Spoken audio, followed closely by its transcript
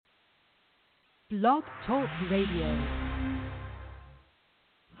Blog Talk Radio.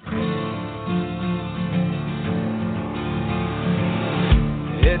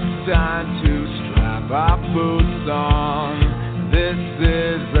 It's time to strap our boots on. This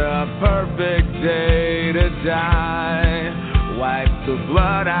is a perfect day to die. Wipe the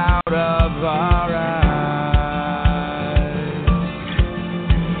blood out of our eyes.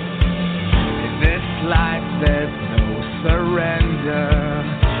 In this life there's no surrender,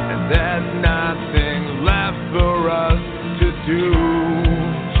 and there's nothing left for us to do.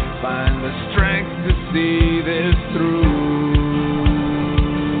 Find the strength to see this through.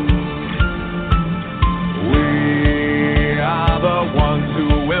 The ones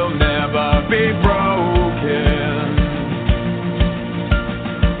who will never be broken.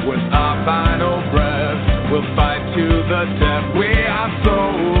 With our final breath, we'll fight to the death. We are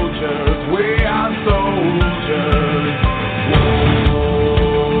soldiers, we are soldiers.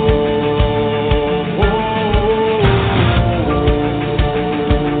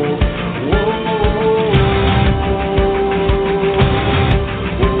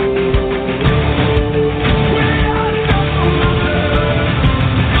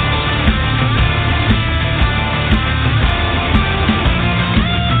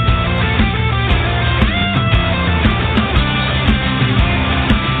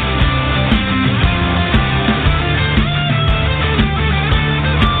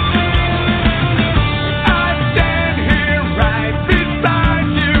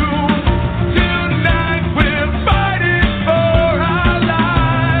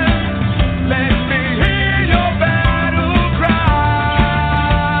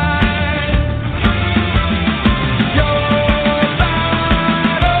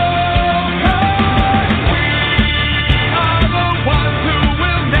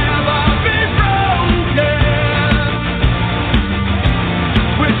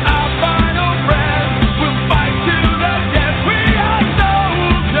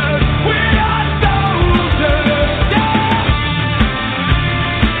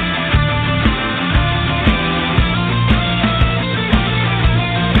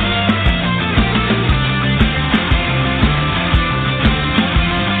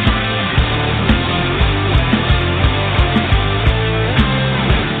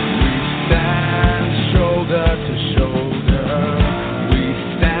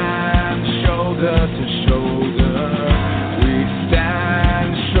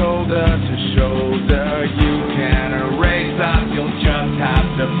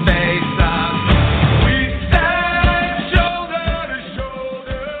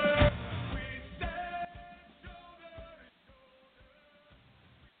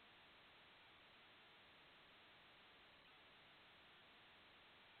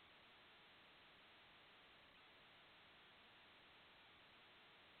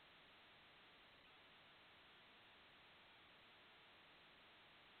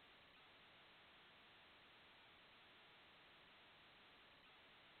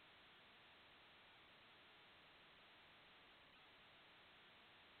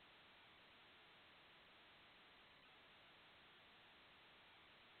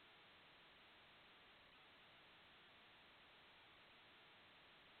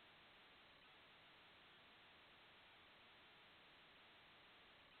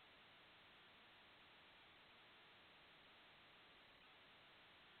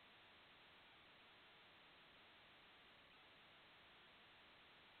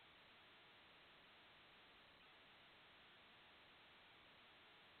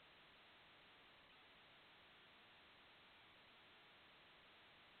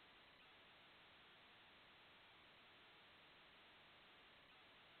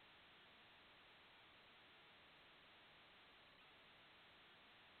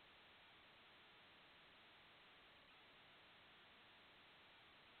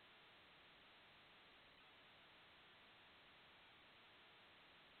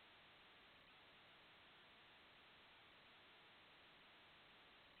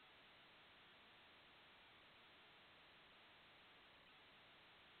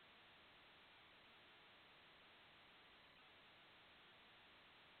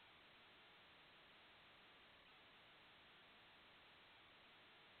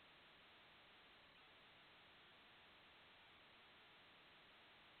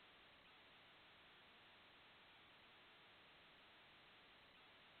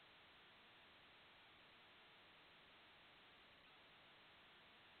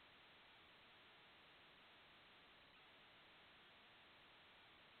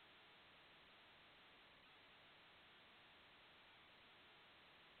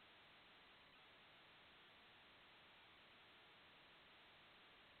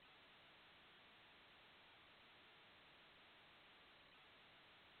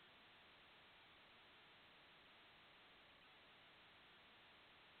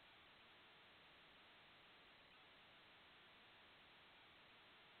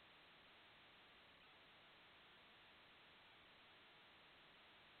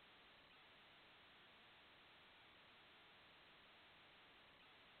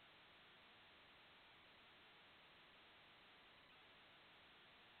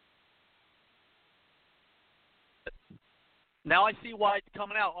 Now I see why it's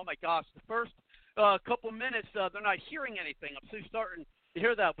coming out. Oh, my gosh. The first couple minutes, they're not hearing anything. I'm so starting to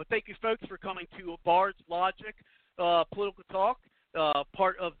hear that. But thank you, folks, for coming to Bards Logic Political Talk,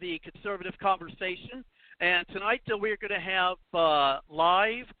 part of the conservative conversation. And tonight we're going to have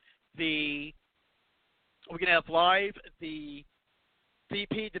live the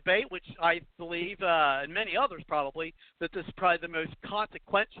VP debate, which I believe, and many others probably, that this is probably the most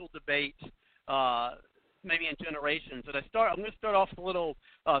consequential debate maybe in generations. And I'm going to start off with a little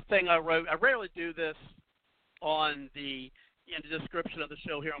thing I wrote. I rarely do this in the description of the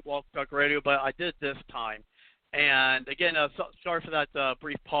show here on Blog Talk Radio, but I did this time. And again, sorry for that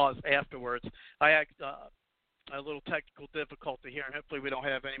brief pause afterwards. I had a little technical difficulty here, and hopefully we don't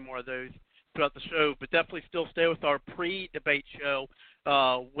have any more of those throughout the show. But definitely still stay with our pre-debate show,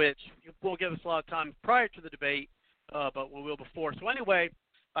 which will give us a lot of time prior to the debate, but we will before. So anyway,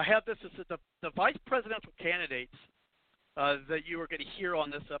 I have this as the vice presidential candidates that you are going to hear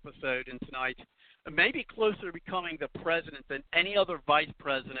on this episode and tonight may be closer to becoming the president than any other vice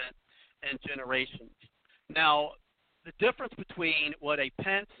president in generations. Now, the difference between what a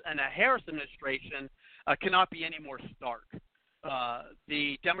Pence and a Harris administration cannot be any more stark.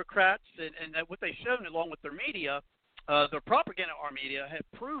 The Democrats and what they've shown along with their media, their propaganda arm media, have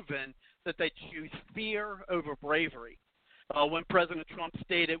proven that they choose fear over bravery. When President Trump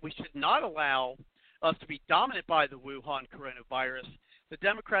stated we should not allow us to be dominated by the Wuhan coronavirus, the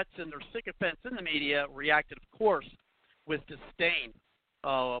Democrats and their sycophants in the media reacted, of course, with disdain.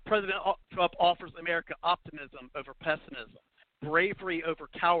 President Trump offers America optimism over pessimism, bravery over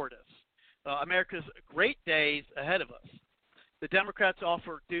cowardice. America's great days ahead of us. The Democrats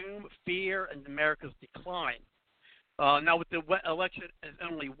offer doom, fear, and America's decline. Now, with the election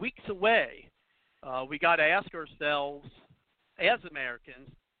only weeks away, we got to ask ourselves, as Americans,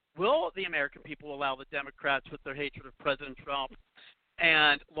 will the American people allow the Democrats, with their hatred of President Trump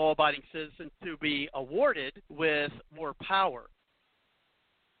and law-abiding citizens, to be awarded with more power?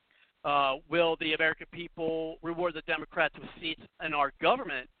 Will the American people reward the Democrats with seats in our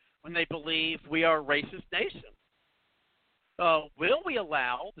government when they believe we are a racist nation? Will we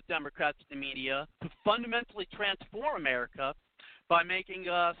allow the Democrats and the media to fundamentally transform America by making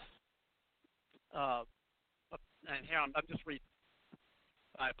us and here I'm just reading.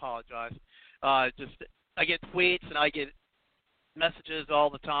 I apologize. I get tweets and I get messages all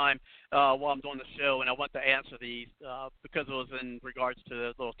the time while I'm doing the show, and I want to answer these because it was in regards to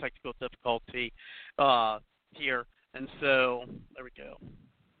the little technical difficulty here. And so there we go.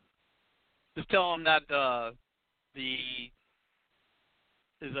 Just tell them that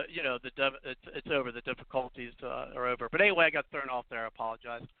it's over. The difficulties are over. But anyway, I got thrown off there. I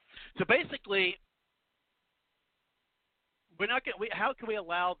apologize. So basically, we're not going. How can we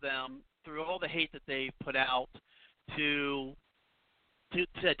allow them, through all the hate that they've put out, to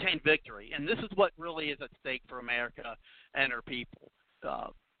attain victory? And this is what really is at stake for America and her people.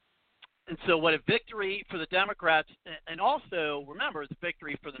 And so what a victory for the Democrats, and also, remember, it's a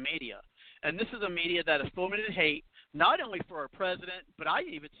victory for the media. And this is a media that has fomented hate, not only for our president, but I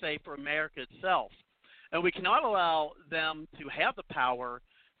even say for America itself. And we cannot allow them to have the power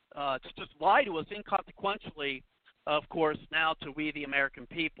to just lie to us inconsequentially, of course, now to we the American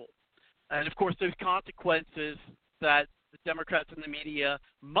people. And, of course, those consequences that the Democrats and the media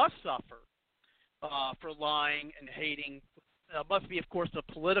must suffer for lying and hating must be, of course,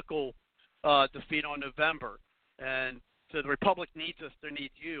 a political defeat on November. And so the Republic needs us. There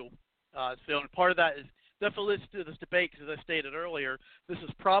needs you. So and part of that is definitely listen to this debate because, as I stated earlier, this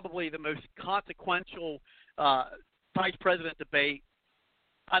is probably the most consequential vice president debate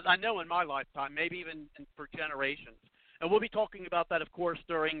I know in my lifetime, maybe even for generations. And we'll be talking about that, of course,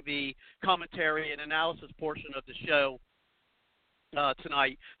 during the commentary and analysis portion of the show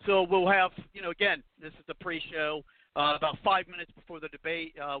tonight. So we'll have, again, this is the pre-show. About 5 minutes before the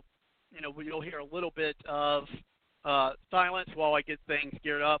debate, you'll hear a little bit of silence while I get things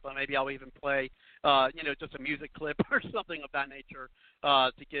geared up. Maybe I'll even play, just a music clip or something of that nature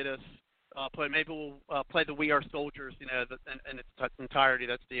to get us maybe we'll play the "We Are Soldiers," in its entirety.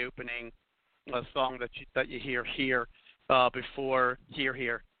 That's the opening song that you hear here before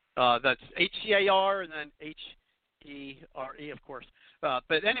here. That's HCAR and then HERE, of course.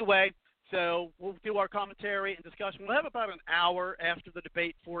 But anyway, so we'll do our commentary and discussion. We'll have about an hour after the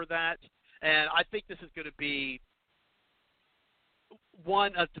debate for that, and I think this is going to be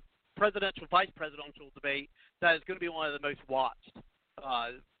one of the vice presidential debate that is going to be one of the most watched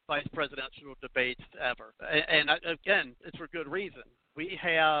vice presidential debates ever. And again, it's for good reason. We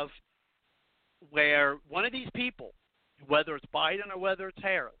have where one of these people, whether it's Biden or whether it's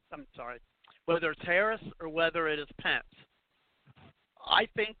Harris, whether it's Harris or whether it is Pence, I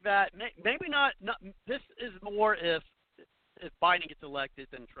think that maybe not. This is more if Biden gets elected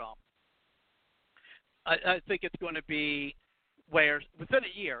than Trump. I think it's going to be where within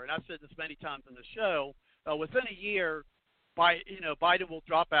a year, and I've said this many times on the show, within a year, Biden will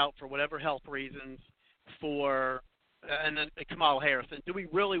drop out for whatever health reasons and then Kamala Harris. And do we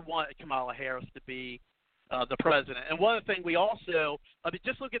really want Kamala Harris to be the president? And one of the things we also,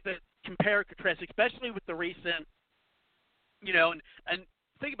 just look at the compare and contrast, especially with the recent, and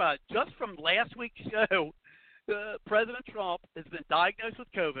think about it, just from last week's show, President Trump has been diagnosed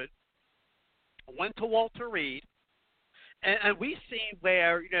with COVID, went to Walter Reed, and we've seen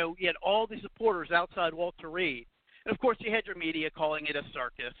where, you had all these supporters outside Walter Reed. And, of course, you had your media calling it a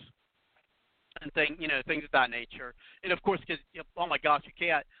circus and things of that nature. And, of course, because, oh, my gosh, you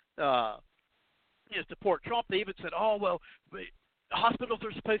can't support Trump. They even said, oh, well, hospitals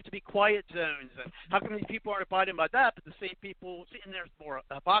are supposed to be quiet zones. And how come these people aren't abiding by that? But the same people, and there's more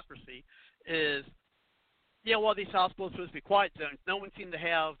hypocrisy, is, well, these hospitals are supposed to be quiet zones. No one seemed to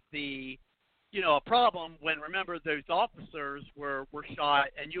have the a problem when, remember, those officers were shot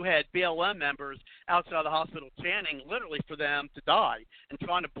and you had BLM members outside the hospital chanting literally for them to die and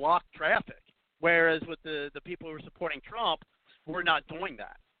trying to block traffic. Whereas with the people who were supporting Trump, we're not doing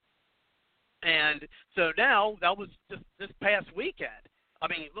that. And so now that was just this past weekend. I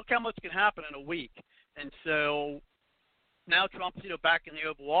mean, look how much can happen in a week. And so now Trump's, back in the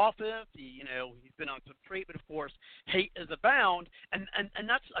Oval Office. He's been on some treatment, of course. Hate is abound, and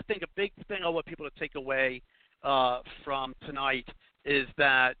that's, I think, a big thing I want people to take away from tonight is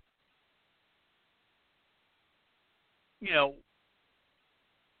that, okay.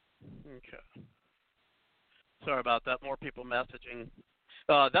 Sorry about that. More people messaging.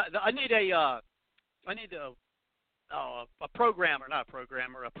 I need a programmer, not a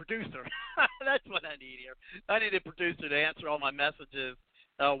programmer, a producer. That's what I need here. I need a producer to answer all my messages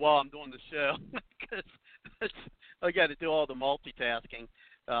while I'm doing the show because I got to do all the multitasking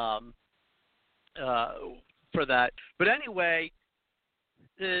for that. But anyway,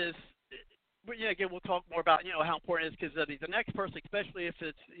 again, we'll talk more about how important it is because the next person, especially if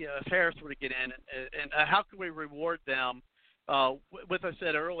it's if Harris were to get in, and how can we reward them with I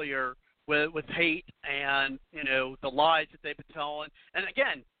said earlier. With hate and the lies that they've been telling, and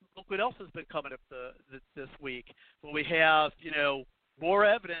again, look what else has been coming up this week. When we have more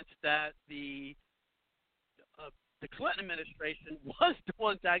evidence that the Clinton administration was the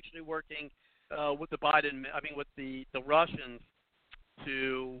ones actually working with with the Russians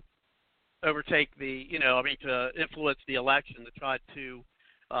to overtake to influence the election, to try to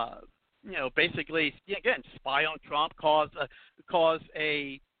basically again spy on Trump, cause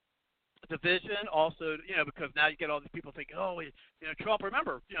a division also, because now you get all these people thinking, oh, Trump,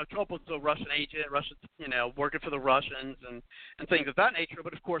 remember, Trump was a Russian agent, working for the Russians and things of that nature,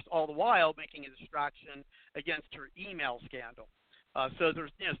 but of course all the while making a distraction against her email scandal. So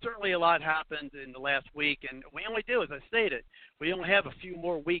there's certainly a lot happened in the last week, and we only do, as I stated, we only have a few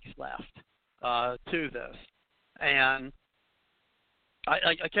more weeks left to this. And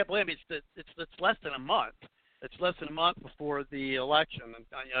I can't believe it's less than a month. It's less than a month before the election. And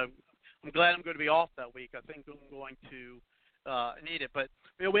I'm glad I'm going to be off that week. I think I'm going to need it. But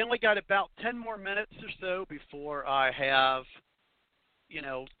we only got about 10 more minutes or so before I have,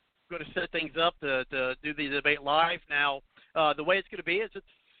 going to set things up to do the debate live. Now, the way it's going to be is it's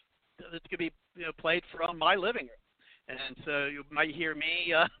going to be played from my living room. And so you might hear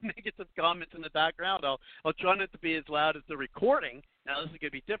me making some comments in the background. I'll try not to be as loud as the recording. Now, this is going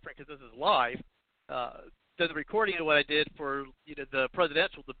to be different because this is live. The recording of what I did for the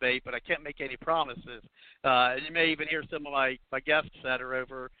presidential debate, but I can't make any promises. And you may even hear some of my guests that are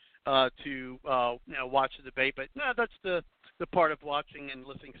over to watch the debate. But no, that's the part of watching and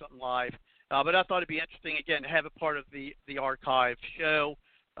listening to something live. But I thought it'd be interesting again to have a part of the archive show.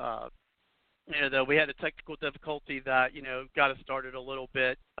 Though we had a technical difficulty that got us started a little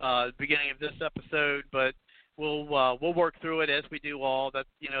bit at the beginning of this episode, but we'll work through it as we do all. That's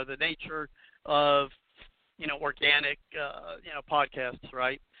the nature of organic, podcasts,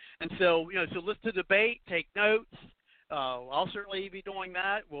 right? And so, so listen to the debate, take notes. I'll certainly be doing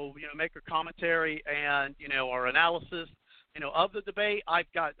that. We'll, make our commentary and, our analysis, of the debate.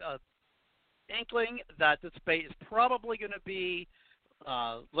 I've got an inkling that this debate is probably going to be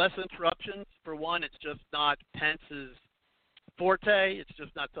less interruptions. For one, it's just not Pence's forte. It's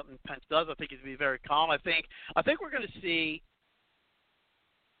just not something Pence does. I think he's going to be very calm. I think we're going to see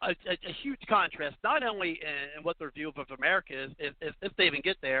a huge contrast, not only in what their view of America is, if they even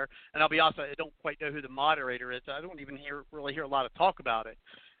get there. And I'll be honest, I don't quite know who the moderator is. I don't even really hear a lot of talk about it.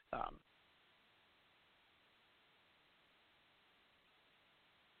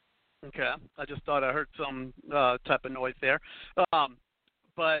 Okay. I just thought I heard some type of noise there.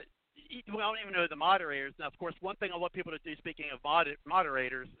 But I don't even know the moderators. Now, of course, one thing I want people to do, speaking of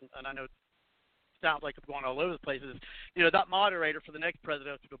moderators, and I know it sounds like I'm going all over the place, is, that moderator for the next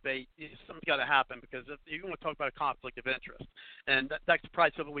presidential debate, something's got to happen, because if you want to talk about a conflict of interest. And that's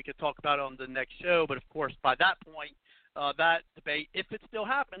probably something we could talk about on the next show. But, of course, by that point, that debate, if it still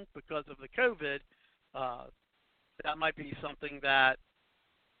happens because of the COVID, that might be something that,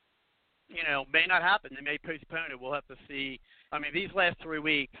 may not happen. They may postpone it. We'll have to see. I mean, these last 3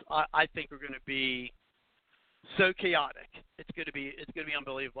 weeks, I think are going to be so chaotic. It's going to be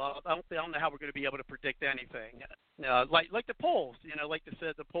unbelievable. I don't know how we're going to be able to predict anything. Like the polls. Like they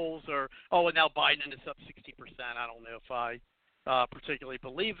said, the polls are. Oh, and now Biden is up 60%. I don't know if I particularly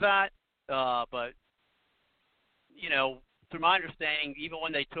believe that, but through my understanding, even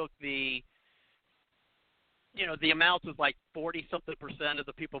when they took the amount was like 40-something% of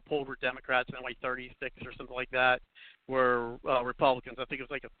the people polled were Democrats, and like 36 or something like that were Republicans. I think it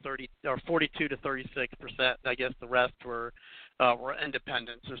was like a 42 to 36%. I guess the rest were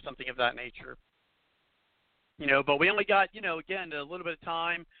independents or something of that nature. But we only got again a little bit of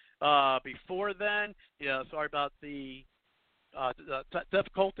time before then. Sorry about the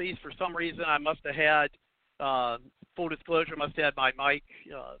difficulties. For some reason, I must have had full disclosure. Must have had my mic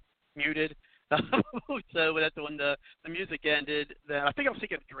muted. So that's when the music ended. Then I think I was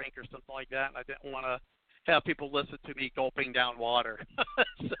taking a drink or something like that, and I didn't want to have people listen to me gulping down water.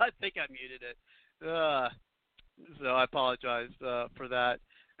 So I think I muted it. So I apologize for that.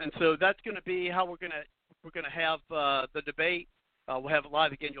 And so that's going to be how we're going to have the debate. We'll have it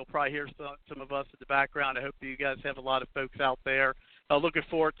live again. You'll probably hear some of us in the background. I hope you guys have a lot of folks out there. Looking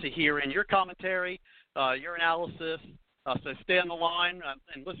forward to hearing your commentary, your analysis. So stay on the line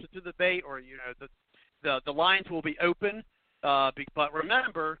and listen to the debate, or the lines will be open. But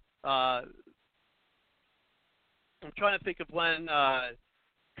remember, I'm trying to think of when,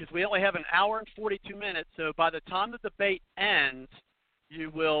 because we only have an hour and 42 minutes. So by the time the debate ends, you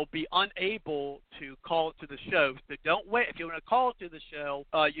will be unable to call it to the show. So don't wait. If you want to call it to the show,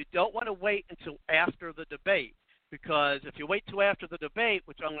 you don't want to wait until after the debate, because if you wait till after the debate,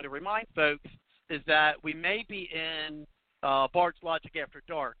 which I'm going to remind folks, is that we may be in Bards Logic After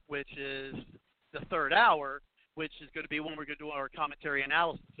Dark, which is the third hour, which is going to be when we're going to do our commentary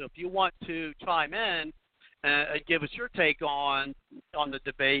analysis. So if you want to chime in and give us your take on the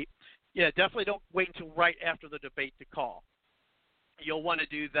debate, definitely don't wait until right after the debate to call. You'll want to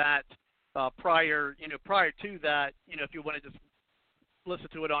do that prior to that, if you want to just listen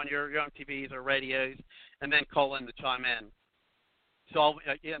to it on your own TVs or radios, and then call in to chime in. So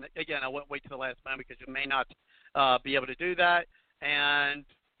again, I won't wait till the last moment, because you may not be able to do that. And,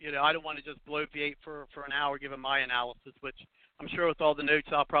 I don't want to just bloviate for an hour giving my analysis, which I'm sure with all the notes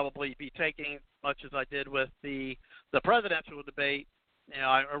I'll probably be taking, much as I did with the presidential debate.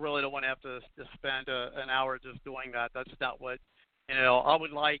 I really don't want to have to spend an hour just doing that. That's not what, I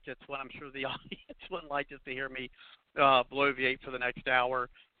would like. It's what I'm sure the audience wouldn't like, just to hear me bloviate for the next hour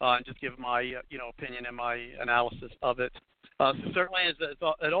and just give my, opinion and my analysis of it. So certainly, as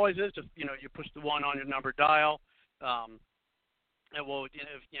it always is, just, you push the one on your number dial, and we'll,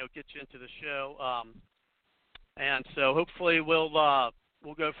 get you into the show. And so hopefully we'll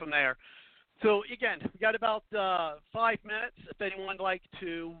go from there. So again, we got about 5 minutes. If anyone would like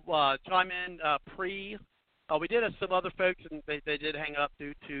to chime in we did have some other folks, and they did hang up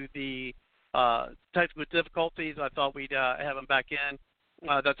due to the technical difficulties. I thought we'd have them back in.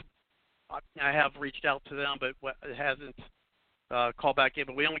 I have reached out to them, but it hasn't called back in.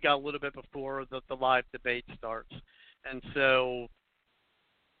 But we only got a little bit before the live debate starts, and so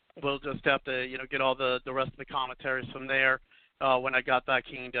we'll just have to get all the rest of the commentaries from there when I got that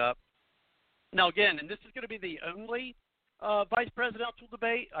keyed up. Now again, and this is going to be the only vice presidential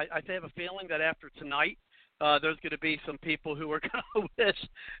debate. I have a feeling that after tonight, there's going to be some people who are going to wish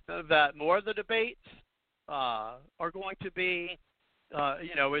that more of the debates are going to be,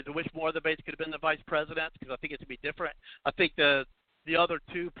 wish more of the debates could have been the vice presidents, because I think it's going to be different. I think the other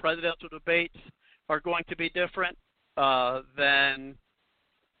two presidential debates are going to be different than,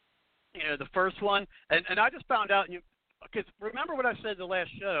 the first one. And I just found out, because remember what I said the last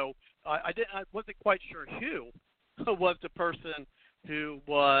show, I wasn't quite sure who was the person who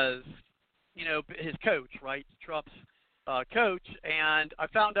was, his coach, right? Trump's coach. And I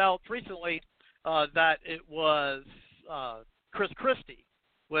found out recently that it was Chris Christie,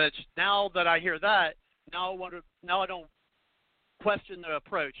 which now that I hear that, now I don't question the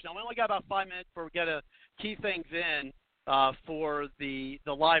approach. Now, we only got about 5 minutes before we got to key things in for the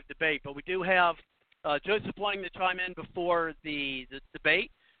live debate, but we do have Joseph wanting to chime in before the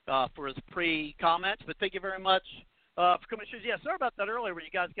debate. for his pre-comments. But thank you very much for coming to the show. Yeah, sorry about that earlier when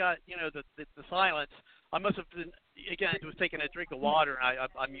you guys got, the silence. I must have been, again, was taking a drink of water, and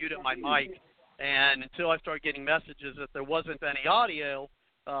I muted my mic. And until I started getting messages that there wasn't any audio,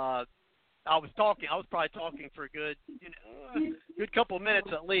 I was talking. I was probably talking for a good couple of minutes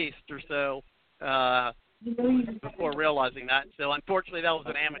at least or so before realizing that. So unfortunately, that was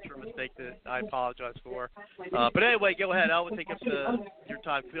an amateur mistake that I apologize for. But anyway, go ahead. I will take up your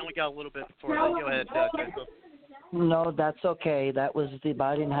time. We only got a little bit before that. Go ahead, Joseph. No, that's okay. That was the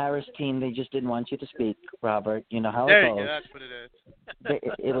Biden-Harris team. They just didn't want you to speak, Robert. You know how there it goes. You go. That's what it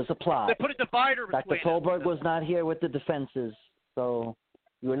is. It was a plot. They put a divider between Dr. Tolberg was not here with the defenses, so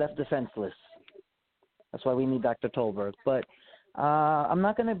you were left defenseless. That's why we need Dr. Tolberg. But I'm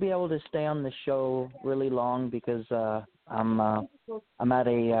not going to be able to stay on the show really long because I'm at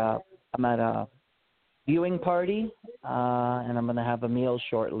a viewing party and I'm going to have a meal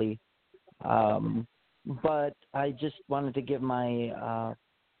shortly. But I just wanted to give my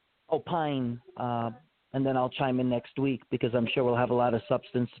opine, and then I'll chime in next week because I'm sure we'll have a lot of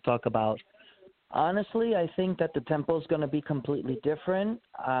substance to talk about. Honestly, I think that the tempo is going to be completely different.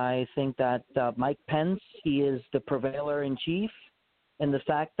 I think that Mike Pence, he is the prevailer in chief, and the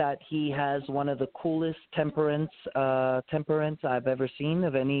fact that he has one of the coolest temperance I've ever seen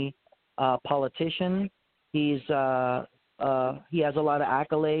of any politician. He has a lot of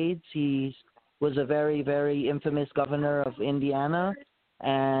accolades. He was a very, very infamous governor of Indiana,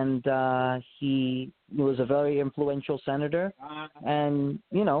 and he was a very influential senator. And,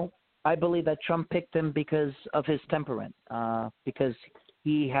 I believe that Trump picked him because of his temperament, because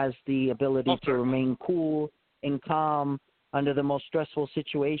he has the ability to remain cool and calm under the most stressful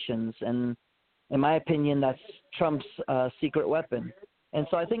situations. And in my opinion, that's Trump's secret weapon. And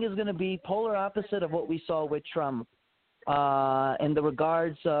so I think it's going to be polar opposite of what we saw with Trump. In the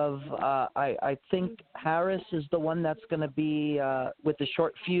regards of, I think Harris is the one that's going to be with the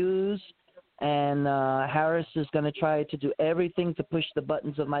short fuse, and Harris is going to try to do everything to push the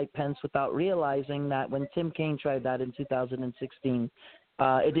buttons of Mike Pence without realizing that when Tim Kaine tried that in 2016,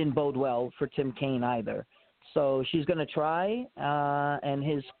 it didn't bode well for Tim Kaine either. So she's going to try, and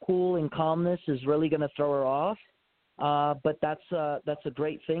his cool and calmness is really going to throw her off. But that's a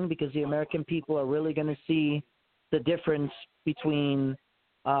great thing because the American people are really going to see the difference between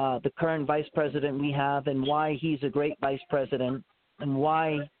the current vice president we have and why he's a great vice president and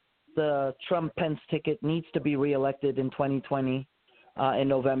why the Trump-Pence ticket needs to be reelected in 2020 in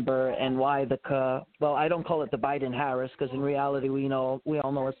November, and why I don't call it the Biden-Harris because in reality we all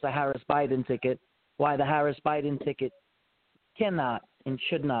know it's the Harris-Biden ticket, why the Harris-Biden ticket cannot and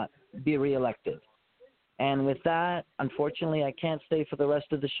should not be reelected. And with that, unfortunately, I can't stay for the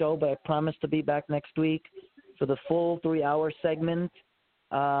rest of the show, but I promise to be back next week for the full 3-hour segment,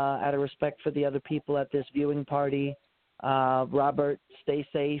 out of respect for the other people at this viewing party. Robert, stay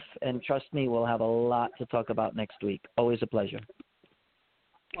safe, and trust me, we'll have a lot to talk about next week. Always a pleasure.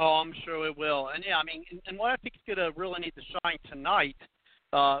 Oh, I'm sure it will. And, yeah, and what I think is going to really need to shine tonight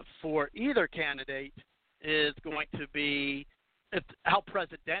for either candidate is going to be how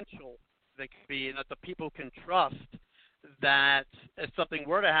presidential they can be, and that the people can trust that if something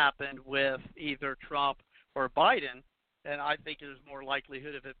were to happen with either Trump or Biden, and I think there's more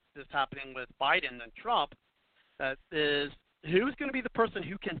likelihood of this happening with Biden than Trump, is who's going to be the person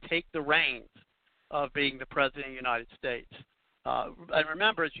who can take the reins of being the president of the United States. And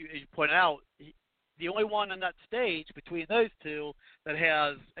remember, as you pointed out, the only one on that stage between those two that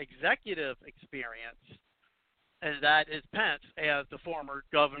has executive experience, and that is Pence as the former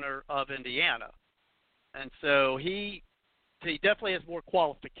governor of Indiana. And so he definitely has more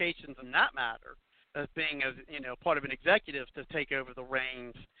qualifications in that matter as being part of an executive to take over the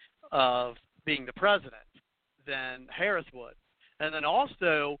reins of being the president than Harris would. And then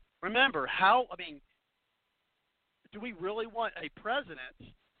also, remember, do we really want a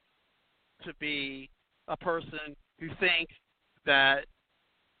president to be a person who thinks that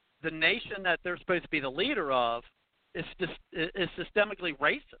the nation that they're supposed to be the leader of is systemically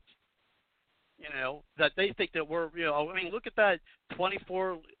racist? That they think that we're, look at that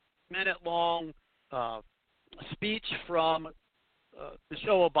 24-minute long speech from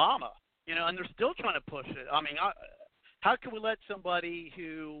Michelle Obama, and they're still trying to push it. How can we let somebody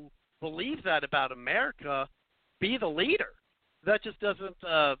who believes that about America be the leader? That just doesn't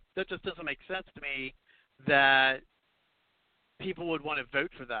make sense to me that people would want to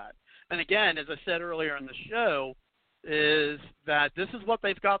vote for that. And again, as I said earlier in the show, is that this is what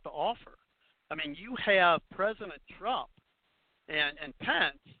they've got to offer. You have President Trump and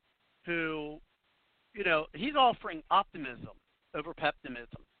Pence, who, he's offering optimism over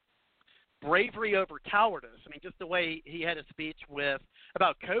pessimism. bravery over cowardice. I mean, just the way he had a speech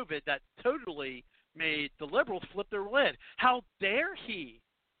about COVID that totally made the liberals flip their lid. How dare he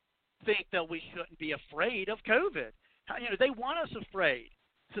think that we shouldn't be afraid of COVID? They want us afraid.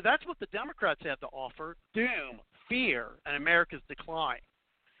 So that's what the Democrats have to offer: doom, fear, and America's decline.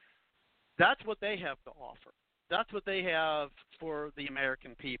 That's what they have to offer. That's what they have for the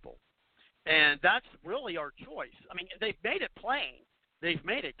American people. And that's really our choice. I mean, they've made it plain. They've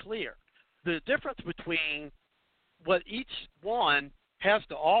made it clear. The difference between what each one has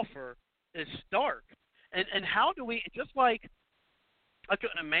to offer is stark. And how do we, just like I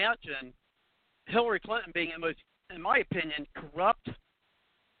couldn't imagine Hillary Clinton being the most, in my opinion, corrupt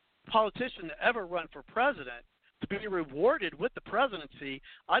politician to ever run for president, to be rewarded with the presidency.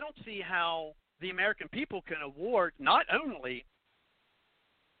 I don't see how the American people can award not only,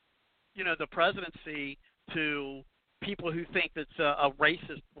 the presidency to people who think it's a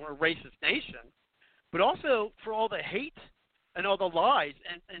racist or a racist nation, but also for all the hate and all the lies.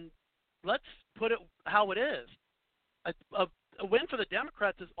 And let's put it how it is. A win for the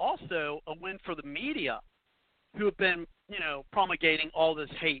Democrats is also a win for the media, who have been, promulgating all this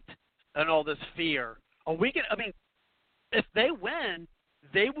hate and all this fear. If they win,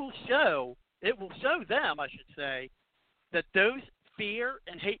 it will show them, I should say, that those fear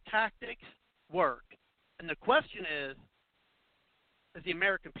and hate tactics work. And the question is the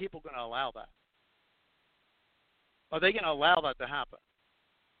American people going to allow that? Are they going to allow that to happen?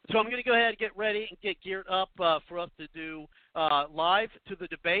 So I'm going to go ahead and get ready and get geared up for us to do live to the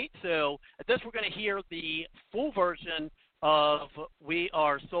debate. So at this, we're going to hear the full version of We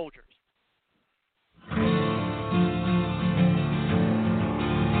Are Soldiers.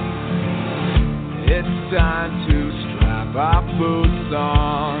 It's time to strap our boots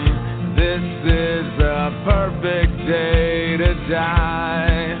on. This is a perfect day to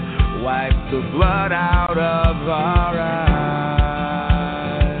die. Wipe the blood out of our eyes.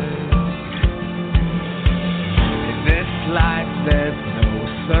 In this life there's no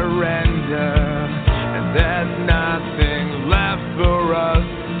surrender, and there's nothing left for us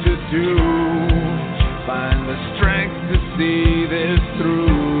to do. Find the strength to see this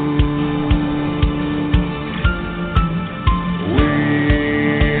through.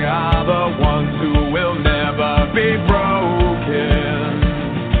 The ones who will never be broken.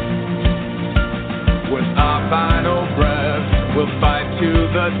 With our final breath, we'll fight to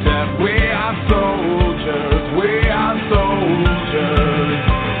the death. We are soldiers, we are soldiers.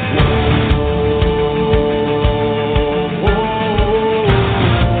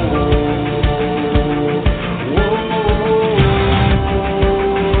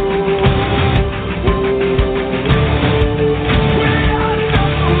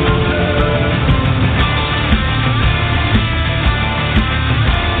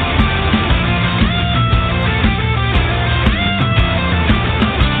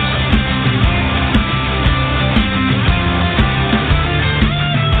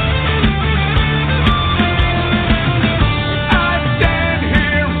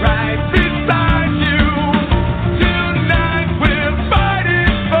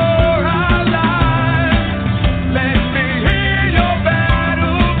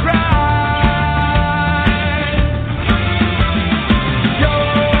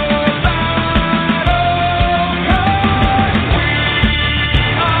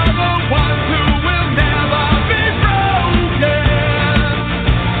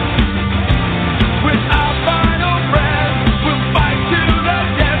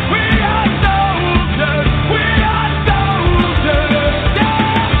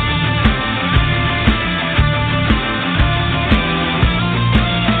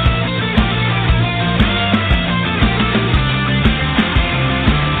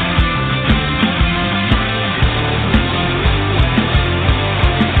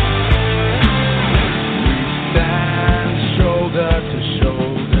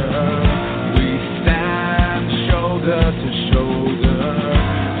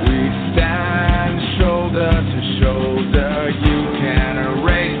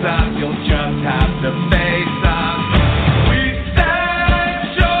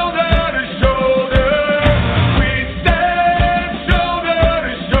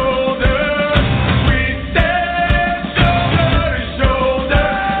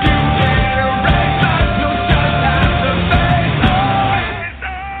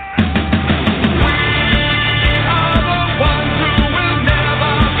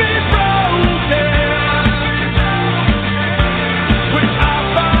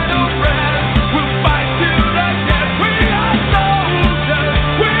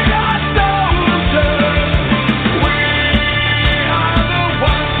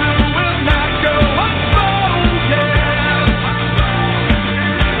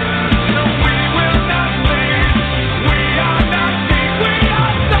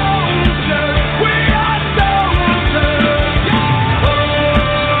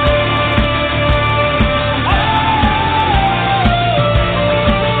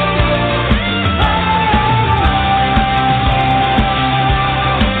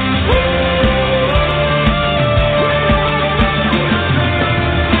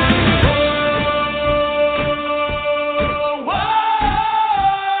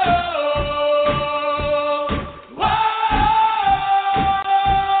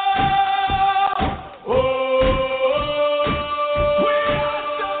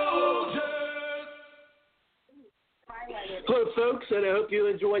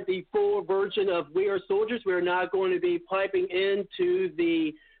 enjoyed the full version of We Are Soldiers, we are now going to be piping into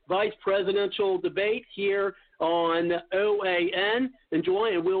the vice presidential debate here on OAN.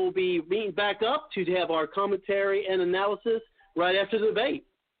 Enjoy, and we'll be meeting back up to have our commentary and analysis right after the debate.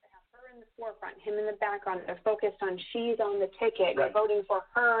 Her in the forefront, him in the background. They're focused on she's on the ticket. Right. You're voting for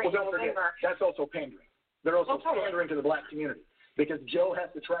her in November. Forget, that's also pandering. They're also pandering to the black community. Because Joe has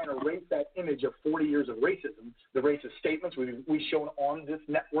to try and erase that image of 40 years of racism, the racist statements we've shown on this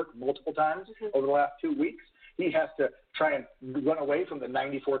network multiple times over the last 2 weeks. He has to try and run away from the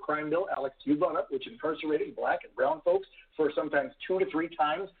 94 crime bill, Alex, you brought up, which incarcerated black and brown folks for sometimes 2 to 3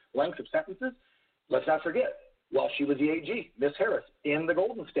 times length of sentences. Let's not forget, while she was the AG, Miss Harris, in the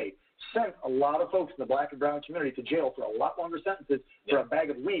Golden State, sent a lot of folks in the black and brown community to jail for a lot longer sentences for a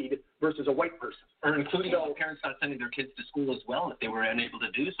bag of weed versus a white person. Or including parents not sending their kids to school as well if they were unable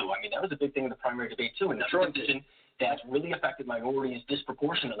to do so. I mean, that was a big thing in the primary debate, too, and that's a decision that's really affected minorities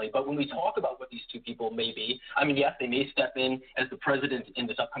disproportionately. But when we talk about what these two people may be, I mean, yes, they may step in as the president in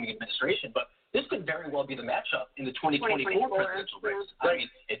this upcoming administration, but this could very well be the matchup in the 2024 presidential race. I mean,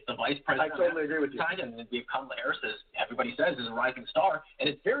 it's the vice president. I totally agree with you. And then we have Kamala Harris, as everybody says, is a rising star. And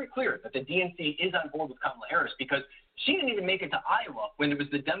it's very clear that the DNC is on board with Kamala Harris because she didn't even make it to Iowa when it was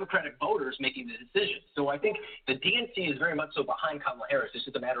the Democratic voters making the decision. So I think the DNC is very much so behind Kamala Harris. It's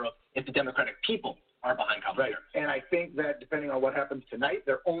just a matter of if the Democratic people are behind Kamala Harris. And I think that depending on what happens tonight,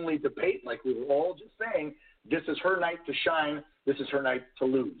 their only debate, like we were all just saying, this is her night to shine. This is her night to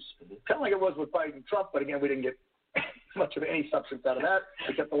lose. Kind of like it was with Biden and Trump, but again, we didn't get much of any substance out of that.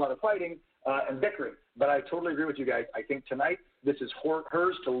 We kept a lot of fighting and bickering. But I totally agree with you guys. I think tonight this is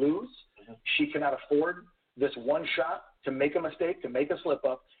hers to lose. She cannot afford this one shot to make a mistake, to make a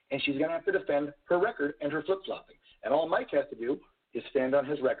slip-up, and she's going to have to defend her record and her flip-flopping. And all Mike has to do is stand on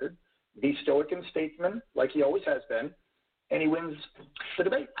his record, be stoic and statesman like he always has been, and he wins the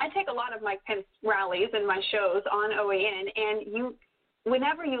debate. I take a lot of Mike Pence rallies and my shows on OAN, and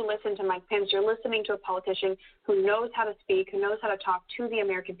whenever you listen to Mike Pence, you're listening to a politician who knows how to speak, who knows how to talk to the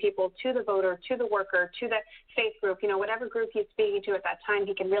American people, to the voter, to the worker, to the faith group, whatever group he's speaking to at that time,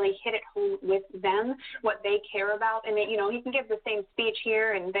 he can really hit it home with them, what they care about. And, he can give the same speech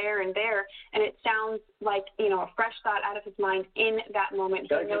here and there, and it sounds like, a fresh thought out of his mind in that moment.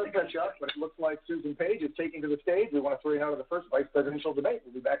 Got to catch up, but it looks like Susan Page is taking to the stage. We want to throw you out of the first vice presidential debate.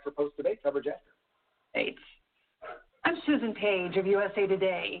 We'll be back for post-debate coverage after. Thanks. I'm Susan Page of USA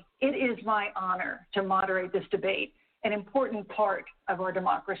Today. It is my honor to moderate this debate, an important part of our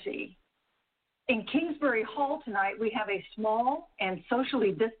democracy. In Kingsbury Hall tonight, we have a small and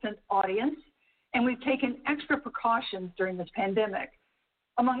socially distant audience, and we've taken extra precautions during this pandemic.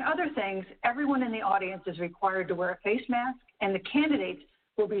 Among other things, everyone in the audience is required to wear a face mask, and the candidates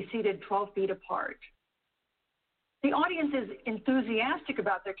will be seated 12 feet apart. The audience is enthusiastic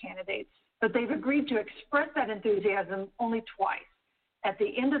about their candidates, but they've agreed to express that enthusiasm only twice, at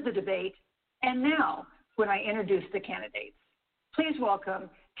the end of the debate and now when I introduce the candidates. Please welcome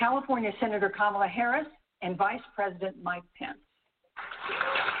California Senator Kamala Harris and Vice President Mike Pence.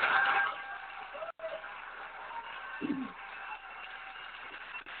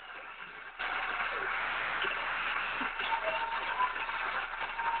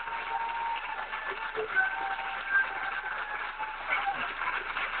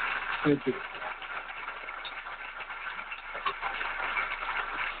 Thank you.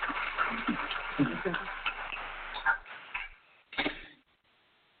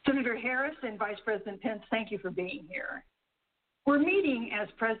 Senator Harris and Vice President Pence, thank you for being here. We're meeting as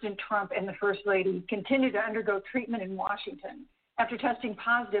President Trump and the First Lady continue to undergo treatment in Washington after testing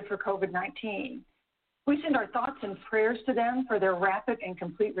positive for COVID-19. We send our thoughts and prayers to them for their rapid and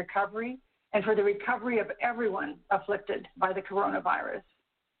complete recovery and for the recovery of everyone afflicted by the coronavirus.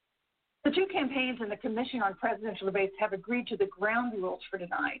 The two campaigns and the Commission on Presidential Debates have agreed to the ground rules for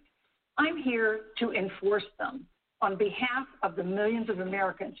tonight. I'm here to enforce them on behalf of the millions of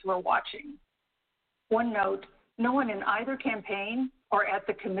Americans who are watching. One note, no one in either campaign or at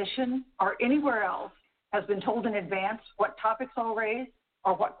the Commission or anywhere else has been told in advance what topics I'll raise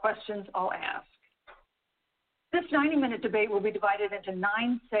or what questions I'll ask. This 90-minute debate will be divided into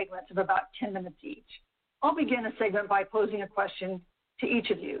 9 segments of about 10 minutes each. I'll begin a segment by posing a question to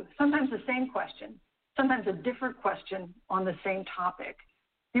each of you, sometimes the same question, sometimes a different question on the same topic.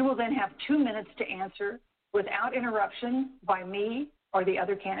 You will then have 2 minutes to answer without interruption by me or the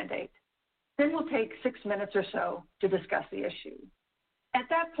other candidate. Then we'll take 6 minutes or so to discuss the issue. At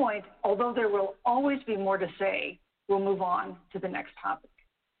that point, although there will always be more to say, we'll move on to the next topic.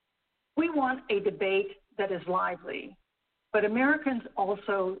 We want a debate that is lively, but Americans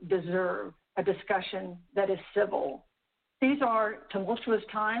also deserve a discussion that is civil. These are tumultuous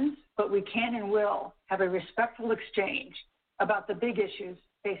times, but we can and will have a respectful exchange about the big issues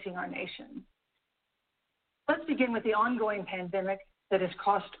facing our nation. Let's begin with the ongoing pandemic that has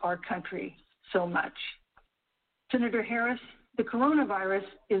cost our country so much. Senator Harris, the coronavirus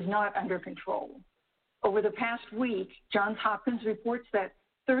is not under control. Over the past week, Johns Hopkins reports that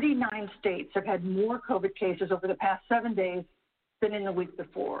 39 states have had more COVID cases over the past 7 days than in the week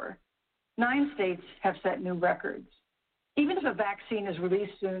before. 9 states have set new records. Even if a vaccine is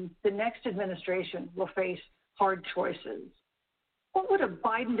released soon, the next administration will face hard choices. What would a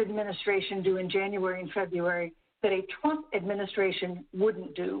Biden administration do in January and February that a Trump administration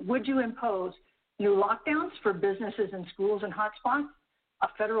wouldn't do? Would you impose new lockdowns for businesses and schools and hotspots? A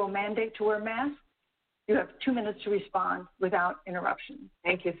federal mandate to wear masks? You have 2 minutes to respond without interruption.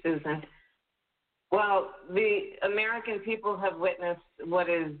 Thank you, Susan. Well, the American people have witnessed what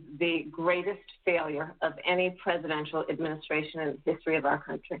is the greatest failure of any presidential administration in the history of our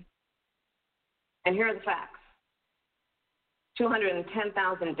country. And here are the facts.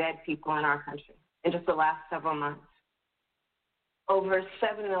 210,000 dead people in our country in just the last several months. Over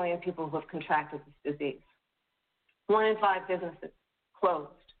 7 million people who have contracted this disease. 1 in 5 businesses closed.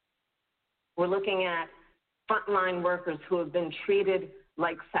 We're looking at frontline workers who have been treated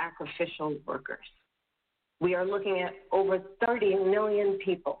like sacrificial workers. We are looking at over 30 million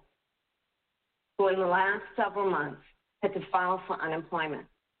people who in the last several months had to file for unemployment.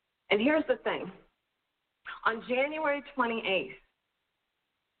 And here's the thing. On January 28th,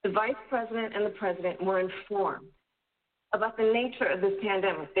 the vice president and the president were informed about the nature of this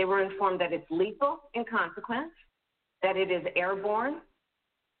pandemic. They were informed that it's lethal in consequence, that it is airborne,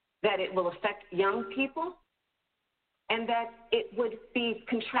 that it will affect young people, and that it would be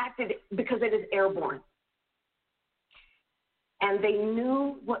contracted because it is airborne. And they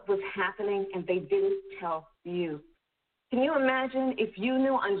knew what was happening, and they didn't tell you. Can you imagine if you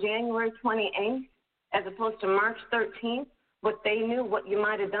knew on January 28th, as opposed to March 13th, what they knew, what you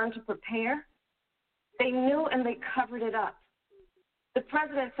might have done to prepare? They knew, and they covered it up. The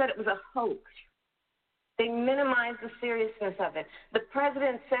president said it was a hoax. They minimized the seriousness of it. The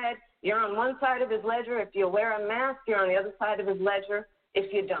president said, you're on one side of his ledger if you wear a mask, you're on the other side of his ledger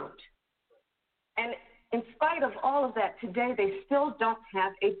if you don't. And in spite of all of that, today they still don't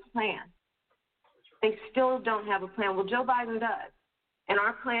have a plan. They still don't have a plan. Well, Joe Biden does. And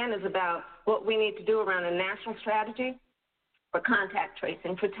our plan is about what we need to do around a national strategy for contact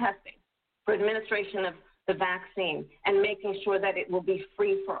tracing, for testing, for administration of the vaccine, and making sure that it will be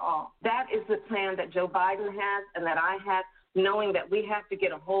free for all. That is the plan that Joe Biden has and that I have, knowing that we have to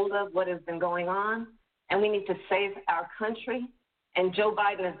get a hold of what has been going on, and we need to save our country. And Joe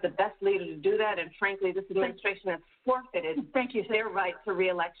Biden is the best leader to do that, and frankly, this administration has forfeited their right to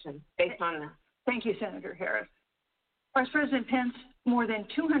re-election based on that. Thank you, Senator Harris. Vice President Pence, more than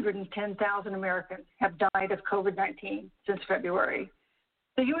 210,000 Americans have died of COVID-19 since February.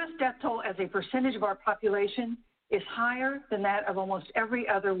 The U.S. death toll as a percentage of our population is higher than that of almost every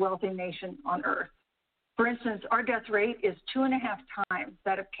other wealthy nation on earth. For instance, our death rate is 2.5 times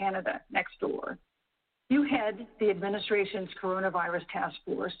that of Canada next door. You head the administration's coronavirus task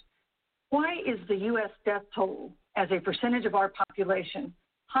force. Why is the U.S. death toll as a percentage of our population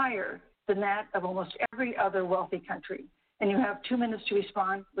higher than that of almost every other wealthy country? And you have 2 minutes to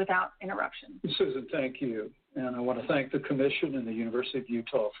respond without interruption. Susan, thank you. And I want to thank the Commission and the University of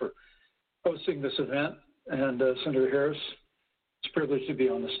Utah for hosting this event. And Senator Harris, it's a privilege to be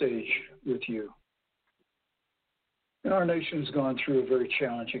on the stage with you. And our nation has gone through a very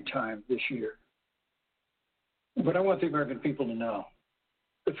challenging time this year. But I want the American people to know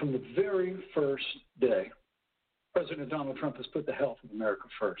that from the very first day, President Donald Trump has put the health of America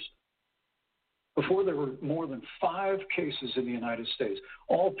first. Before there were more than 5 cases in the United States,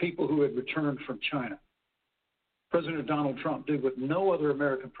 all people who had returned from China, President Donald Trump did what no other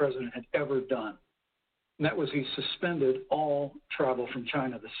American president had ever done. And that was he suspended all travel from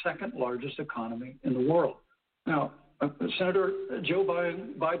China, the second largest economy in the world. Now, Senator Joe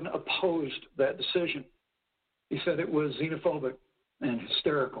Biden opposed that decision. He said it was xenophobic and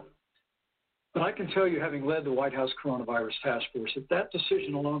hysterical. But I can tell you, having led the White House Coronavirus Task Force, that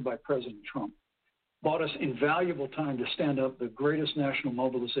decision alone by President Trump bought us invaluable time to stand up the greatest national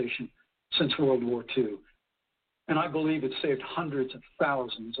mobilization since World War II. And I believe it saved hundreds of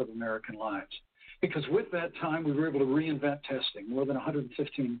thousands of American lives. Because with that time, we were able to reinvent testing. More than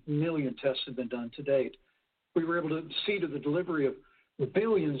 115 million tests have been done to date. We were able to see to the delivery of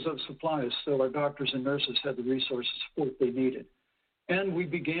billions of supplies so our doctors and nurses had the resources support they needed. And we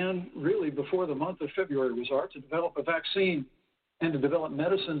began really before the month of February was out to develop a vaccine and to develop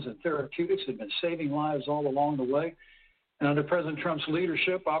medicines and therapeutics that have been saving lives all along the way. And under President Trump's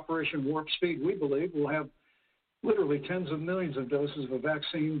leadership, Operation Warp Speed, we believe, will have literally tens of millions of doses of a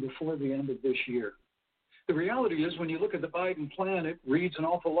vaccine before the end of this year. The reality is, when you look at the Biden plan, it reads an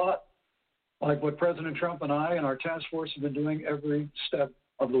awful lot like what President Trump and I and our task force have been doing every step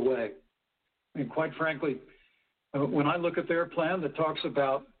of the way. I mean, quite frankly, when I look at their plan that talks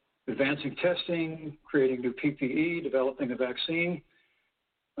about advancing testing, creating new PPE, developing a vaccine,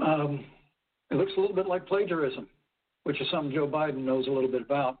 it looks a little bit like plagiarism, which is something Joe Biden knows a little bit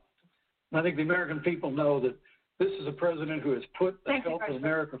about. And I think the American people know that this is a president who has put the health of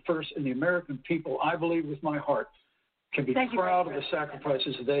America first, and the American people, I believe with my heart, can be proud of the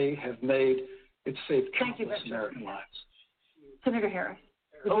sacrifices they have made. It's saved countless American lives. Senator Harris,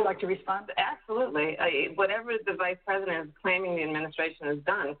 would you like to respond? Absolutely. Whatever the vice president is claiming the administration has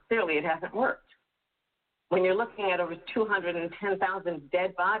done, clearly it hasn't worked. When you're looking at over 210,000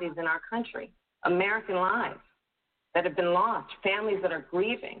 dead bodies in our country, American lives that have been lost, families that are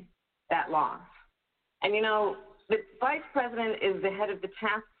grieving that loss. And, you know, the vice president is the head of the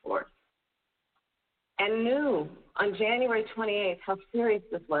task force and knew on January 28th how serious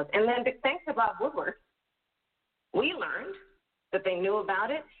this was. And then thanks to Bob Woodward, we learned that they knew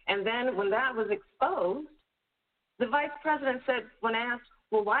about it. And then when that was exposed, the vice president said, when asked,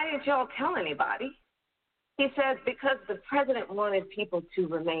 well, why didn't y'all tell anybody? He said, because the president wanted people to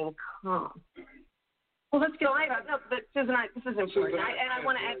remain calm. Well, let's get no, but Susan, this is important. I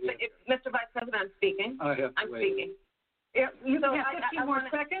want to ask, Mr. Vice President, I'm speaking. I'm speaking. Yeah, you have 15 more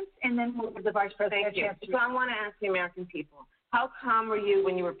seconds, and then we'll give the Vice President a chance. So I want to ask the American people, how calm were you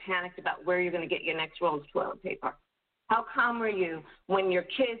when you were panicked about where you're going to get your next roll of toilet paper? How calm were you when your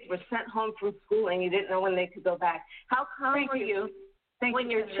kids were sent home from school and you didn't know when they could go back? How calm were you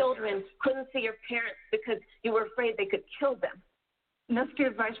when your children couldn't see your parents because you were afraid they could kill them? Let's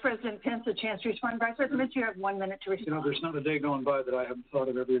give Vice President Pence a chance to respond. Vice President Pence, you have 1 minute to respond. You know, there's not a day gone by that I haven't thought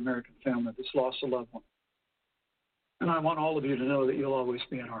of every American family that's lost a loved one. And I want all of you to know that you'll always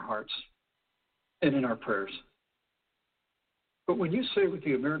be in our hearts and in our prayers. But when you say what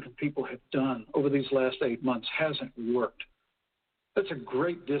the American people have done over these last 8 months hasn't worked, that's a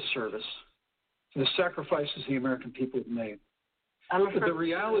great disservice to the sacrifices the American people have made. But the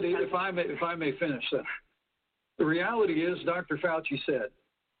reality, if I may finish that, the reality is Dr. Fauci said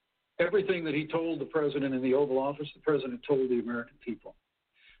everything that he told the president in the Oval Office, the president told the American people.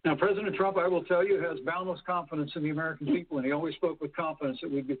 Now, President Trump, I will tell you, has boundless confidence in the American people, and he always spoke with confidence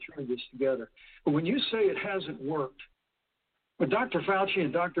that we'd get through this together. But when you say it hasn't worked, when Dr. Fauci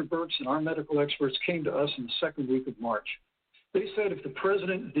and Dr. Birx and our medical experts came to us in the second week of March, they said if the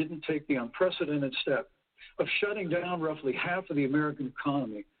president didn't take the unprecedented step of shutting down roughly half of the American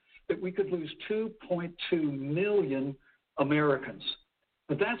economy, that we could lose 2.2 million Americans.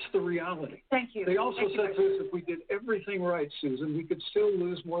 But that's the reality. Thank you. They also said to us if we did everything right, Susan, we could still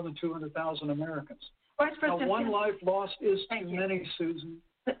lose more than 200,000 Americans. Now, one life lost is too many, Susan.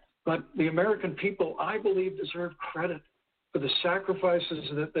 But the American people, I believe, deserve credit for the sacrifices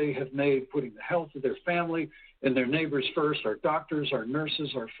that they have made, putting the health of their family and their neighbors first, our doctors, our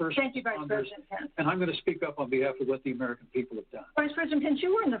nurses, our first responders. Thank you, Vice President Pence. And I'm going to speak up on behalf of what the American people have done. Vice President Pence,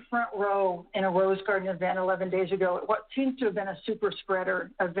 you were in the front row in a Rose Garden event 11 days ago at what seems to have been a super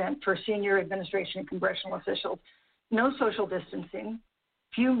spreader event for senior administration and congressional officials. No social distancing,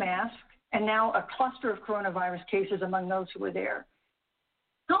 few masks, and now a cluster of coronavirus cases among those who were there.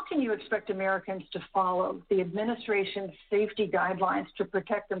 How can you expect Americans to follow the administration's safety guidelines to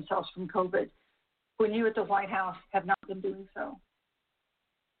protect themselves from COVID when you at the White House have not been doing so?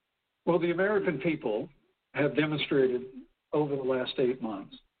 Well, the American people have demonstrated over the last 8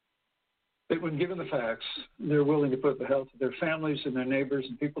 months that when given the facts, they're willing to put the health of their families and their neighbors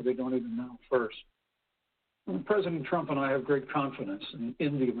and people they don't even know first. And President Trump and I have great confidence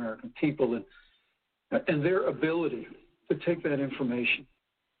in the American people and their ability to take that information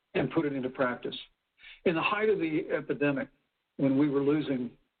and put it into practice. In the height of the epidemic, when we were losing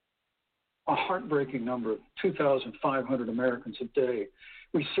a heartbreaking number of 2,500 Americans a day,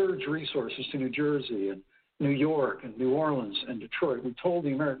 we surged resources to New Jersey and New York and New Orleans and Detroit. We told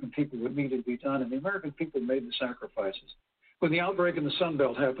the American people what needed to be done, and the American people made the sacrifices. When the outbreak in the Sun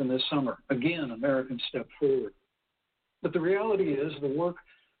Belt happened this summer, again, Americans stepped forward. But the reality is the work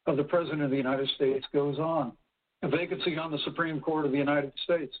of the President of the United States goes on. A vacancy on the Supreme Court of the United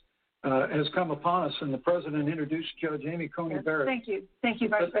States has come upon us, and the President introduced Judge Amy Coney Barrett. Thank you. Thank you,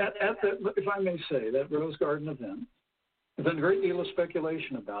 Vice President. If I may say, that Rose Garden event, there's been a great deal of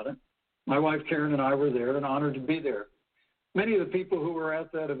speculation about it. My wife Karen and I were there and honored to be there. Many of the people who were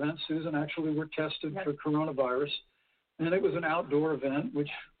at that event, Susan, actually were tested for coronavirus, and it was an outdoor event, which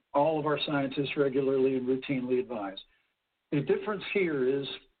all of our scientists regularly and routinely advise. The difference here is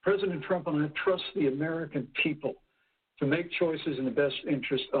President Trump and I trust the American people to make choices in the best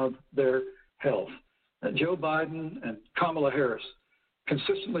interest of their health. Joe Biden and Kamala Harris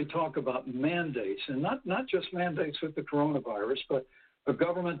consistently talk about mandates, and not just mandates with the coronavirus, but a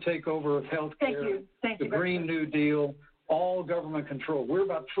government takeover of health care, the Green New Deal, all government control. We're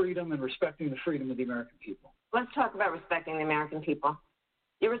about freedom and respecting the freedom of the American people. Let's talk about respecting the American people.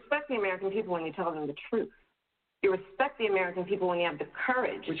 You respect the American people when you tell them the truth. You respect the American people when you have the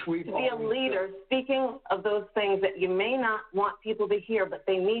courage to be a leader speaking of those things that you may not want people to hear, but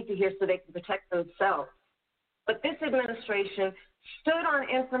they need to hear so they can protect themselves. But this administration stood on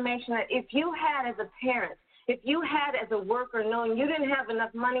information that if you had as a parent, if you had as a worker knowing you didn't have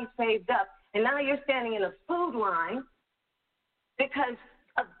enough money saved up, and now you're standing in a food line because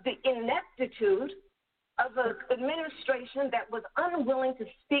of the ineptitude of an administration that was unwilling to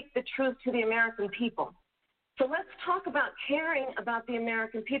speak the truth to the American people. So let's talk about caring about the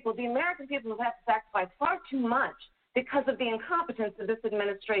American people. The American people have had to sacrifice far too much because of the incompetence of this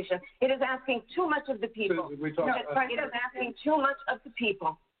administration. It is asking too much of the people. It is asking too much of the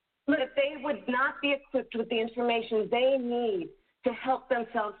people. That they would not be equipped with the information they need to help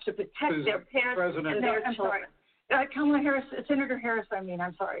themselves to protect their parents and their children. Kamala Harris, Senator Harris, I'm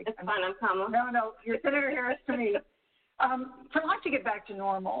sorry. It's fine, I'm Kamala. No, you're Senator Harris to me. For life to get back to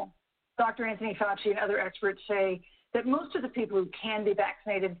normal, Dr. Anthony Fauci and other experts say that most of the people who can be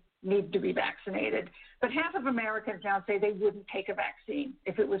vaccinated need to be vaccinated. But half of Americans now say they wouldn't take a vaccine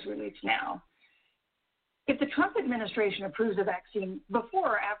if it was released now. If the Trump administration approves a vaccine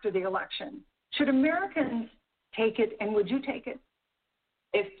before or after the election, should Americans take it, and would you take it?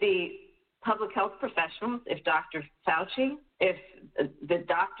 If the public health professionals, if Dr. Fauci, if the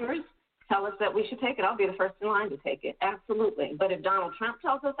doctors tell us that we should take it, I'll be the first in line to take it, absolutely. But if Donald Trump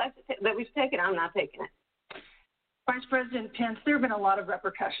tells us that we should take it, I'm not taking it. Vice President Pence, there have been a lot of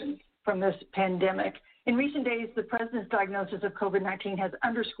repercussions from this pandemic. In recent days, the president's diagnosis of COVID-19 has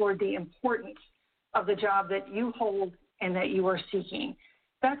underscored the importance of the job that you hold and that you are seeking.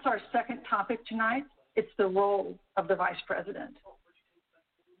 That's our second topic tonight. It's the role of the vice president.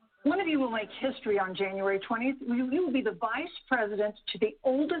 One of you will make history on January 20th. You will be the vice president to the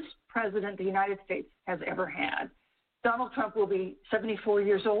oldest president the United States has ever had. Donald Trump will be 74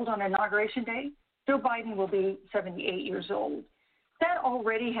 years old on Inauguration Day. Joe Biden will be 78 years old. That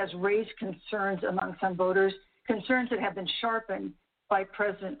already has raised concerns among some voters, concerns that have been sharpened by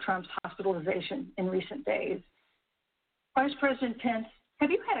President Trump's hospitalization in recent days. Vice President Pence, have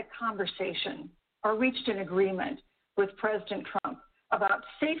you had a conversation or reached an agreement with President Trump about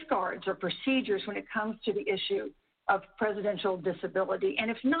safeguards or procedures when it comes to the issue of presidential disability? And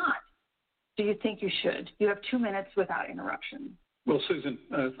if not, do you think you should? You have 2 minutes without interruption. Well, Susan,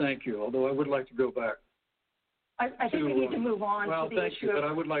 thank you, although I would like to go back. I think we need to move on to the issue. Well, thank you, but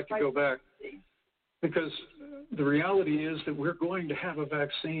I would like to go back because the reality is that we're going to have a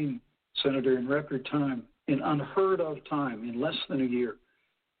vaccine, Senator, in record time, in unheard of time, in less than a year.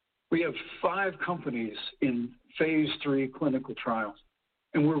 We have 5 companies in phase 3 clinical trials,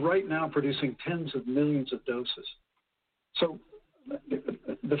 and we're right now producing tens of millions of doses. So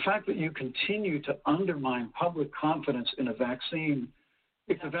the fact that you continue to undermine public confidence in a vaccine,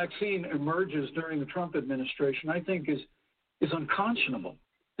 if the vaccine emerges during the Trump administration, I think is unconscionable.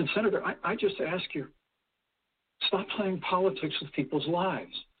 And Senator, I just ask you, stop playing politics with people's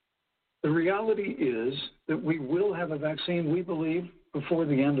lives. The reality is that we will have a vaccine, we believe, before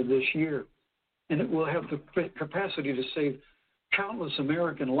the end of this year. And it will have the capacity to save countless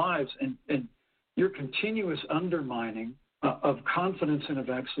American lives. And your continuous undermining of confidence in a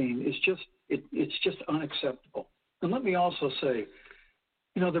vaccine is it's just unacceptable. And let me also say,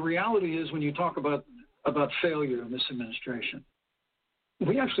 the reality is when you talk about failure in this administration,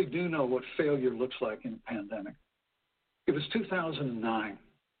 we actually do know what failure looks like in a pandemic. It was 2009.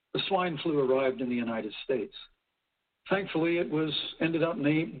 The swine flu arrived in the United States. Thankfully, it ended up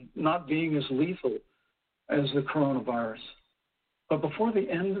not being as lethal as the coronavirus. But before the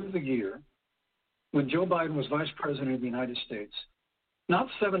end of the year, when Joe Biden was vice president of the United States, not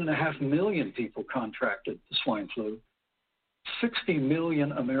 7.5 million people contracted the swine flu. 60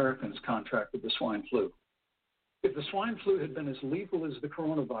 million Americans contracted the swine flu. If the swine flu had been as lethal as the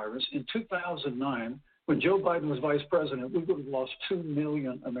coronavirus, in 2009, when Joe Biden was vice president, we would have lost 2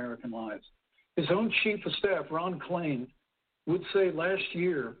 million American lives. His own chief of staff, Ron Klain, would say last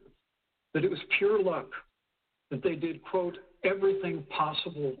year that it was pure luck that they did, quote, everything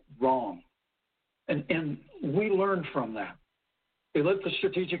possible wrong. And we learned from that. They let the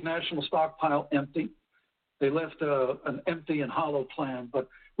strategic national stockpile empty. They left an empty and hollow plan, but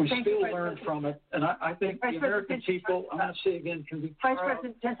we still learned from it. And I think the American people, I'm going to say again, can be proud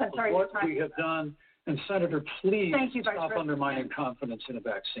of what we have done. And Senator, please stop undermining confidence in a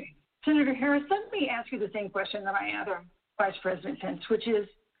vaccine. Senator Harris, let me ask you the same question that I asked Vice President Pence, which is,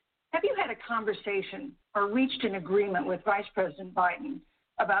 have you had a conversation or reached an agreement with Vice President Biden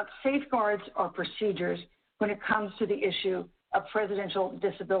about safeguards or procedures when it comes to the issue of presidential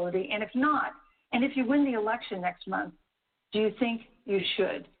disability? And if not, and if you win the election next month, do you think you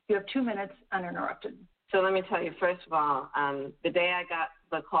should? You have 2 minutes uninterrupted. So let me tell you, first of all, the day I got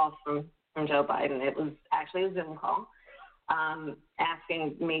the call from Joe Biden, it was actually a Zoom call,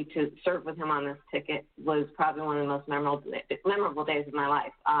 asking me to serve with him on this ticket was probably one of the most memorable days of my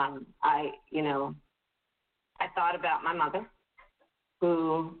life. I thought about my mother,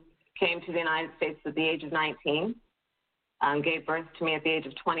 who came to the United States at the age of 19, gave birth to me at the age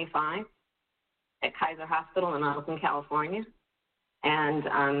of 25 at Kaiser Hospital in Oakland, California. And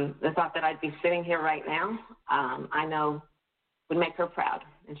the thought that I'd be sitting here right now, I know would make her proud,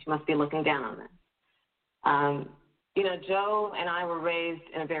 and she must be looking down on this. Joe and I were raised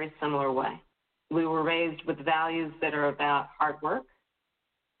in a very similar way. We were raised with values that are about hard work,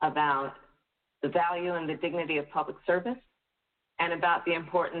 about the value and the dignity of public service, and about the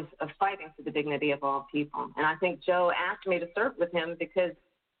importance of fighting for the dignity of all people. And I think Joe asked me to serve with him because,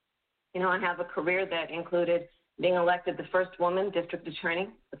 I have a career that included being elected the first woman district attorney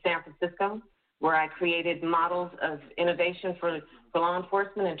of San Francisco, where I created models of innovation for law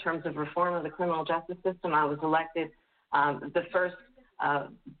enforcement in terms of reform of the criminal justice system. I was elected the first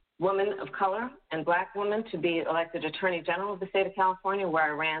woman of color and black woman to be elected Attorney General of the state of California, where I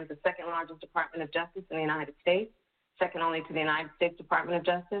ran the second largest Department of Justice in the United States, second only to the United States Department of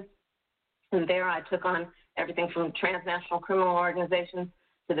Justice. And there I took on everything from transnational criminal organizations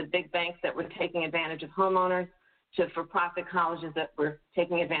to the big banks that were taking advantage of homeowners to for-profit colleges that were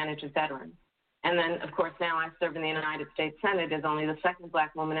taking advantage of veterans. And then, of course, now I serve in the United States Senate as only the second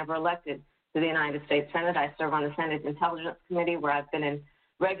black woman ever elected to the United States Senate. I serve on the Senate Intelligence Committee, where I've been in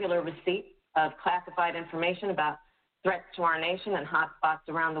regular receipt of classified information about threats to our nation and hotspots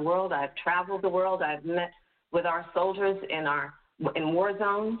around the world. I've traveled the world. I've met with our soldiers in war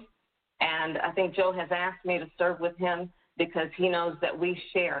zones. And I think Joe has asked me to serve with him because he knows that we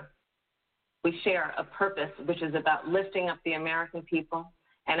share a purpose, which is about lifting up the American people.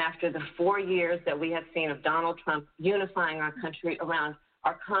 And after the 4 years that we have seen of Donald Trump unifying our country around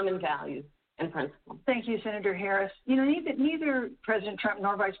our common values and principles. Thank you, Senator Harris. Neither President Trump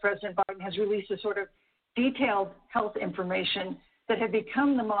nor Vice President Biden has released a sort of detailed health information that had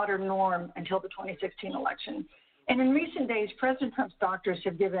become the modern norm until the 2016 election. And in recent days, President Trump's doctors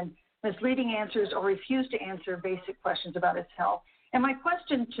have given misleading answers or refused to answer basic questions about his health. And my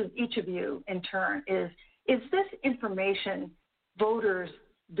question to each of you in turn is this information voters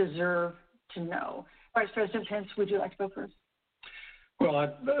deserve to know? Vice President Pence, would you like to go first?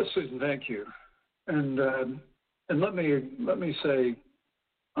 Well, Susan, thank you. And let me say,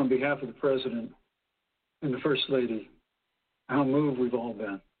 on behalf of the President and the First Lady, how moved we've all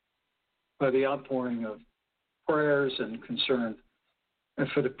been by the outpouring of prayers and concern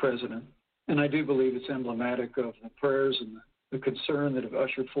for the President. And I do believe it's emblematic of the prayers and the concern that have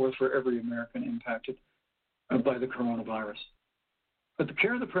ushered forth for every American impacted by the coronavirus. But the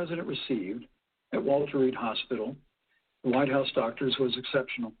care the President received at Walter Reed Hospital, the White House doctors, was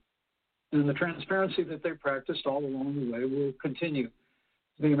exceptional. And the transparency that they practiced all along the way will continue.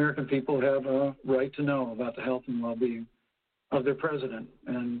 The American people have a right to know about the health and well-being of their President,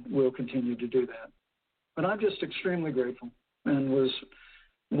 and will continue to do that. But I'm just extremely grateful and was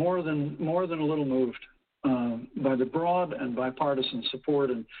more than a little moved by the broad and bipartisan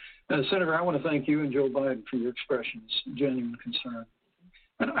support. And Senator, I want to thank you and Joe Biden for your expressions, genuine concern.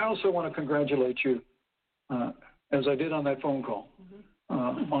 And I also want to congratulate you, as I did on that phone call,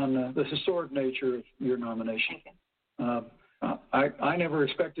 on the historic nature of your nomination. I never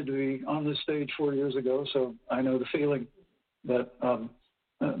expected to be on this stage 4 years ago, so I know the feeling. But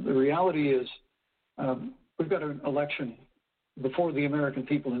the reality is we've got an election before the American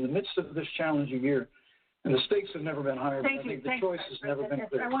people in the midst of this challenging year, and the stakes have never been higher. Thank I think you. the choice has never been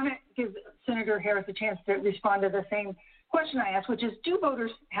clearer. I want to give Senator Harris a chance to respond to the same question I asked, which is, do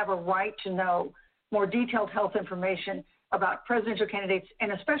voters have a right to know more detailed health information about presidential candidates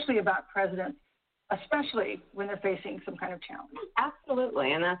and especially about presidents, especially when they're facing some kind of challenge?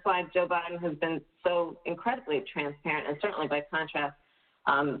 Absolutely, and that's why Joe Biden has been so incredibly transparent, and certainly by contrast,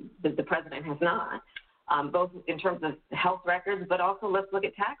 the president has not, both in terms of health records, but also let's look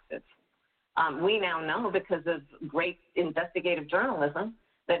at taxes. We now know, because of great investigative journalism,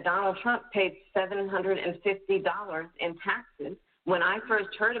 that Donald Trump paid $750 in taxes. When I first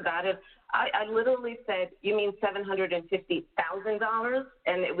heard about it, I literally said, you mean $750,000?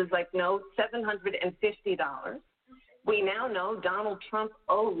 And it was like, no, $750. We now know Donald Trump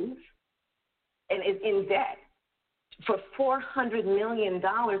owes and is in debt for $400 million.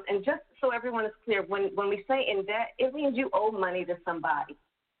 And just so everyone is clear, when we say in debt, it means you owe money to somebody.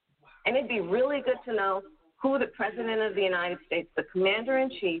 And it'd be really good to know who the President of the United States, the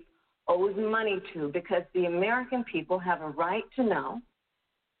Commander-in-Chief, owes money to, because the American people have a right to know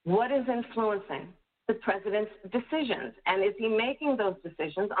what is influencing the President's decisions. And is he making those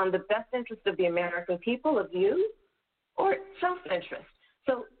decisions on the best interest of the American people, of you, or self-interest?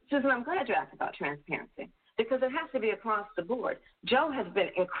 So, Susan, I'm glad you asked about transparency, because it has to be across the board. Joe has been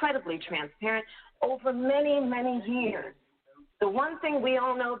incredibly transparent over many, many years. The one thing we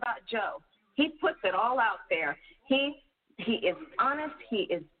all know about Joe, he puts it all out there. He is honest. He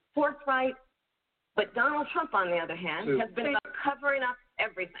is forthright. But Donald Trump, on the other hand, has been about covering up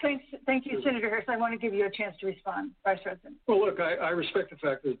everything. Thank you, Senator Harris. I want to give you a chance to respond, Vice President. Well, look, I respect the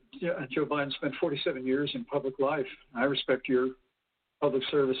fact that Joe Biden spent 47 years in public life. I respect your public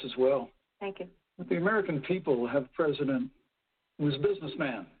service as well. Thank you. But the American people have a president who's a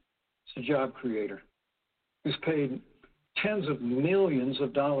businessman. He's a job creator. Who's paid tens of millions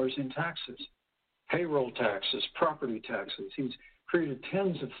of dollars in taxes, payroll taxes, property taxes. He's created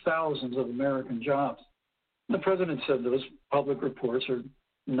tens of thousands of American jobs. And the president said those public reports are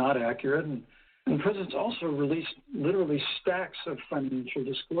not accurate. And the president's also released literally stacks of financial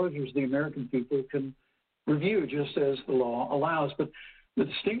disclosures the American people can review, just as the law allows. But the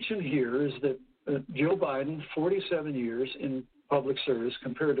distinction here is that Joe Biden, 47 years in public service,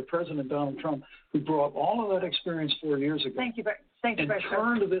 compared to President Donald Trump, who brought all of that experience 4 years ago. Thank you, Vice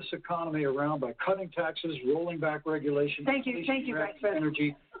turned this economy around by cutting taxes, rolling back regulation, Vice President.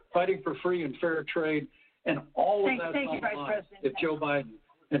 energy, fighting for free and fair trade, and all of that Thank you, Vice President. If Joe Biden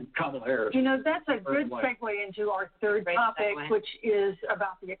and Kamala Harris. You know, that's a good segue into our third topic, which is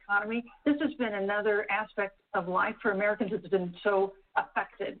about the economy. This has been another aspect of life for Americans that's been so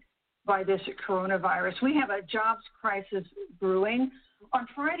affected by this coronavirus. We have a jobs crisis brewing. On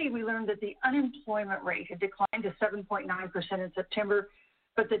Friday, we learned that the unemployment rate had declined to 7.9% in September,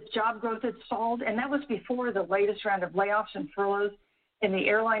 but the job growth had stalled, and that was before the latest round of layoffs and furloughs in the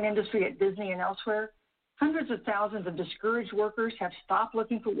airline industry at Disney and elsewhere. Hundreds of thousands of discouraged workers have stopped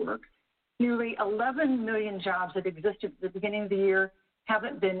looking for work. Nearly 11 million jobs that existed at the beginning of the year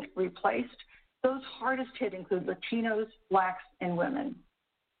haven't been replaced. Those hardest hit include Latinos, blacks, and women.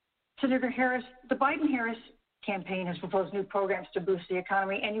 Senator Harris, the Biden-Harris campaign has proposed new programs to boost the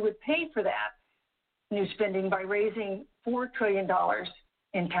economy, and you would pay for that new spending by raising $4 trillion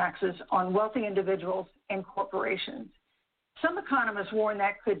in taxes on wealthy individuals and corporations. Some economists warn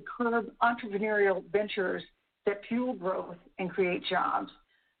that could curb entrepreneurial ventures that fuel growth and create jobs.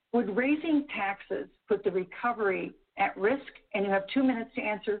 Would raising taxes put the recovery at risk? And you have 2 minutes to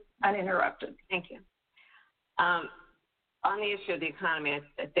answer uninterrupted. Thank you. On the issue of the economy,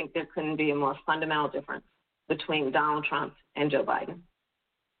 I think there couldn't be a more fundamental difference between Donald Trump and Joe Biden.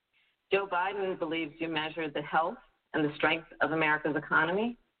 Joe Biden believes you measure the health and the strength of America's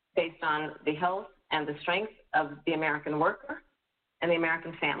economy based on the health and the strength of the American worker and the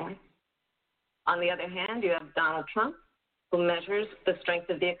American family. On the other hand, you have Donald Trump, who measures the strength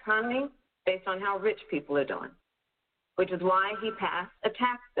of the economy based on how rich people are doing, which is why he passed a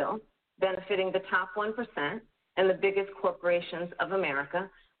tax bill benefiting the top 1% and the biggest corporations of America,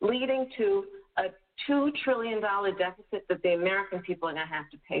 leading to a $2 trillion deficit that the American people are going to have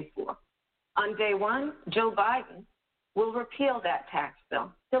to pay for. On day one, Joe Biden will repeal that tax bill.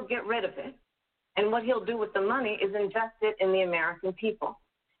 He'll get rid of it. And what he'll do with the money is invest it in the American people.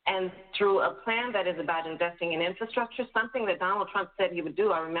 And through a plan that is about investing in infrastructure, something that Donald Trump said he would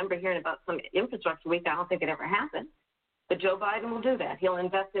do. I remember hearing about some infrastructure week. I don't think it ever happened. But Joe Biden will do that. He'll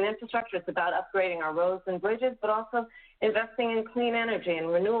invest in infrastructure. It's about upgrading our roads and bridges, but also investing in clean energy and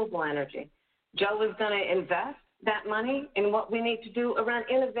renewable energy. Joe is going to invest that money in what we need to do around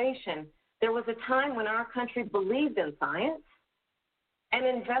innovation. There was a time when our country believed in science and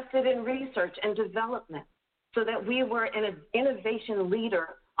invested in research and development so that we were an innovation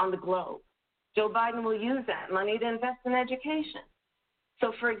leader on the globe. Joe Biden will use that money to invest in education.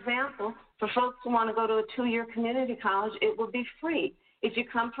 So, for example, for folks who want to go to a 2-year community college, it will be free. If you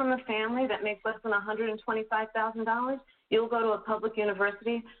come from a family that makes less than $125,000, you'll go to a public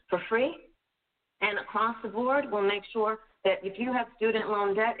university for free. And across the board, we'll make sure that if you have student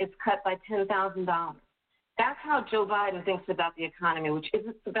loan debt, it's cut by $10,000. That's how Joe Biden thinks about the economy, which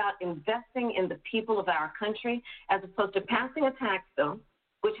is about investing in the people of our country as opposed to passing a tax bill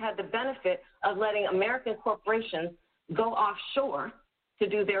had the benefit of letting American corporations go offshore to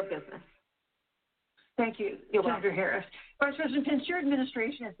do their business. Thank you, Senator Harris. Vice President Pence, your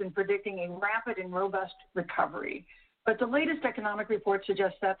administration has been predicting a rapid and robust recovery, but the latest economic report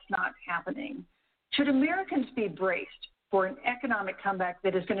suggests that's not happening. Should Americans be braced for an economic comeback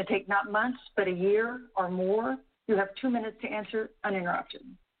that is going to take not months, but a year or more? You have 2 minutes to answer uninterrupted.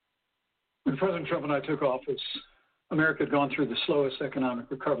 When President Trump and I took office, America had gone through the slowest economic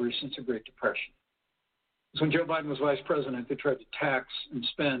recovery since the Great Depression. So when Joe Biden was vice president, they tried to tax and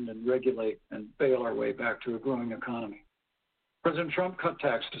spend and regulate and bail our way back to a growing economy. President Trump cut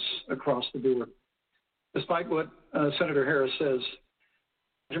taxes across the board. Despite what Senator Harris says,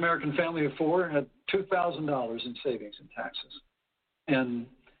 the American family of four had $2,000 in savings and taxes. And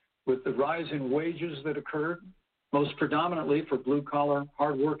with the rise in wages that occurred, most predominantly for blue-collar,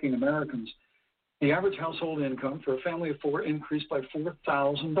 hardworking Americans, the average household income for a family of four increased by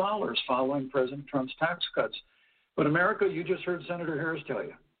 $4,000 following President Trump's tax cuts. But America, you just heard Senator Harris tell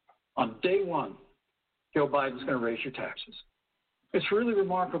you, on day one, Joe Biden's going to raise your taxes. It's really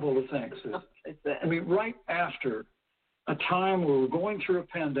remarkable to think. I mean, right after a time where we're going through a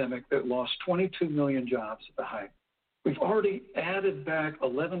pandemic that lost 22 million jobs at the height, we've already added back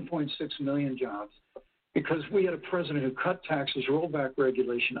 11.6 million jobs because we had a president who cut taxes, rolled back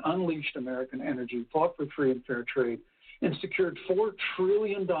regulation, unleashed American energy, fought for free and fair trade, and secured $4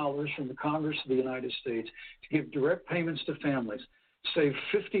 trillion from the Congress of the United States to give direct payments to families, save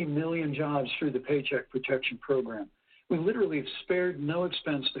 50 million jobs through the Paycheck Protection Program. We literally have spared no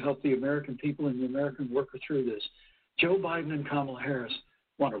expense to help the American people and the American worker through this. Joe Biden and Kamala Harris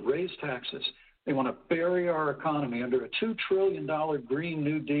want to raise taxes. They want to bury our economy under a $2 trillion Green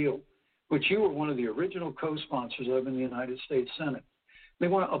New Deal, which you were one of the original co-sponsors of in the United States Senate. They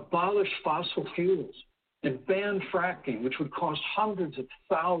want to abolish fossil fuels and ban fracking, which would cost hundreds of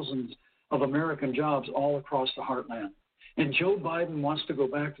thousands of American jobs all across the heartland. And Joe Biden wants to go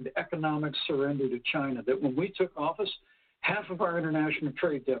back to the economic surrender to China, that when we took office, half of our international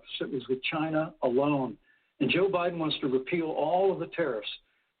trade deficit was with China alone. And Joe Biden wants to repeal all of the tariffs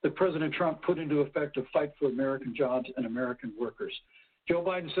that President Trump put into effect to fight for American jobs and American workers. Joe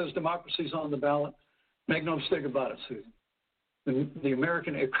Biden says democracy's on the ballot. Make no mistake about it, Susan. The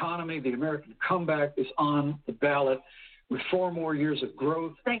American economy, the American comeback is on the ballot with 4 more years of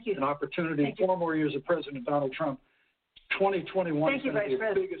growth and opportunity, 4 more years of President Donald Trump. 2021 is going to be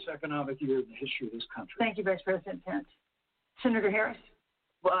the biggest economic year in the history of this country. Thank you, Vice President Pence. Senator Harris?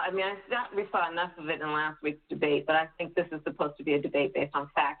 Well, I mean, we saw enough of it in last week's debate, but I think this is supposed to be a debate based on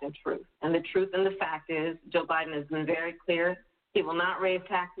fact and truth. And the truth and the fact is Joe Biden has been very clear. He will not raise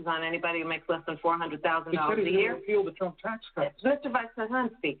taxes on anybody who makes less than $400,000 a year. He said he's going to repeal the Trump tax cuts. Mr. Vice President, I'm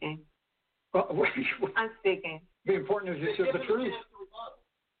speaking. I'm speaking. The important is he said the truth.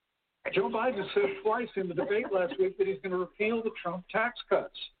 Joe Biden said twice in the debate last week that he's going to repeal the Trump tax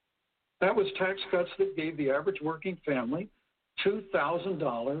cuts. That was tax cuts that gave the average working family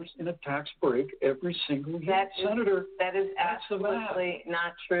 $2,000 in a tax break every single year. That is absolutely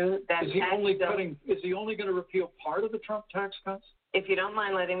not true. Is he only going to repeal part of the Trump tax cuts? If you don't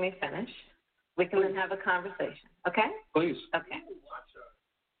mind letting me finish, we can then have a conversation. Okay? Please. Okay.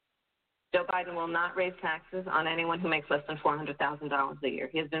 Joe Biden will not raise taxes on anyone who makes less than $400,000 a year.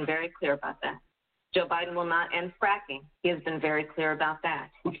 He has been very clear about that. Joe Biden will not end fracking. He has been very clear about that.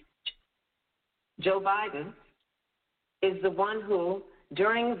 Joe Biden is the one who,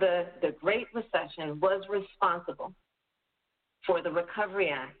 during the Great Recession, was responsible for the Recovery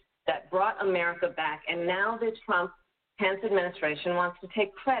Act that brought America back. And now the Trump-Pence administration wants to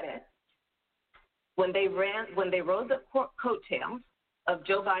take credit when they rode the coattails of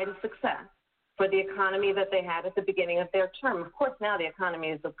Joe Biden's success for the economy that they had at the beginning of their term. Of course, now the economy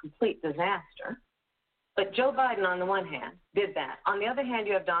is a complete disaster. But Joe Biden, on the one hand, did that. On the other hand,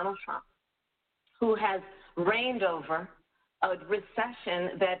 you have Donald Trump, who has reigned over a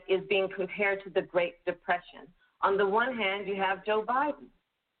recession that is being compared to the Great Depression. On the one hand, you have Joe Biden,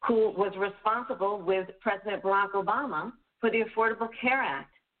 who was responsible with President Barack Obama for the Affordable Care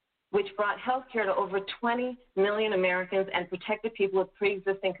Act, which brought health care to over 20 million Americans and protected people with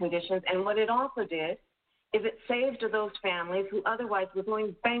pre-existing conditions. And what it also did is it saved those families who otherwise were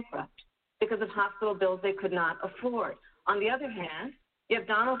going bankrupt because of hospital bills they could not afford. On the other hand, you have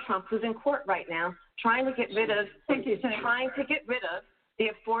Donald Trump, who's in court right now, trying to get rid of the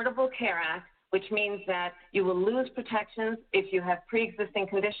Affordable Care Act, which means that you will lose protections if you have pre-existing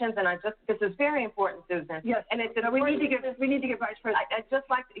conditions. And this is very important, Susan. Yes. And it's we need to get Vice President.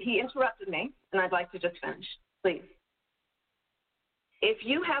 He interrupted me, and I'd like to just finish, please. If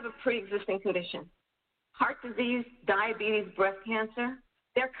you have a pre-existing condition, heart disease, diabetes, breast cancer,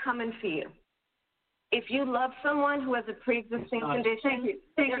 they're coming for you. If you love someone who has a pre-existing condition,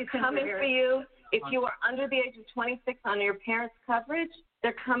 they're coming for you. If you are under the age of 26 on your parents' coverage,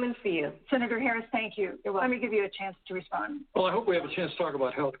 they're coming for you. Senator Harris, thank you. Let me give you a chance to respond. Well, I hope we have a chance to talk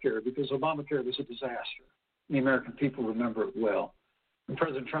about health care because Obamacare was a disaster. The American people remember it well. And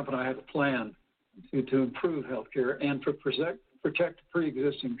President Trump and I have a plan to improve health care and to protect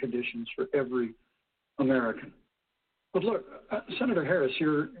pre-existing conditions for every American. But look, Senator Harris,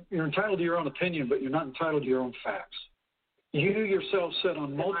 you're entitled to your own opinion, but you're not entitled to your own facts. You yourself said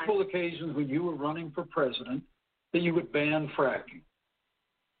on multiple occasions when you were running for president that you would ban fracking.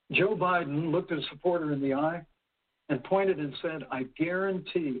 Joe Biden looked at a supporter in the eye and pointed and said, I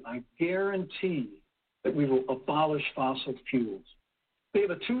guarantee that we will abolish fossil fuels. They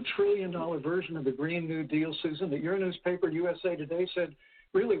have a $2 trillion version of the Green New Deal, Susan, that your newspaper, USA Today, said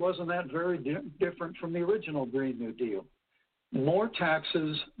really wasn't that very different from the original Green New Deal. More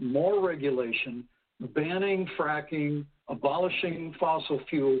taxes, more regulation, banning fracking, abolishing fossil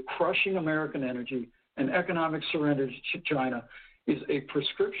fuel, crushing American energy, and economic surrender to China is a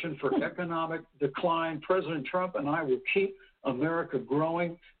prescription for economic decline. President Trump and I will keep America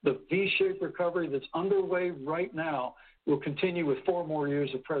growing. The V-shaped recovery that's underway right now will continue with 4 more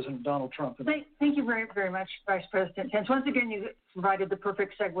years of President Donald Trump. Thank you very, very much, Vice President Pence. Once again, you provided the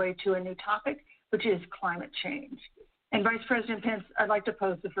perfect segue to a new topic, which is climate change. And Vice President Pence, I'd like to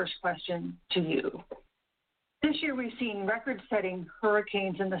pose the first question to you. This year, we've seen record-setting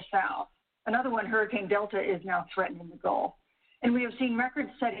hurricanes in the South. Another one, Hurricane Delta, is now threatening the Gulf. And we have seen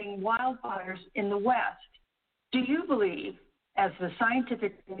record-setting wildfires in the West. Do you believe, as the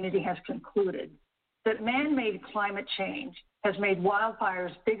scientific community has concluded, that man-made climate change has made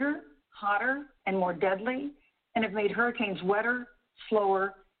wildfires bigger, hotter, and more deadly, and have made hurricanes wetter,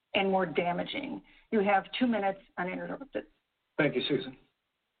 slower, and more damaging? You have 2 minutes uninterrupted. Thank you, Susan.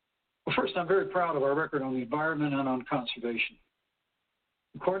 Well, first, I'm very proud of our record on the environment and on conservation.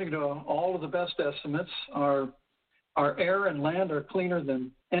 According to all of the best estimates, our air and land are cleaner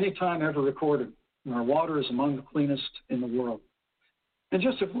than any time ever recorded, and our water is among the cleanest in the world. And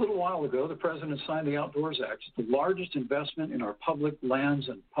just a little while ago, the President signed the Outdoors Act, the largest investment in our public lands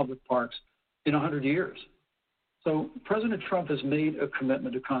and public parks in 100 years. So President Trump has made a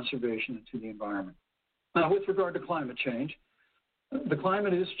commitment to conservation and to the environment. Now, with regard to climate change, the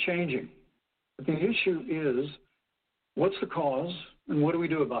climate is changing. But the issue is, what's the cause and what do we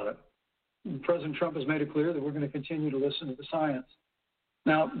do about it? And President Trump has made it clear that we're going to continue to listen to the science.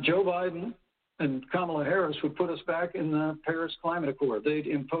 Now, Joe Biden and Kamala Harris would put us back in the Paris Climate Accord. They'd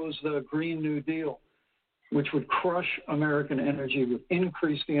impose the Green New Deal, which would crush American energy, would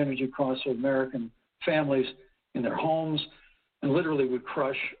increase the energy costs of American families in their homes, and literally would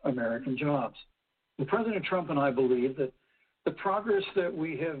crush American jobs. And President Trump and I believe that the progress that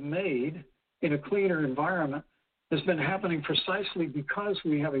we have made in a cleaner environment has been happening precisely because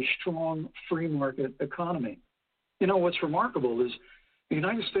we have a strong free market economy. You know, what's remarkable is the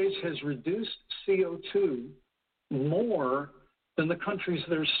United States has reduced CO2 more than the countries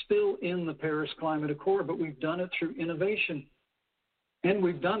that are still in the Paris Climate Accord, but we've done it through innovation, and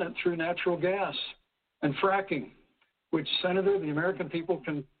we've done it through natural gas and fracking, which, Senator, the American people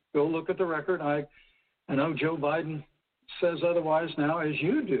can go look at the record. I know Joe Biden says otherwise now, as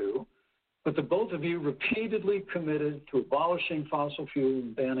you do, but the both of you repeatedly committed to abolishing fossil fuel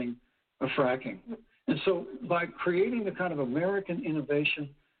and banning fracking. And so by creating the kind of American innovation,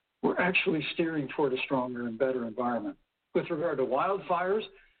 we're actually steering toward a stronger and better environment. With regard to wildfires,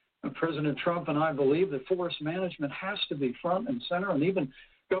 President Trump and I believe that forest management has to be front and center, and even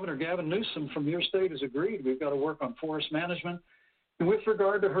Governor Gavin Newsom from your state has agreed we've got to work on forest management. And with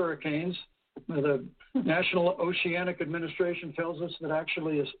regard to hurricanes, the National Oceanic Administration tells us that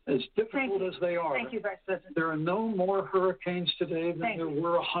actually as difficult as they are, Thank you, Vice President. There are no more hurricanes today than there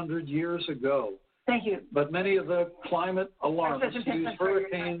were 100 years ago. Thank you. But many of the climate alarmists use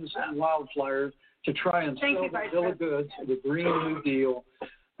hurricanes and wildfires to try and sell the bill of goods of the Green New Deal.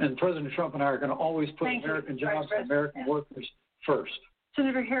 And President Trump and I are going to always put American jobs and American workers first.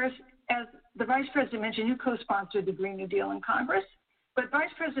 Senator Harris, as the Vice President mentioned, you co-sponsored the Green New Deal in Congress. But Vice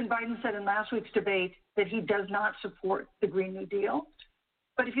President Biden said in last week's debate that he does not support the Green New Deal.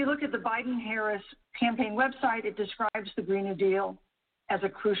 But if you look at the Biden-Harris campaign website, it describes the Green New Deal as a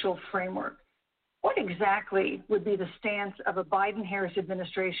crucial framework. What exactly would be the stance of a Biden-Harris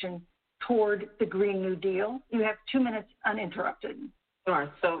administration toward the Green New Deal? You have 2 minutes uninterrupted.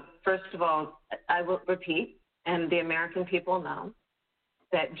 Sure. So first of all, I will repeat, and the American people know,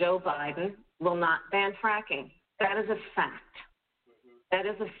 that Joe Biden will not ban fracking. That is a fact. That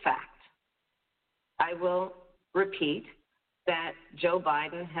is a fact. I will repeat, that Joe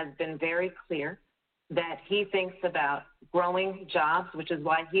Biden has been very clear that he thinks about growing jobs, which is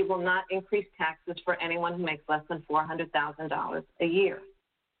why he will not increase taxes for anyone who makes less than $400,000 a year.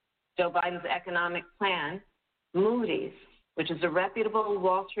 Joe Biden's economic plan, Moody's, which is a reputable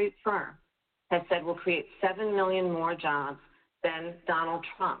Wall Street firm, has said will create 7 million more jobs than Donald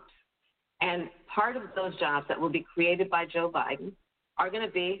Trump's. And part of those jobs that will be created by Joe Biden are going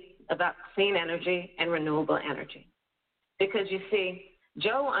to be about clean energy and renewable energy. Because you see,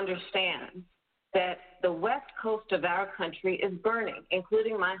 Joe understands that the west coast of our country is burning,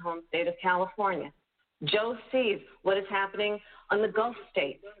 including my home state of California. Joe sees what is happening on the Gulf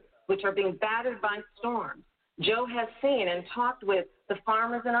states, which are being battered by storms. Joe has seen and talked with the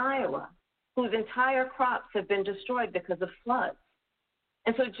farmers in Iowa whose entire crops have been destroyed because of floods.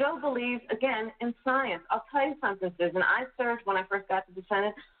 And so Joe believes, again, in science. I'll tell you something, Susan. I served, when I first got to the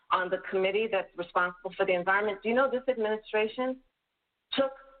Senate, on the committee that's responsible for the environment. Do you know this administration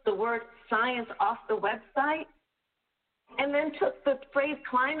took the word science off the website and then took the phrase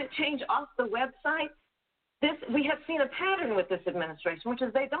climate change off the website? We have seen a pattern with this administration, which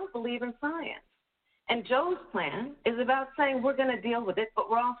is they don't believe in science. And Joe's plan is about saying we're going to deal with it, but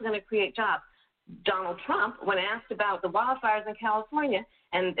we're also going to create jobs. Donald Trump, when asked about the wildfires in California,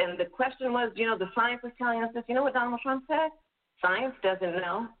 and the question was, the science is telling us this, you know what Donald Trump said? Science doesn't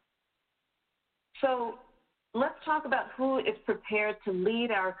know. So let's talk about who is prepared to lead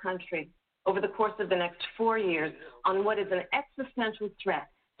our country over the course of the next 4 years on what is an existential threat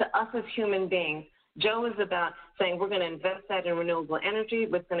to us as human beings. Joe is about saying we're going to invest that in renewable energy.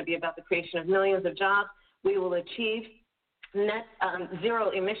 It's going to be about the creation of millions of jobs. We will achieve net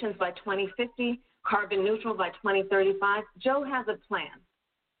zero emissions by 2050, carbon neutral by 2035. Joe has a plan.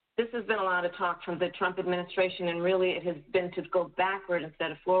 This has been a lot of talk from the Trump administration, and really it has been to go backward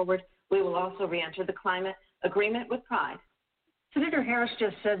instead of forward. We will also re-enter the climate agreement with pride. Senator Harris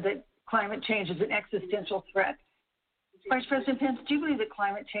just said that climate change is an existential threat. Vice President Pence, do you believe that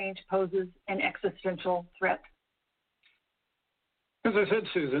climate change poses an existential threat? As I said,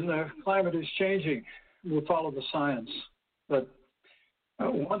 Susan, the climate is changing. We'll follow the science. But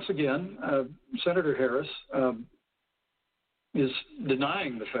once again, Senator Harris is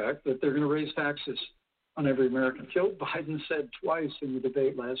denying the fact that they're going to raise taxes on every American. Joe Biden said twice in the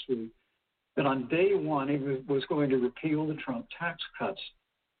debate last week that on day one he was going to repeal the Trump tax cuts.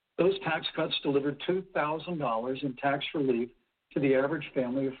 Those tax cuts delivered $2,000 in tax relief to the average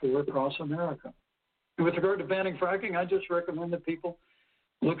family of four across America. And with regard to banning fracking, I just recommend that people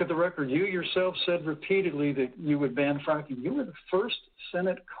look at the record. You yourself said repeatedly that you would ban fracking. You were the first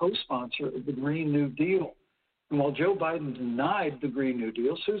Senate co-sponsor of the Green New Deal. And while Joe Biden denied the Green New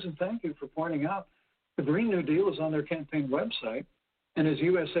Deal, Susan, thank you for pointing out, the Green New Deal is on their campaign website. And as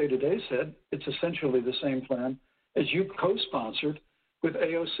USA Today said, it's essentially the same plan as you co-sponsored with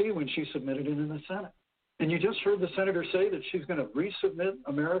AOC when she submitted it in the Senate. And you just heard the senator say that she's going to resubmit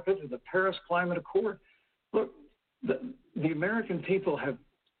America to the Paris Climate Accord. Look, the American people have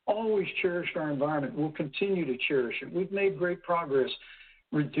always cherished our environment. We'll continue to cherish it. We've made great progress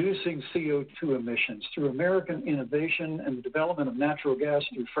reducing CO2 emissions through American innovation and the development of natural gas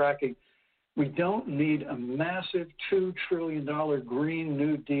through fracking. We don't need a massive $2 trillion Green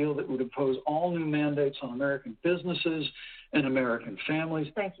New Deal that would impose all new mandates on American businesses and American families.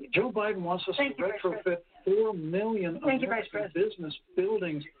 Thank you. Joe Biden wants us to retrofit 4 million American business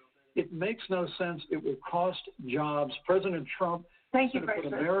buildings. It makes no sense. It will cost jobs. President Trump is going to put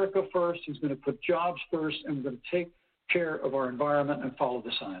America first. He's going to put jobs first, and we're going to take care of our environment and follow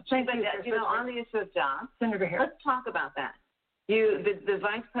the science. Thank you. On the issue of jobs, Senator Harris, let's talk about that. The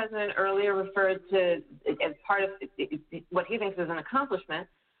vice president earlier referred to, as part of what he thinks is an accomplishment,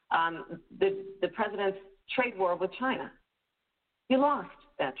 the president's trade war with China. You lost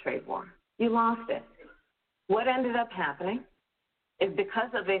that trade war. You lost it. What ended up happening is because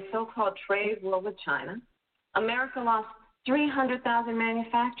of a so-called trade war with China, America lost 300,000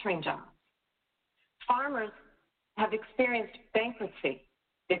 manufacturing jobs. Farmers have experienced bankruptcy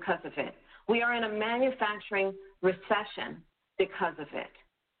because of it. We are in a manufacturing recession because of it.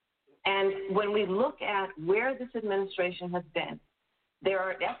 And when we look at where this administration has been, there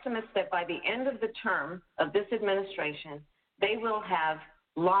are estimates that by the end of the term of this administration, they will have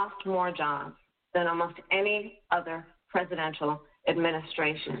lost more jobs than almost any other presidential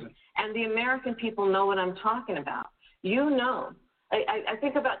administration. And the American people know what I'm talking about. You know, I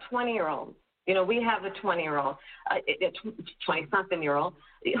think about 20-year-olds. You know, we have a 20-year-old, a 20-something-year-old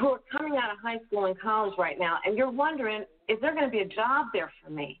who are coming out of high school and college right now, and you're wondering, is there going to be a job there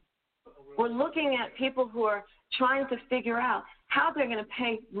for me? We're looking at people who are trying to figure out how they're going to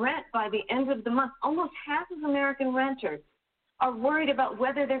pay rent by the end of the month. Almost half of American renters are worried about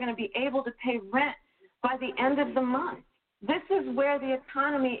whether they're going to be able to pay rent by the end of the month. This is where the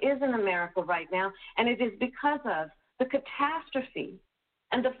economy is in America right now, and it is because of the catastrophe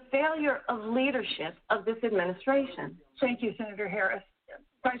and the failure of leadership of this administration. Thank you, Senator Harris.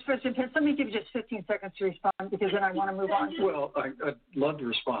 Vice President Pence, let me give you just 15 seconds to respond because then I want to move on. Well, I'd love to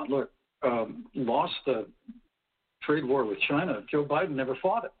respond. Look, lost the trade war with China. Joe Biden never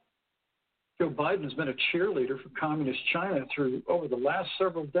fought it. Joe Biden has been a cheerleader for communist China through over the last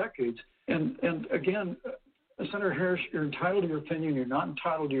several decades. And again, Senator Harris, you're entitled to your opinion. You're not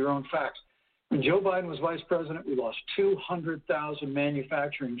entitled to your own facts. When Joe Biden was vice president, we lost 200,000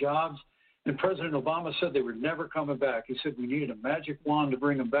 manufacturing jobs. And President Obama said they were never coming back. He said we needed a magic wand to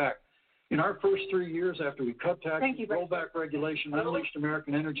bring them back. In our first 3 years after we cut taxes, rolled back regulation, unleashed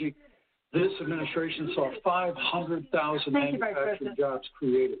American energy, this administration saw 500,000 manufacturing jobs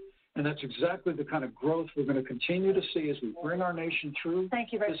created. And that's exactly the kind of growth we're going to continue to see as we bring our nation through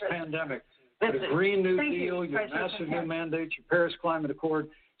this pandemic. The Green New Deal, your massive new mandates, your Paris Climate Accord,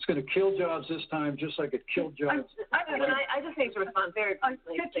 it's going to kill jobs this time just like it killed jobs. I just need to respond very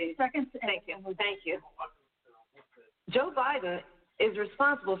quickly. 15 seconds. Thank you. Thank you. Joe Biden is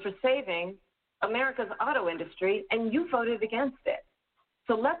responsible for saving America's auto industry, and you voted against it.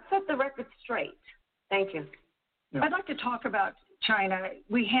 So let's set the record straight. Thank you. Yeah. I'd like to talk about China.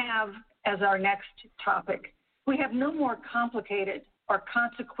 We have, as our next topic, we have no more complicated or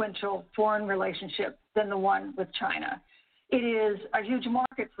consequential foreign relationship than the one with China. It is a huge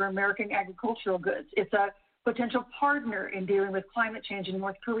market for American agricultural goods. It's a potential partner in dealing with climate change in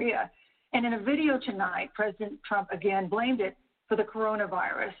North Korea. And in a video tonight, President Trump again blamed it for the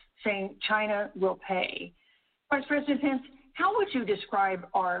coronavirus, saying China will pay. Vice President Pence, how would you describe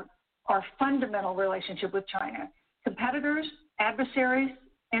our fundamental relationship with China? Competitors, adversaries,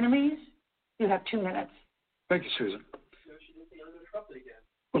 enemies? You have 2 minutes. Thank you, Susan.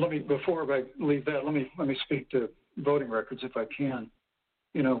 Well, before I leave that, let me speak to voting records if I can.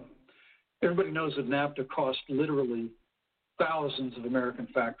 You know, everybody knows that NAFTA cost literally thousands of American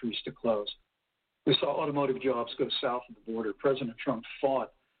factories to close. We saw automotive jobs go south of the border. President Trump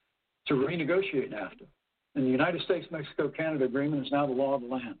fought to renegotiate NAFTA. And the United States-Mexico-Canada agreement is now the law of the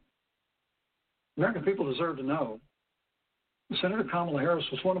land. American people deserve to know Senator Kamala Harris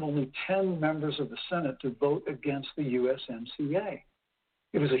was one of only 10 members of the Senate to vote against the USMCA.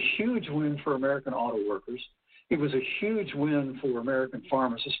 It was a huge win for American auto workers. It was a huge win for American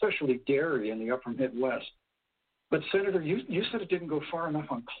farmers, especially dairy in the upper Midwest. But, Senator, you said it didn't go far enough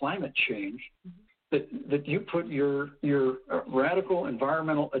on climate change, that you put your radical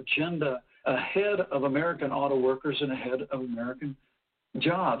environmental agenda ahead of American auto workers and ahead of American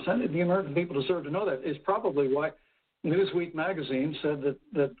jobs. And the American people deserve to know that. It's probably why Newsweek magazine said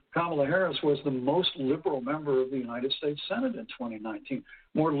that Kamala Harris was the most liberal member of the United States Senate in 2019,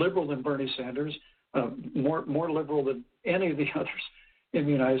 more liberal than Bernie Sanders, more liberal than any of the others in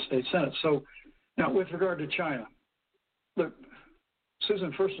the United States Senate. So now with regard to China, look,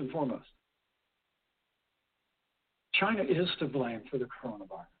 Susan, first and foremost, China is to blame for the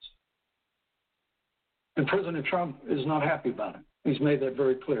coronavirus. And President Trump is not happy about it. He's made that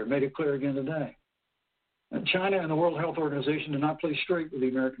very clear, made it clear again today. And China and the World Health Organization did not play straight with the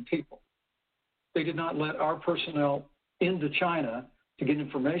American people. They did not let our personnel into China to get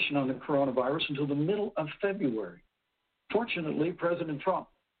information on the coronavirus until the middle of February. Fortunately, President Trump,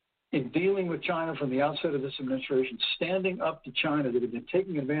 in dealing with China from the outset of this administration, standing up to China that had been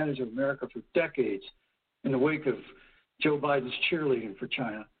taking advantage of America for decades in the wake of Joe Biden's cheerleading for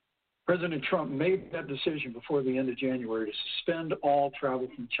China, President Trump made that decision before the end of January to suspend all travel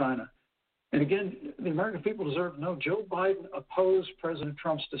from China. And again, the American people deserve to know Joe Biden opposed President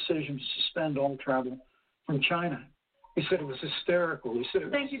Trump's decision to suspend all travel from China. He said it was hysterical. He said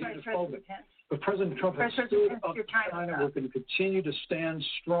it was xenophobic. But President Trump has stood up to China. We're going to continue to stand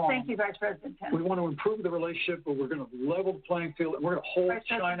strong. Thank you, Vice President Pence. We want to improve the relationship, but we're going to level the playing field, and we're going to hold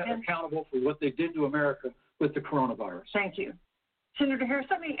China accountable for what they did to America with the coronavirus. Thank you. Senator Harris,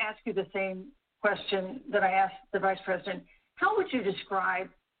 let me ask you the same question that I asked the Vice President. How would you describe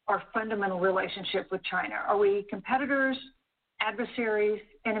our fundamental relationship with China? Are we competitors, adversaries,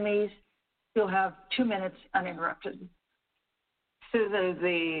 enemies? You'll have 2 minutes uninterrupted. Susan,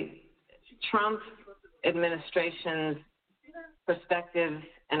 the Trump administration's perspective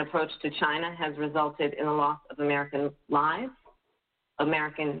and approach to China has resulted in the loss of American lives,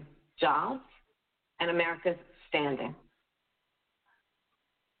 American jobs, and America's standing.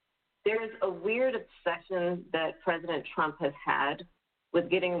 There is a weird obsession that President Trump has had with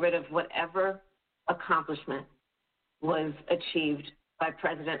getting rid of whatever accomplishment was achieved by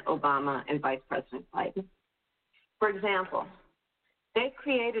President Obama and Vice President Biden. For example,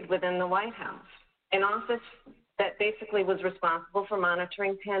 created within the White House an office that basically was responsible for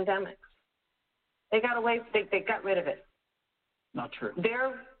monitoring pandemics. They got rid of it. Not true.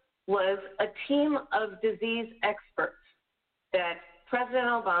 There was a team of disease experts that President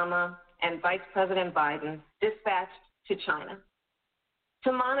Obama and Vice President Biden dispatched to China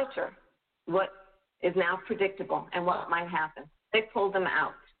to monitor what is now predictable and what might happen. They pulled them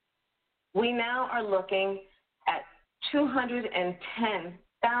out. We now are looking at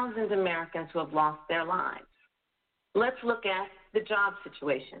 210,000 Americans who have lost their lives. Let's look at the job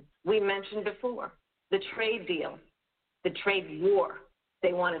situation. We mentioned before the trade deal, the trade war,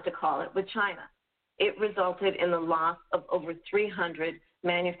 they wanted to call it, with China. It resulted in the loss of over 300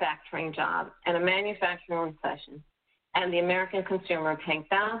 manufacturing jobs and a manufacturing recession, and the American consumer paying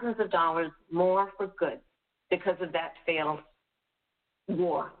thousands of dollars more for goods because of that failed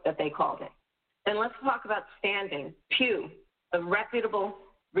war that they called it. Then let's talk about standing. Pew, a reputable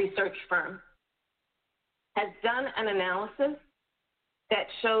research firm, has done an analysis that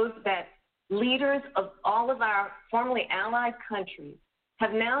shows that leaders of all of our formerly allied countries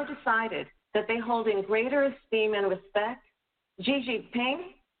have now decided that they hold in greater esteem and respect Xi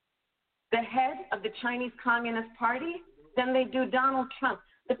Jinping, the head of the Chinese Communist Party, than they do Donald Trump,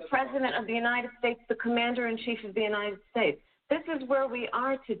 the President of the United States, the Commander-in-Chief of the United States. This is where we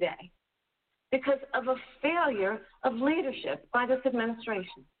are today because of a failure of leadership by this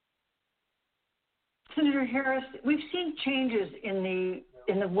administration. Senator Harris, we've seen changes in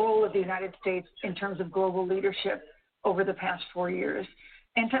the role of the United States in terms of global leadership over the past 4 years.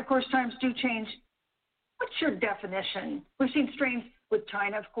 And, of course, times do change. What's your definition? We've seen strains with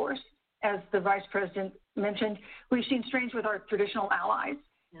China, of course, as the Vice President mentioned. We've seen strains with our traditional allies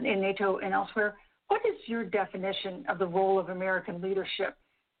in NATO and elsewhere. What is your definition of the role of American leadership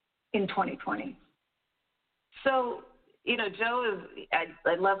in 2020? So, Joe I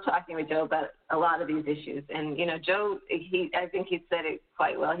love talking with Joe about a lot of these issues. And, Joe, I think he said it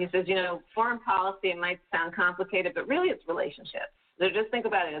quite well. He says, foreign policy, it might sound complicated, but really it's relationships. So just think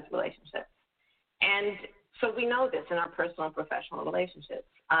about it as relationships. And so we know this in our personal and professional relationships.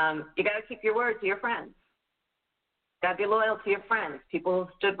 You got to keep your word to your friends. Got to be loyal to your friends. People who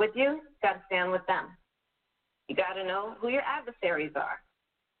stood with you, got to stand with them. You got to know who your adversaries are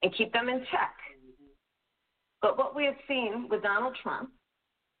and keep them in check. But what we have seen with Donald Trump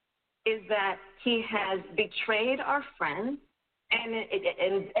is that he has betrayed our friends and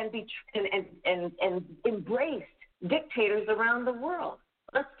embraced dictators around the world.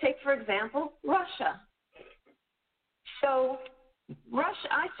 Let's take, for example, Russia. So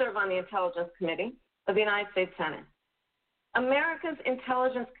I serve on the Intelligence Committee of the United States Senate. America's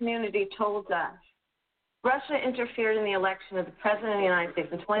intelligence community told us Russia interfered in the election of the President of the United States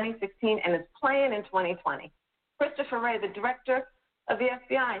in 2016 and is playing in 2020. Christopher Wray, the director of the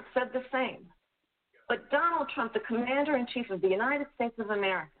FBI, said the same. But Donald Trump, the Commander-in-Chief of the United States of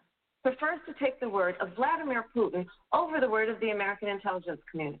America, prefers to take the word of Vladimir Putin over the word of the American intelligence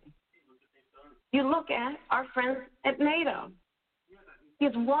community. You look at our friends at NATO.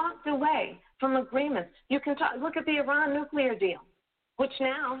 He's walked away from agreements. You can look at the Iran nuclear deal, which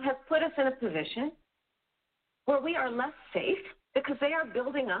now has put us in a position where we are less safe because they are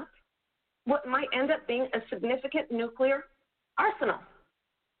building up what might end up being a significant nuclear arsenal.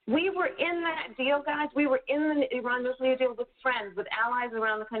 We were in that deal, guys. We were in the Iran nuclear deal with friends, with allies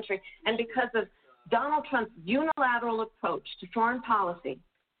around the country. And because of Donald Trump's unilateral approach to foreign policy,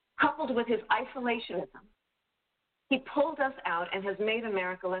 coupled with his isolationism, he pulled us out and has made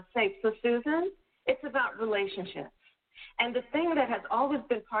America less safe. So, Susan, it's about relationships. And the thing that has always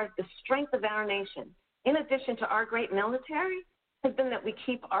been part of the strength of our nation, in addition to our great military, has been that we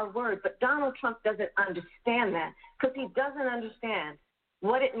keep our word. But Donald Trump doesn't understand that because he doesn't understand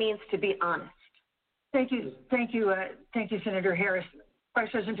what it means to be honest. Thank you, Senator Harris. Vice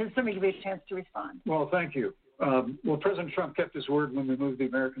President Pence, let me give you a chance to respond. Well, thank you. President Trump kept his word when we moved the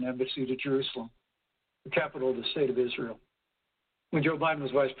American embassy to Jerusalem, the capital of the state of Israel. When Joe Biden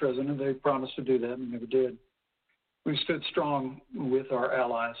was vice president, they promised to do that and never did. We've stood strong with our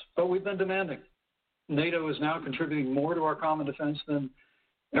allies, but we've been demanding. NATO is now contributing more to our common defense than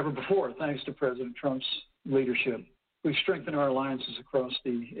ever before, thanks to President Trump's leadership. We've strengthened our alliances across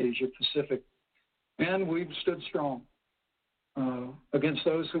the Asia-Pacific, and we've stood strong against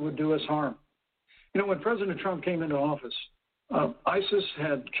those who would do us harm. When President Trump came into office, ISIS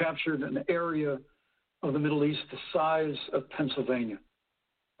had captured an area of the Middle East the size of Pennsylvania.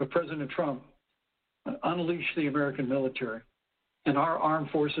 But President Trump unleashed the American military, and our armed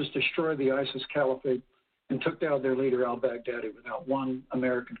forces destroyed the ISIS caliphate and took down their leader, al-Baghdadi, without one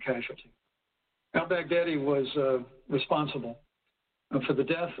American casualty. Al-Baghdadi was responsible for the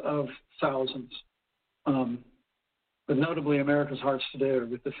death of thousands. But notably, America's hearts today are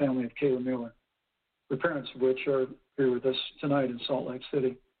with the family of Kayla Mueller, the parents of which are here with us tonight in Salt Lake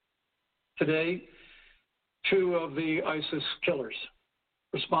City. Today, 2 of the ISIS killers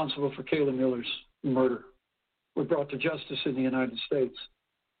responsible for Kayla Mueller's murder were brought to justice in the United States.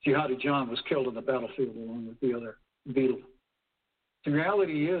 Jihadi John was killed on the battlefield along with the other beetle. The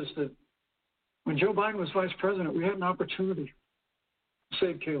reality is that when Joe Biden was vice president, we had an opportunity to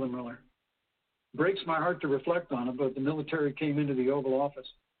save Kayla Mueller. It breaks my heart to reflect on it, but the military came into the Oval Office,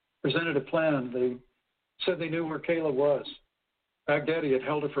 presented a plan. They said they knew where Kayla was. Baghdadi had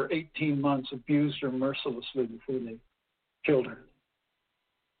held her for 18 months, abused her mercilessly before they killed her.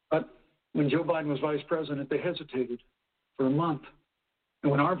 But when Joe Biden was vice president, they hesitated for a month.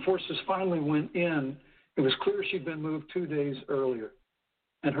 And when armed forces finally went in, it was clear she'd been moved 2 days earlier.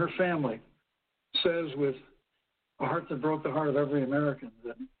 And her family says with a heart that broke the heart of every American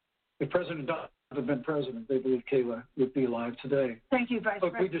that if President Donald had been president, they believe Kayla would be alive today. Thank you, Vice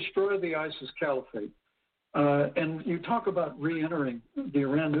President. We destroyed the ISIS caliphate. And you talk about re-entering the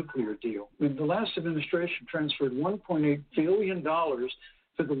Iran nuclear deal. When the last administration transferred $1.8 billion to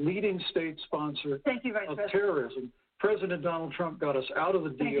the leading state sponsor of terrorism, President Donald Trump got us out of the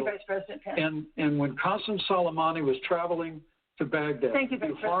deal. Thank you, Vice President Pence. And when Qasem Soleimani was traveling to Baghdad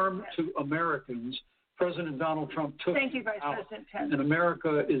to harm to Americans, President Donald Trump took out. President Pence. And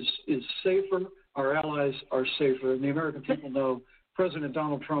America is safer. Our allies are safer. And the American people know President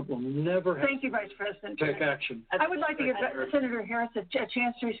Donald Trump will never have to take action. I would like to give Senator Harris a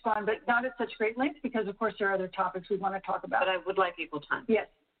chance to respond, but not at such great length because, of course, there are other topics we want to talk about. But I would like equal time. Yes.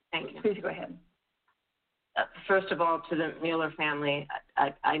 Thank you. Please go ahead. First of all, to the Mueller family,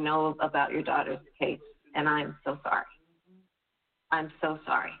 I know about your daughter's case, and I'm so sorry. I'm so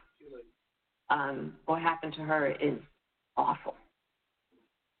sorry. What happened to her is awful,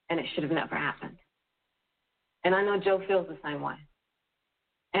 and it should have never happened. And I know Joe feels the same way.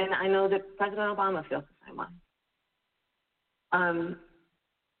 And I know that President Obama feels the same way.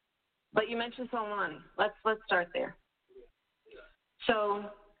 But you mentioned Soleimani. Let's start there. So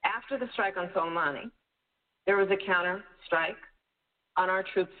after the strike on Soleimani, there was a counter strike on our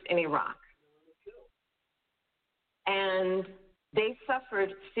troops in Iraq. And they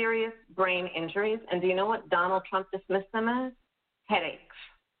suffered serious brain injuries. And do you know what Donald Trump dismissed them as? Headaches.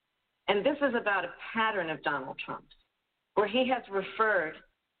 And this is about a pattern of Donald Trump's, where he has referred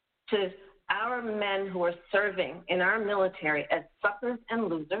to our men who are serving in our military as suckers and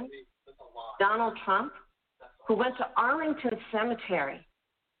losers. Donald Trump, who went to Arlington Cemetery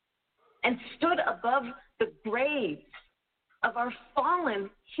and stood above the graves of our fallen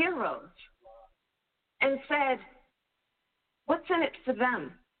heroes and said, what's in it for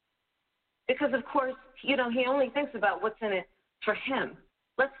them? Because, of course, he only thinks about what's in it for him.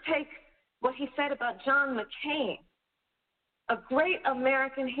 Let's take what he said about John McCain, a great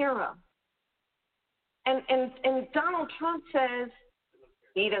American hero. And Donald Trump says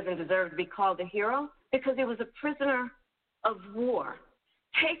he doesn't deserve to be called a hero because he was a prisoner of war.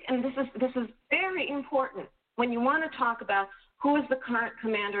 And this is very important when you want to talk about who is the current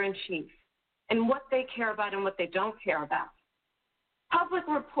commander-in-chief and what they care about and what they don't care about. Public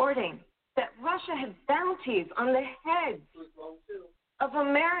reporting that Russia had bounties on the heads of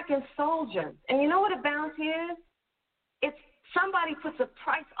American soldiers. And you know what a bounty is? It's somebody puts a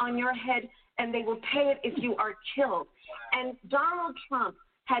price on your head and they will pay it if you are killed. And Donald Trump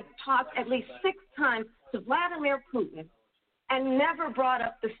had talked at least 6 times to Vladimir Putin and never brought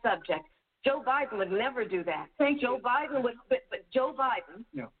up the subject. Joe Biden would never do that. Joe Biden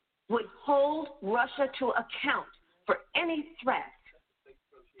would hold Russia to account for any threat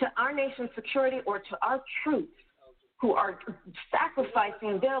to our nation's security or to our troops who are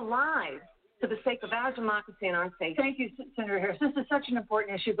sacrificing their lives for the sake of our democracy and our safety. Thank you, Senator Harris. This is such an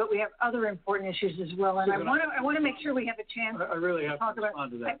important issue, but we have other important issues as well. And I want to make sure we have a chance I really have to talk to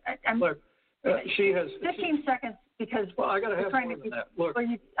respond about. to that. Look, she has 15 seconds because I got to have more than that. Look,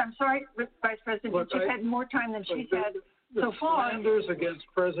 I'm sorry, Vice President, but you've had more time than she's had so far. The slanders against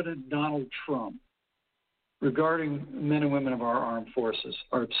President Donald Trump regarding men and women of our armed forces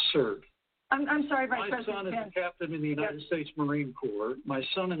are absurd. I'm sorry, Vice President. My son is a captain in the United States Marine Corps. My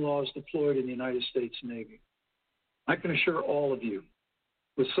son-in-law is deployed in the United States Navy. I can assure all of you,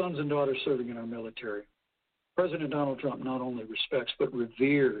 with sons and daughters serving in our military, President Donald Trump not only respects but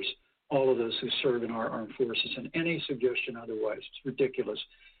reveres all of those who serve in our armed forces, and any suggestion otherwise is ridiculous.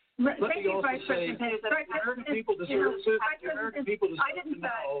 Thank you, Vice President Pence. The American people deserve it. The American people deserve to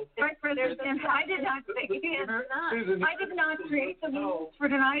know. Vice President Pence, I did not create the rules for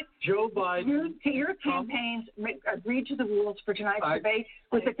tonight. Joe Biden. Your campaigns agreed to the rules for tonight's debate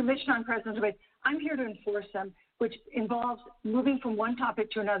with the Commission on President's Debate. I'm here to enforce them, which involves moving from one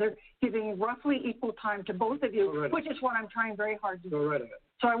topic to another, giving roughly equal time to both of you, which is what I'm trying very hard to do. Go right ahead.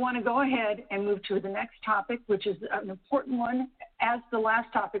 So I want to go ahead and move to the next topic, which is an important one, as the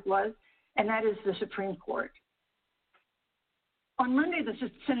last topic was, and that is the Supreme Court. On Monday, the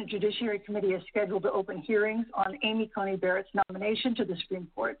Senate Judiciary Committee is scheduled to open hearings on Amy Coney Barrett's nomination to the Supreme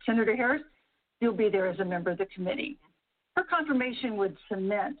Court. Senator Harris, you'll be there as a member of the committee. Her confirmation would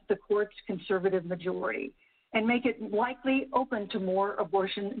cement the court's conservative majority and make it likely open to more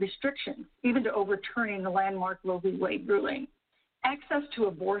abortion restrictions, even to overturning the landmark Roe v. Wade ruling. Access to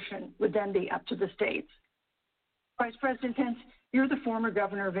abortion would then be up to the states. Vice President Pence, you're the former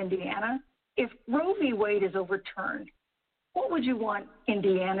governor of Indiana. If Roe v. Wade is overturned, what would you want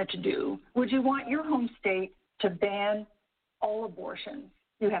Indiana to do? Would you want your home state to ban all abortions?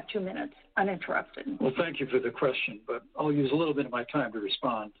 You have 2 minutes, uninterrupted. Well, thank you for the question, but I'll use a little bit of my time to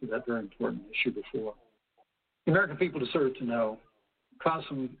respond to that very important issue before. The American people deserve to know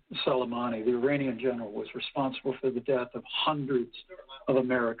Qasem Soleimani, the Iranian general, was responsible for the death of hundreds of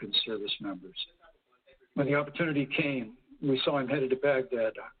American service members. When the opportunity came, we saw him headed to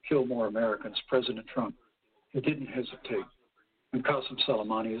Baghdad to kill more Americans. President Trump, he didn't hesitate. And Qasem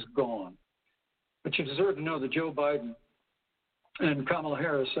Soleimani is gone. But you deserve to know that Joe Biden and Kamala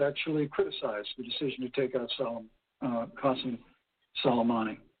Harris actually criticized the decision to take out Qasem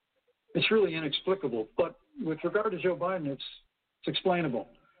Soleimani. It's really inexplicable, but with regard to Joe Biden, it's explainable.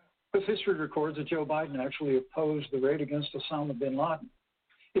 Because history records that Joe Biden actually opposed the raid against Osama bin Laden.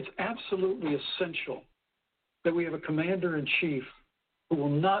 It's absolutely essential that we have a commander-in-chief who will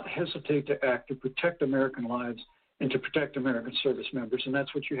not hesitate to act to protect American lives and to protect American service members, and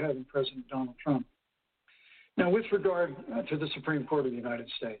that's what you have in President Donald Trump. Now, with regard to the Supreme Court of the United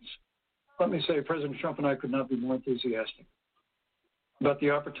States, let me say President Trump and I could not be more enthusiastic about the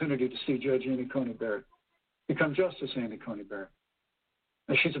opportunity to see Judge Amy Coney Barrett become Justice Amy Coney Barrett.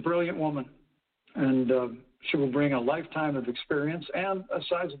 Now, she's a brilliant woman, and she will bring a lifetime of experience and a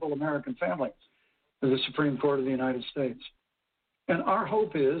sizable American family to the Supreme Court of the United States. And our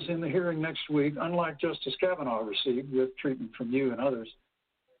hope is, in the hearing next week, unlike Justice Kavanaugh received with treatment from you and others,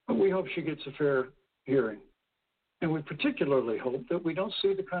 we hope she gets a fair hearing. And we particularly hope that we don't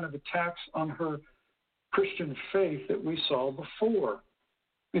see the kind of attacks on her Christian faith that we saw before.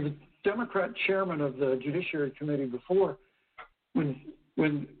 I mean, the Democrat chairman of the Judiciary Committee before,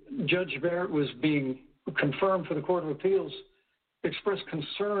 when Judge Barrett was being confirmed for the Court of Appeals, expressed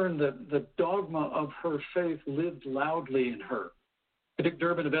concern that the dogma of her faith lived loudly in her. Dick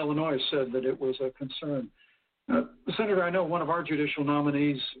Durbin of Illinois said that it was a concern. Senator, I know one of our judicial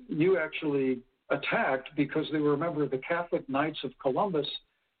nominees you actually attacked because they were a member of the Catholic Knights of Columbus,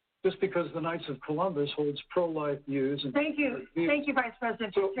 just because the Knights of Columbus holds pro-life views. And Thank you, Vice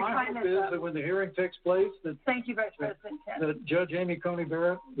President. So my hope is that when the hearing takes place, that Thank you, Vice President. that Judge Amy Coney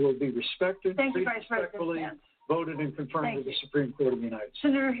Barrett will be respected, Thank you, Vice respectfully President. voted and confirmed to the Supreme Court of the United States.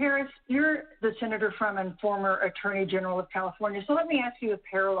 Senator Harris, you're the senator from and former Attorney General of California. So let me ask you a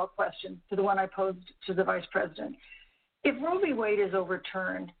parallel question to the one I posed to the Vice President. If Roe v. Wade is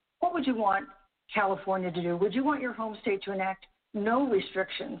overturned, what would you want California to do? Would you want your home state to enact no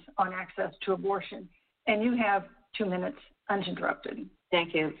restrictions on access to abortion? And you have 2 minutes uninterrupted.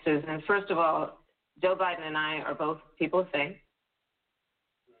 Thank you, Susan. First of all, Joe Biden and I are both people of faith,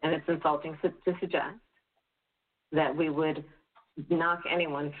 and it's insulting to suggest that we would knock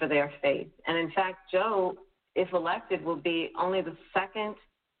anyone for their faith. And in fact, Joe, if elected, will be only the second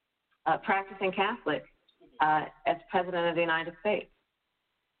practicing Catholic as President of the United States.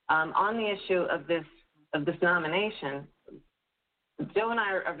 On the issue of this nomination, Joe and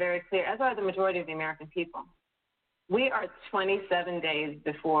I are very clear, as are the majority of the American people. We are 27 days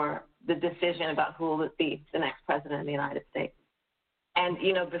before the decision about who will be the next president of the United States. And,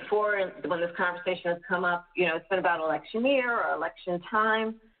 before, when this conversation has come up, it's been about election year or election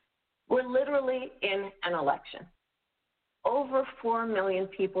time. We're literally in an election. Over 4 million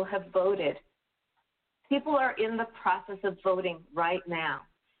people have voted. People are in the process of voting right now.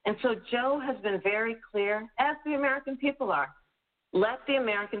 And so Joe has been very clear, as the American people are. Let the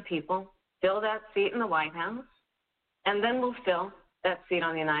American people fill that seat in the White House, and then we'll fill that seat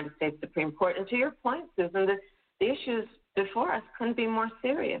on the United States Supreme Court. And to your point, Susan, the issues before us couldn't be more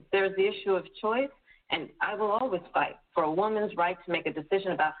serious. There's the issue of choice, and I will always fight for a woman's right to make a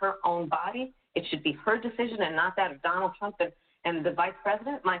decision about her own body. It should be her decision and not that of Donald Trump and the Vice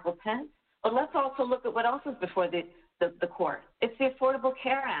President, Michael Pence. But let's also look at what else is before the court. It's the Affordable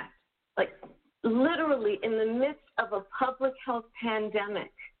Care Act. Like, literally in the midst of a public health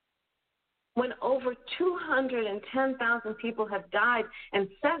pandemic, when over 210,000 people have died and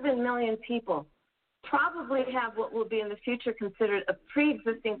 7 million people probably have what will be in the future considered a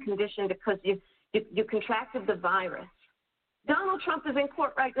pre-existing condition because you contracted the virus. Donald Trump is in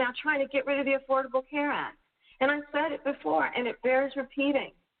court right now trying to get rid of the Affordable Care Act. And I said it before, and it bears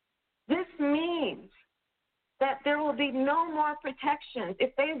repeating. This means that there will be no more protections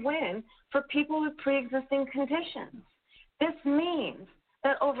if they win for people with pre-existing conditions. This means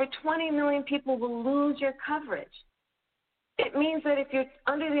that over 20 million people will lose your coverage. It means that if you're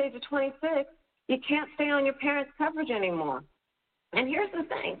under the age of 26, you can't stay on your parents' coverage anymore. And here's the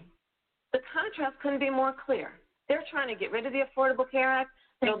thing. The contrast couldn't be more clear. They're trying to get rid of the Affordable Care Act.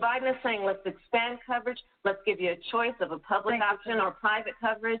 Joe Biden is saying, let's expand coverage. Let's give you a choice of a public option or private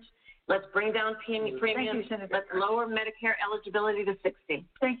coverage. Let's bring down premiums. Let's lower Medicare eligibility to 60.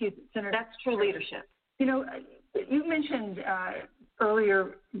 Thank you, Senator. That's true leadership. You know, you mentioned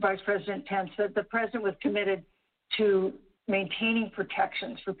earlier, Vice President Pence, that the president was committed to maintaining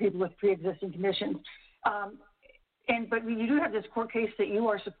protections for people with pre-existing conditions. But you do have this court case that you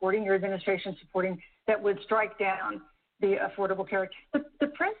are supporting, your administration supporting, that would strike down the Affordable Care Act. The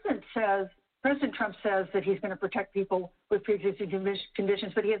president says, President Trump says that he's going to protect people with pre-existing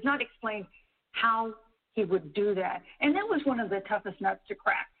conditions, but he has not explained how he would do that. And that was one of the toughest nuts to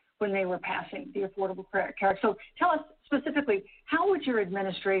crack when they were passing the Affordable Care Act. So tell us specifically, how would your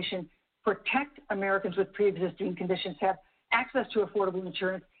administration protect Americans with pre-existing conditions have access to affordable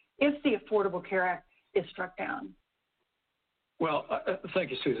insurance if the Affordable Care Act is struck down? Well, thank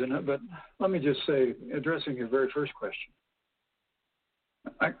you, Susan. But let me just say, addressing your very first question,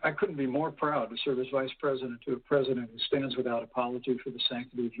 I couldn't be more proud to serve as vice president to a president who stands without apology for the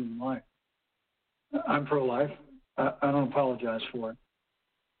sanctity of human life. I'm pro-life. I don't apologize for it.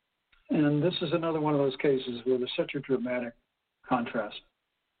 And this is another one of those cases where there's such a dramatic contrast.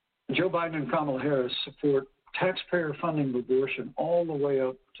 Joe Biden and Kamala Harris support taxpayer funding of abortion all the way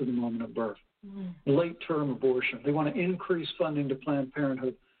up to the moment of birth. Late-term abortion. They want to increase funding to Planned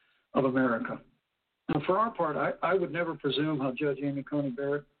Parenthood of America. Now, for our part, I would never presume how Judge Amy Coney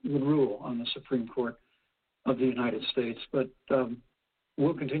Barrett would rule on the Supreme Court of the United States, but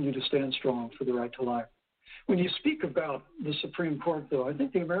we'll continue to stand strong for the right to life. When you speak about the Supreme Court, though, I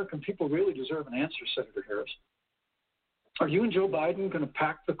think the American people really deserve an answer, Senator Harris. Are you and Joe Biden going to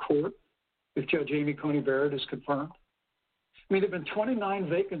pack the court if Judge Amy Coney Barrett is confirmed? I mean, there have been 29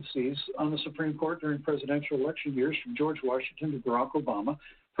 vacancies on the Supreme Court during presidential election years, from George Washington to Barack Obama.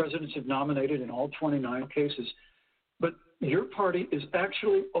 Presidents have nominated in all 29 cases. But your party is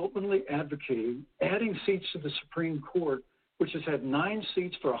actually openly advocating adding seats to the Supreme Court, which has had 9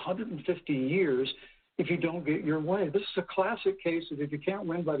 seats for 150 years, if you don't get your way. This is a classic case of if you can't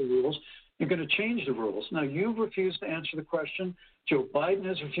win by the rules, you're going to change the rules. Now, you've refused to answer the question. Joe Biden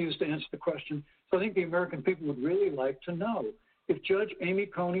has refused to answer the question. So I think the American people would really like to know, if Judge Amy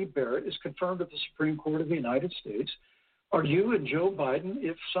Coney Barrett is confirmed at the Supreme Court of the United States, are you and Joe Biden,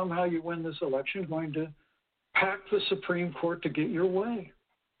 if somehow you win this election, going to pack the Supreme Court to get your way?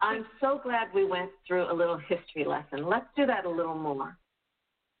 I'm so glad we went through a little history lesson. Let's do that a little more.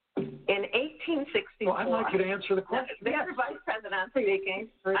 In 1864... Well, I'd like you to answer the question. Mr. Vice President, I'm speaking.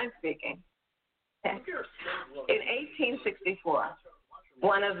 I'm speaking. Okay. In 1864,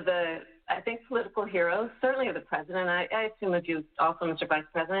 one of the, I think, political heroes, certainly of the president, I assume of you also, Mr. Vice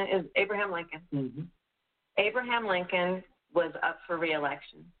President, is Abraham Lincoln. Mm-hmm. Abraham Lincoln was up for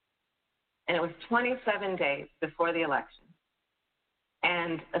re-election, and it was 27 days before the election,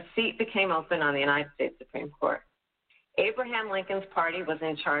 and a seat became open on the United States Supreme Court. Abraham Lincoln's party was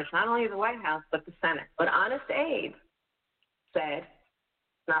in charge not only of the White House, but the Senate. But Honest Abe said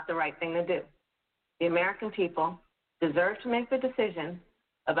it's not the right thing to do. The American people deserve to make the decision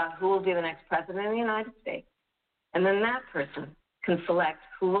about who will be the next president of the United States, and then that person can select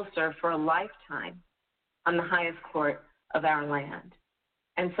who will serve for a lifetime on the highest court of our land.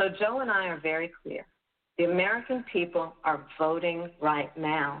 And so Joe and I are very clear. The American people are voting right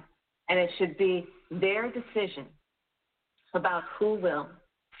now, and it should be their decision about who will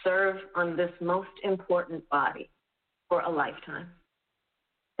serve on this most important body for a lifetime.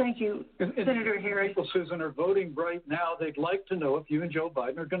 Thank you, Senator Harris. People, Susan, are voting right now. They'd like to know if you and Joe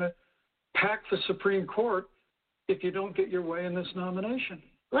Biden are going to pack the Supreme Court if you don't get your way in this nomination.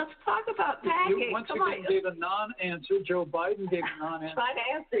 Let's talk about packing. You once again gave a non-answer. Joe Biden gave a non-answer. Trying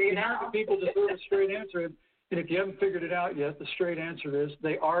to answer you now. The American people deserve a straight answer. And if you haven't figured it out yet, the straight answer is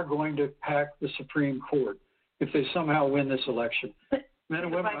they are going to pack the Supreme Court if they somehow win this election. Men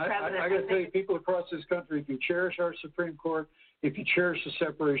and women, I got to tell you, people across this country, if you cherish our Supreme Court, if you cherish the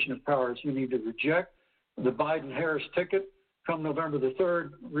separation of powers, you need to reject the Biden-Harris ticket. Come November the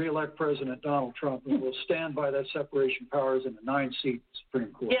 3rd, re-elect President Donald Trump, and we'll stand by that separation of powers in the 9-seat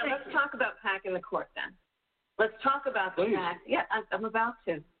Supreme Court. Yeah, let's talk about packing the court then. Let's talk about the pack. Yeah, I'm about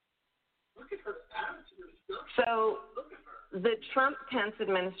to. So the Trump-Pence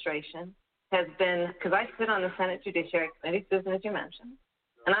administration has been, because I sit on the Senate Judiciary Committee, Susan, as you mentioned,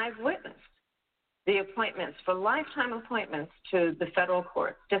 and I've witnessed the appointments for lifetime appointments to the federal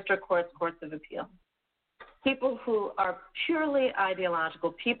courts, district courts, courts of appeal. People who are purely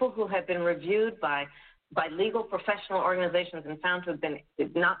ideological, people who have been reviewed by legal professional organizations and found to have been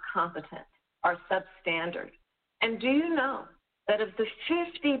not competent, are substandard. And do you know that of the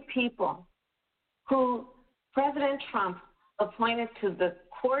 50 people who President Trump appointed to the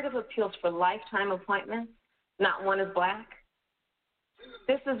Court of Appeals for lifetime appointments, not one is black?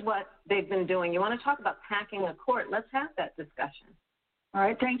 This is what they've been doing. You want to talk about packing a court? Let's have that discussion. All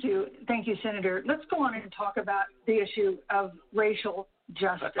right, thank you, Senator. Let's go on and talk about the issue of racial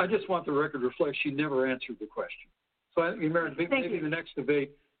justice. I just want the record to reflect she never answered the question. So, maybe the next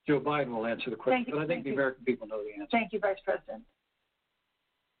debate, Joe Biden will answer the question, but I think the American people know the answer. Thank you, Vice President.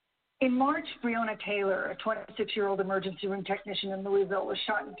 In March, Breonna Taylor, a 26-year-old emergency room technician in Louisville, was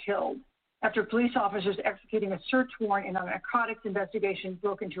shot and killed after police officers executing a search warrant in a narcotics investigation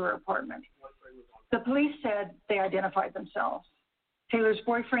broke into her apartment. The police said they identified themselves. Taylor's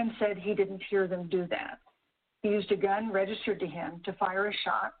boyfriend said he didn't hear them do that. He used a gun registered to him to fire a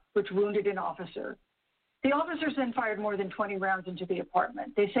shot, which wounded an officer. The officers then fired more than 20 rounds into the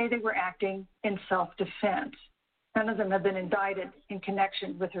apartment. They say they were acting in self-defense. None of them have been indicted in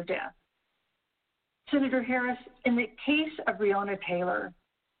connection with her death. Senator Harris, in the case of Breonna Taylor,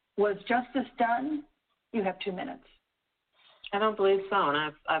 was justice done? You have 2 minutes. I don't believe so.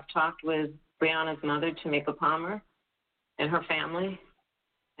 And I've talked with Breonna's mother, Tamika Palmer, and her family.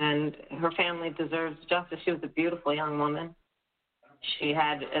 And her family deserves justice. She was a beautiful young woman. She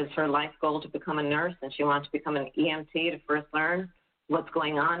had as her life goal to become a nurse, and she wanted to become an EMT to first learn what's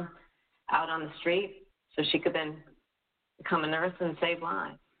going on out on the street so she could then become a nurse and save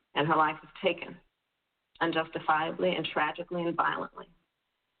lives. And her life was taken unjustifiably and tragically and violently.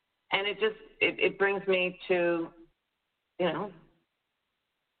 And it brings me to,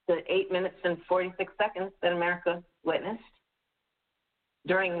 the 8 minutes and 46 seconds that America witnessed,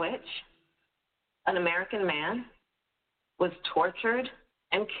 during which an American man was tortured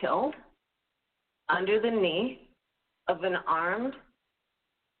and killed under the knee of an armed,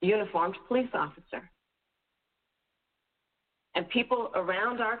 uniformed police officer. And people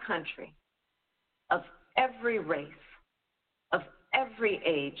around our country of every race, of every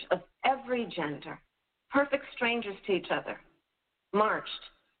age, of every gender, perfect strangers to each other, marched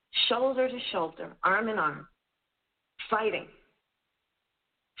shoulder to shoulder, arm in arm, fighting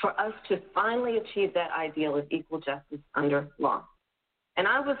for us to finally achieve that ideal of equal justice under law. And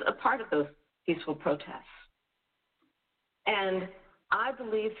I was a part of those peaceful protests. And I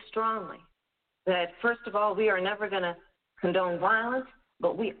believe strongly that, first of all, we are never going to condone violence,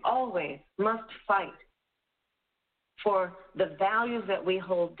 but we always must fight for the values that we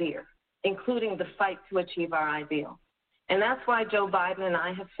hold dear, including the fight to achieve our ideal. And that's why Joe Biden and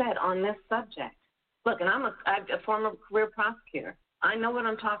I have said on this subject, look, and I'm a former career prosecutor. I know what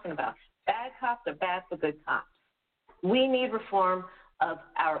I'm talking about. Bad cops are bad for good cops. We need reform of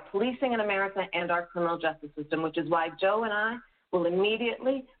our policing in America and our criminal justice system, which is why Joe and I will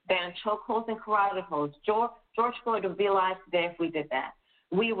immediately ban chokeholds and carotid holds. George Floyd would be alive today if we did that.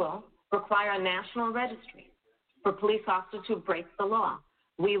 We will require a national registry for police officers who break the law.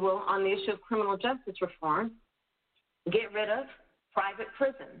 We will, on the issue of criminal justice reform, get rid of private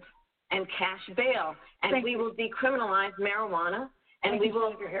prisons and cash bail, and we will decriminalize marijuana, and we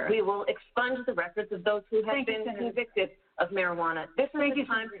will expunge the records of those who have been convicted of marijuana. This is a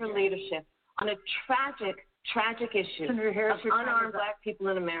time for leadership on a tragic issue of unarmed black people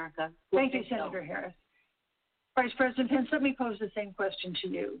in America. Thank you, Senator Harris. Vice President Pence, let me pose the same question to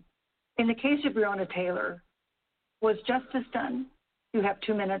you. In the case of Breonna Taylor, was justice done? You have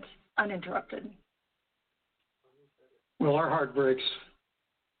 2 minutes uninterrupted. Well, our heart breaks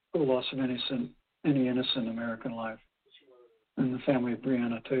for the loss of any innocent American life. And the family of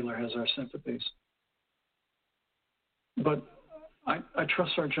Breonna Taylor has our sympathies. But I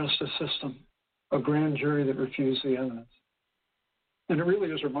trust our justice system, a grand jury that refused the evidence. And it really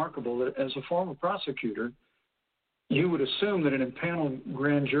is remarkable that as a former prosecutor, you would assume that an impaneled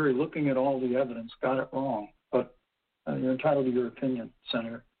grand jury looking at all the evidence got it wrong. But you're entitled to your opinion,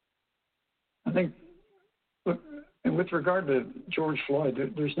 Senator. I think, look, And with regard to George Floyd,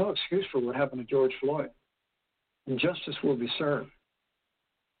 there's no excuse for what happened to George Floyd. And justice will be served.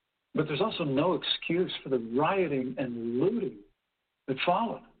 But there's also no excuse for the rioting and looting that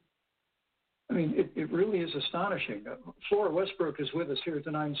followed. I mean, it really is astonishing. Flora Westbrook is with us here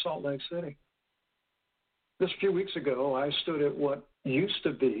tonight in Salt Lake City. Just a few weeks ago, I stood at what used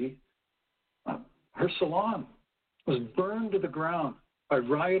to be her salon. Was burned to the ground by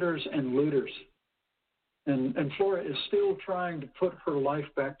rioters and looters. And Flora is still trying to put her life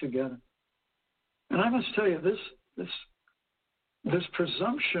back together. And I must tell you, this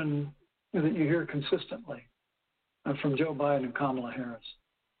presumption that you hear consistently from Joe Biden and Kamala Harris,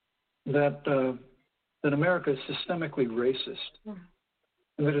 that America is systemically racist.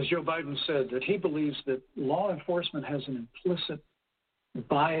 And that, as Joe Biden said, that he believes that law enforcement has an implicit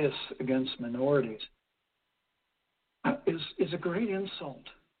bias against minorities is a great insult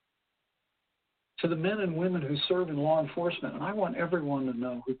to the men and women who serve in law enforcement. And I want everyone to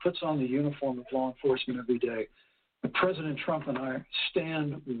know who puts on the uniform of law enforcement every day that President Trump and I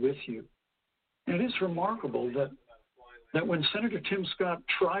stand with you. And it is remarkable that when Senator Tim Scott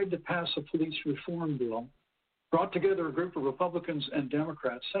tried to pass a police reform bill, brought together a group of Republicans and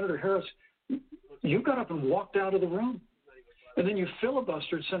Democrats, Senator Harris, you got up and walked out of the room. And then you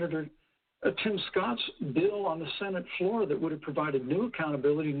filibustered Senator Tim Scott's bill on the Senate floor that would have provided new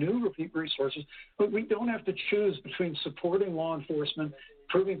accountability, new resources. But we don't have to choose between supporting law enforcement,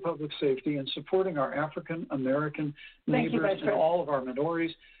 improving public safety, and supporting our African American neighbors and all of our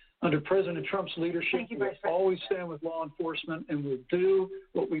minorities. Under President Trump's leadership, we'll always stand with law enforcement, and we'll do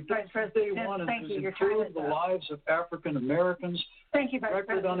what we've done from day one, and improve the lives of African Americans. Thank you,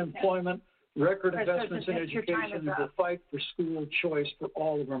 record unemployment, record investments in education, and the fight for school choice for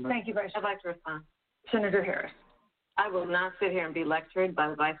all of our members. Thank you, Vice President. I'd like to respond. Senator Harris. I will not sit here and be lectured by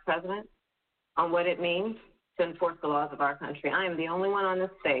the Vice President on what it means to enforce the laws of our country. I am the only one on this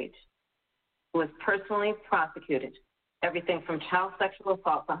stage who has personally prosecuted everything from child sexual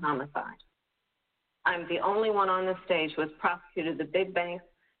assault to homicide. I'm the only one on this stage who has prosecuted the big banks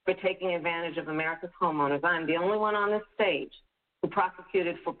for taking advantage of America's homeowners. I'm the only one on this stage who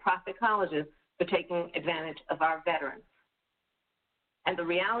prosecuted for-profit colleges for taking advantage of our veterans. And the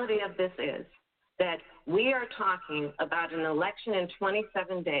reality of this is that we are talking about an election in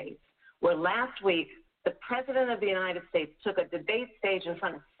 27 days, where last week the President of the United States took a debate stage in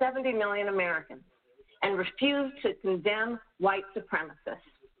front of 70 million Americans and refused to condemn white supremacists.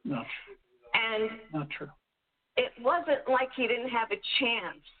 No. And not true. It wasn't like he didn't have a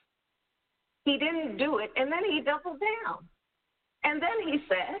chance. He didn't do it, and then he doubled down. And then he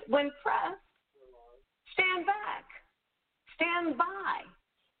said, when pressed, stand back, stand by.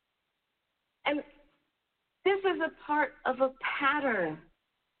 And this is a part of a pattern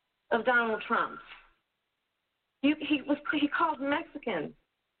of Donald Trump's. He called Mexicans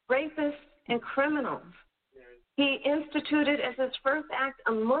rapists and criminals. He instituted as his first act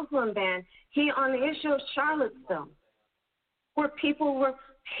a Muslim ban. He, on the issue of Charlottesville, where people were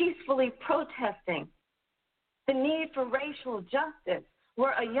peacefully protesting the need for racial justice,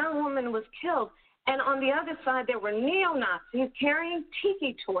 where a young woman was killed. And on the other side, there were neo-Nazis carrying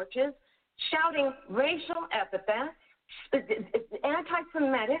tiki torches, shouting racial epithets,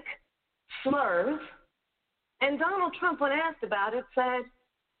 anti-Semitic slurs. And Donald Trump, when asked about it, said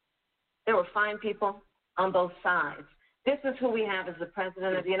there were fine people on both sides. This is who we have as the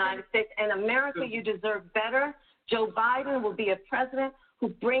President of the United States. And America, you deserve better. Joe Biden will be a president who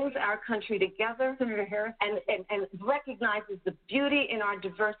brings our country together, Senator Harris, and recognizes the beauty in our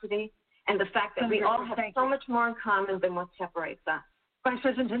diversity and the fact that we all have so much more in common than what separates us. Vice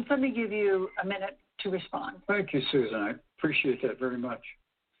President, let me give you a minute to respond. Thank you, Susan. I appreciate that very much.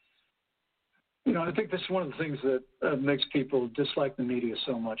 You know, I think this is one of the things that makes people dislike the media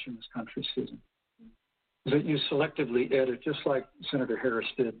so much in this country, Susan, is that you selectively edit, just like Senator Harris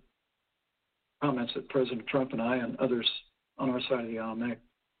did, comments that President Trump and I and others on our side of the aisle make.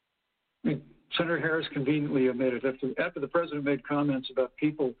 I mean, Senator Harris conveniently omitted, after the president made comments about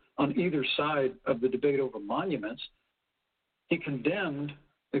people on either side of the debate over monuments, he condemned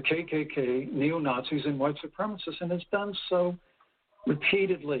the KKK, neo-Nazis, and white supremacists, and has done so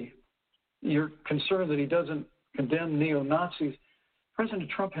repeatedly. You're concerned that he doesn't condemn neo-Nazis. President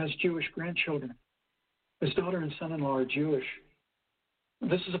Trump has Jewish grandchildren. His daughter and son-in-law are Jewish.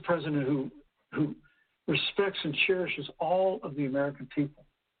 This is a president who respects and cherishes all of the American people.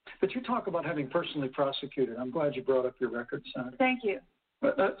 But you talk about having personally prosecuted. I'm glad you brought up your record, Senator. Thank you.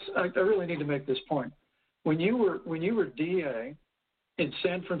 But I really need to make this point. When you were DA in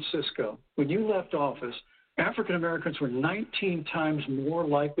San Francisco, when you left office, African Americans were 19 times more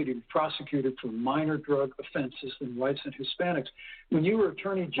likely to be prosecuted for minor drug offenses than whites and Hispanics. When you were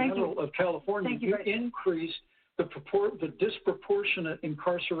Attorney General of California, you increased the disproportionate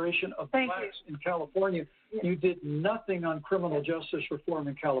incarceration of blacks in California. Yes. You did nothing on criminal justice reform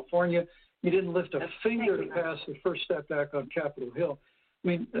in California. You didn't lift a finger to pass the First Step Back on Capitol Hill. I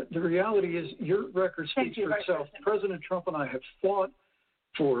mean, the reality is your record speaks for itself. President Trump and I have fought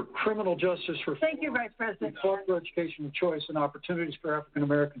for criminal justice reform. Thank you, Vice President. We fought for educational choice and opportunities for African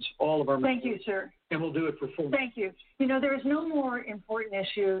Americans, all of our members. Thank you, sir. And we'll do it for full. Thank you. You know, there is no more important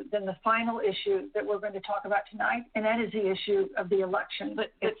issue than the final issue that we're going to talk about tonight, and that is the issue of the election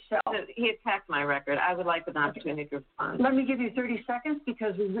itself. He attacked my record. I would like an opportunity to respond. Let me give you 30 seconds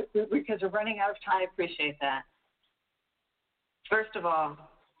because we're running out of time. I appreciate that. First of all,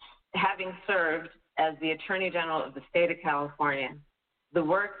 having served as the Attorney General of the state of California, the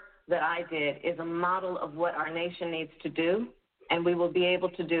work that I did is a model of what our nation needs to do, and we will be able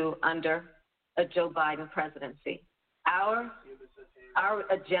to do under a Joe Biden presidency. Our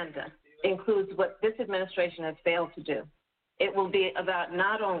agenda includes what this administration has failed to do. It will be about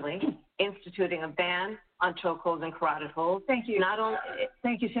not only instituting a ban on chokeholds and carotid holds. Thank you.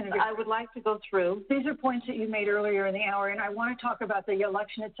 Thank you, Senator. I would like to go through. These are points that you made earlier in the hour, and I want to talk about the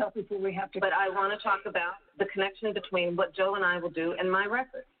election itself before we have to. But I want to talk about the connection between what Joe and I will do and my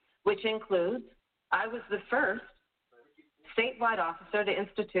record, which includes I was the first statewide officer to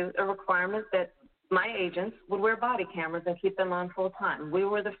institute a requirement that my agents would wear body cameras and keep them on full time. We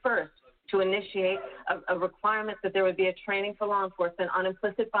were the first to initiate a requirement that there would be a training for law enforcement on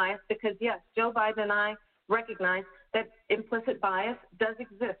implicit bias because, yes, Joe Biden and I recognize that implicit bias does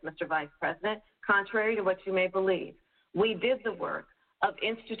exist, Mr. Vice President, contrary to what you may believe. We did the work of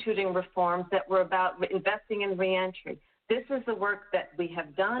instituting reforms that were about investing in reentry. This is the work that we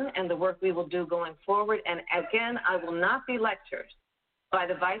have done and the work we will do going forward. And again, I will not be lectured by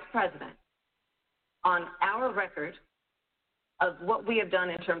the Vice President on our record of what we have done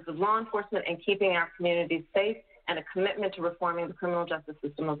in terms of law enforcement and keeping our communities safe and a commitment to reforming the criminal justice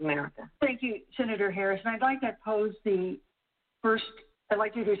system of America. Thank you, Senator Harris. And I'd like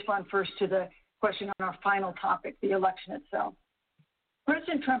you to respond first to the question on our final topic, the election itself.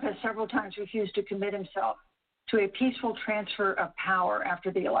 President Trump has several times refused to commit himself to a peaceful transfer of power after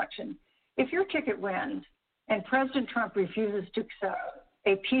the election. If your ticket wins and President Trump refuses to accept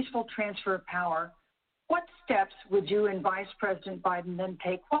a peaceful transfer of power, what steps would you and Vice President Biden then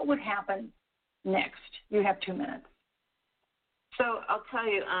take? What would happen next? You have 2 minutes. So I'll tell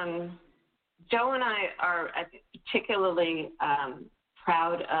you, Joe and I are particularly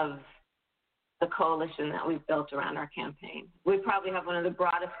proud of the coalition that we've built around our campaign. We probably have one of the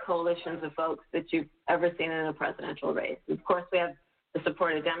broadest coalitions of folks that you've ever seen in a presidential race. Of course, we have the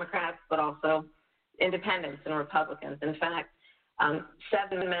support of Democrats, but also independents and Republicans. In fact,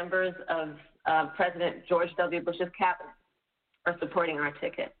 7 members of President George W. Bush's cabinet are supporting our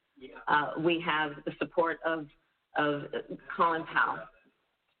ticket. We have the support of Colin Powell,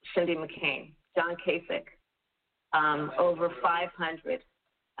 Cindy McCain, John Kasich, over 500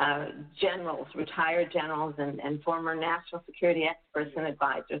 generals, retired generals, and former national security experts and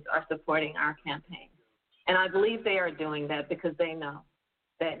advisors are supporting our campaign. And I believe they are doing that because they know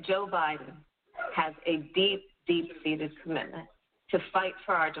that Joe Biden has a deep, deep-seated commitment to fight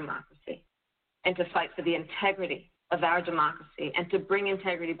for our democracy and to fight for the integrity of our democracy and to bring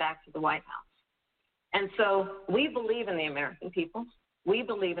integrity back to the White House. And so we believe in the American people. We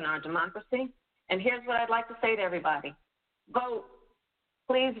believe in our democracy. And here's what I'd like to say to everybody. Vote.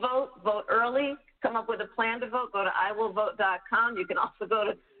 Please vote. Vote early. Come up with a plan to vote. Go to iwillvote.com. You can also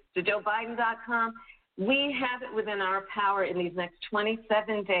go to joebiden.com. We have it within our power in these next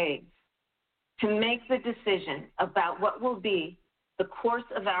 27 days to make the decision about what will be the course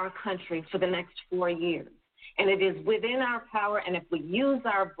of our country for the next 4 years. And it is within our power, and if we use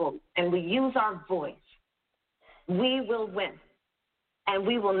our vote and we use our voice, we will win. And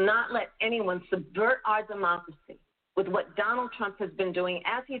we will not let anyone subvert our democracy with what Donald Trump has been doing,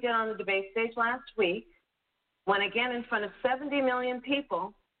 as he did on the debate stage last week, when again in front of 70 million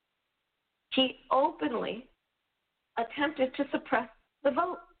people, he openly attempted to suppress the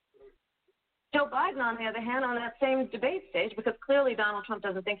vote. Joe Biden, on the other hand, on that same debate stage, because clearly Donald Trump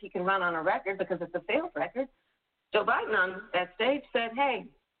doesn't think he can run on a record because it's a failed record, Joe Biden on that stage said, hey,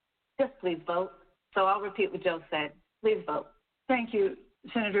 just please vote. So I'll repeat what Joe said. Please vote. Thank you,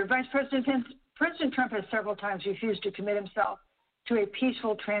 Senator. Vice President Pence, President Trump has several times refused to commit himself to a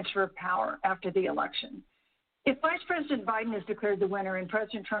peaceful transfer of power after the election. If Vice President Biden is declared the winner and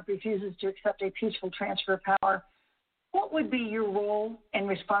President Trump refuses to accept a peaceful transfer of power, what what would be your role and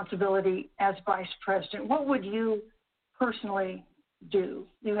responsibility as vice president? What would you personally do?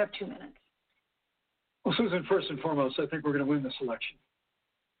 You have 2 minutes. Well, Susan, first and foremost, I think we're going to win this election.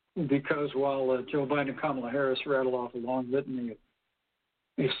 Because while Joe Biden and Kamala Harris rattle off a long litany of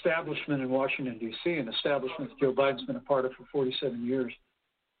the establishment in Washington, D.C., an establishment that Joe Biden's been a part of for 47 years,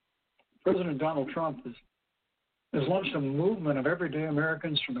 President Donald Trump has launched a movement of everyday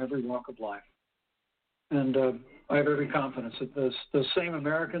Americans from every walk of life. And I have every confidence that those same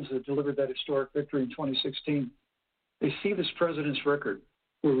Americans that delivered that historic victory in 2016, they see this president's record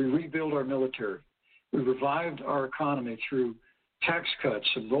where we rebuild our military, we revived our economy through tax cuts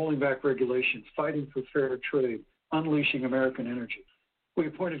and rolling back regulation, fighting for fair trade, unleashing American energy. We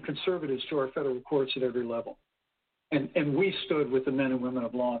appointed conservatives to our federal courts at every level. And we stood with the men and women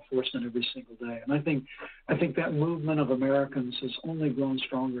of law enforcement every single day. And I think that movement of Americans has only grown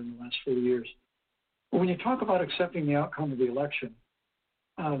stronger in the last 4 years. But when you talk about accepting the outcome of the election,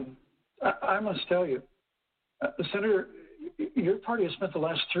 I must tell you, Senator, your party has spent the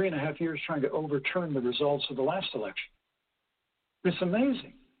last 3.5 years trying to overturn the results of the last election. It's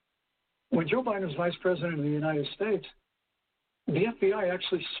amazing. When Joe Biden was vice president of the United States, the FBI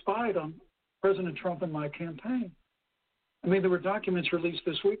actually spied on President Trump and my campaign. I mean, there were documents released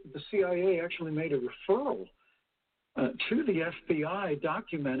this week that the CIA actually made a referral to the FBI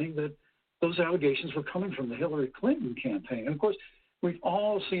documenting that those allegations were coming from the Hillary Clinton campaign. And, of course, we've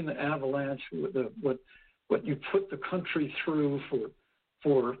all seen the avalanche, what you put the country through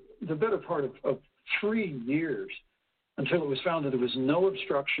for the better part of 3 years until it was found that there was no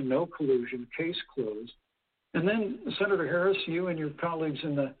obstruction, no collusion, case closed. And then, Senator Harris, you and your colleagues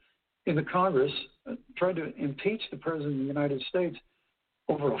in the Congress tried to impeach the President of the United States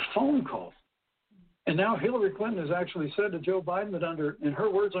over a phone call. And now Hillary Clinton has actually said to Joe Biden that in her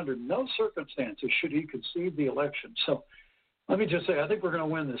words, under no circumstances should he concede the election. So let me just say, I think we're going to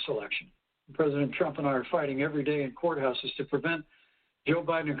win this election. President Trump and I are fighting every day in courthouses to prevent Joe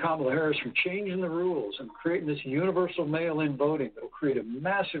Biden and Kamala Harris from changing the rules and creating this universal mail-in voting that will create a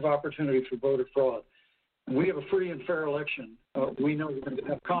massive opportunity for voter fraud. And we have a free and fair election. We know we're going to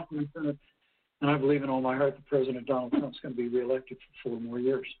have confidence in it. And I believe in all my heart that President Donald Trump is going to be reelected for 4 more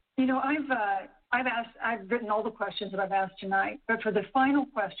years. You know, I've written all the questions that I've asked tonight, but for the final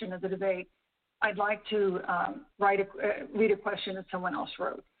question of the debate, I'd like to read a question that someone else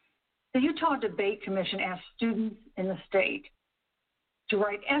wrote. The Utah Debate Commission asked students in the state to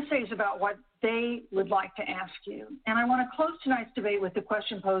write essays about what they would like to ask you. And I want to close tonight's debate with the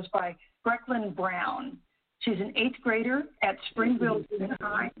question posed by Brecklin Brown. She's an 8th grader at Springville Junior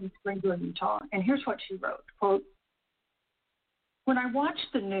High in Springville, Utah. And here's what she wrote, quote, "When I watch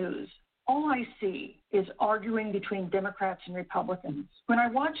the news, all I see is arguing between Democrats and Republicans. When I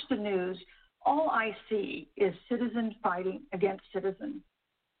watch the news, all I see is citizen fighting against citizen.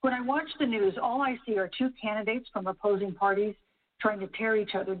 When I watch the news, all I see are 2 candidates from opposing parties trying to tear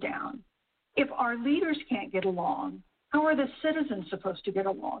each other down. If our leaders can't get along, how are the citizens supposed to get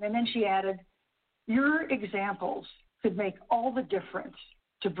along?" And then she added, "Your examples could make all the difference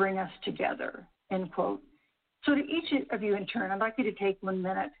to bring us together," end quote. So to each of you in turn, I'd like you to take 1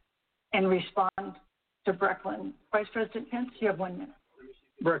 minute and respond to Brecklin. Vice President Pence, you have 1 minute.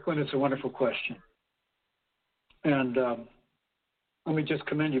 Brecklin, it's a wonderful question. And let me just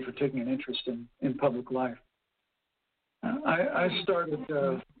commend you for taking an interest in public life. I started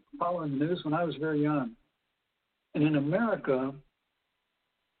following the news when I was very young. And in America,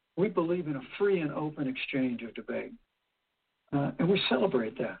 we believe in a free and open exchange of debate. And we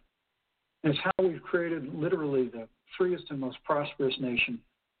celebrate that. It's how we've created literally the freest and most prosperous nation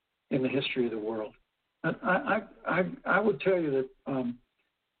in the history of the world. I would tell you that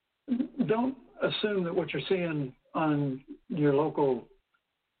don't assume that what you're seeing on your local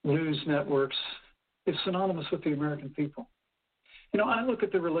news networks is synonymous with the American people. You know, I look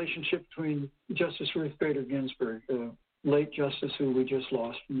at the relationship between Justice Ruth Bader Ginsburg, the late justice who we just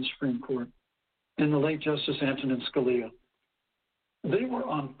lost from the Supreme Court, and the late Justice Antonin Scalia. They were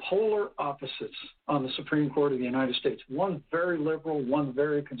on polar opposites on the Supreme Court of the United States, one very liberal, one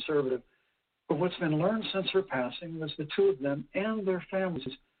very conservative. But what's been learned since her passing was the 2 of them and their families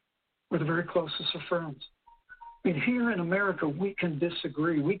were the very closest of friends. I mean, here in America, we can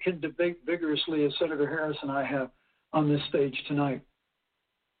disagree. We can debate vigorously, as Senator Harris and I have on this stage tonight.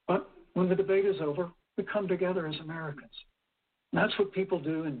 But when the debate is over, we come together as Americans. And that's what people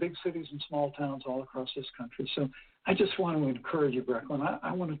do in big cities and small towns all across this country. So I just want to encourage you, Brecklin.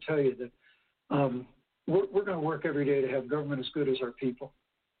 I want to tell you that we're going to work every day to have government as good as our people.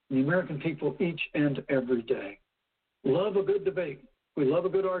 And the American people each and every day love a good debate. We love a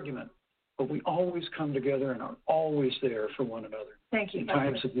good argument. but we always come together and are always there for one another. Thank you. In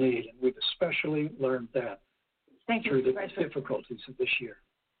times of need, and we've especially learned that through the difficulties of this year.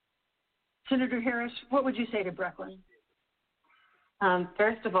 Senator Harris, what would you say to Brecklin?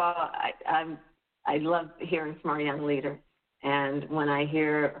 First of all, I love hearing from our young leader. And when I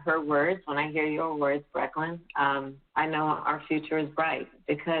hear her words, when I hear your words, Brecklin, I know our future is bright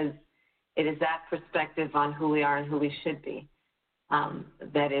because it is that perspective on who we are and who we should be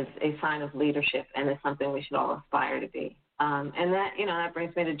that is a sign of leadership and is something we should all aspire to be. And that, that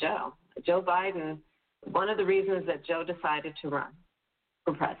brings me to Joe. Joe Biden, one of the reasons that Joe decided to run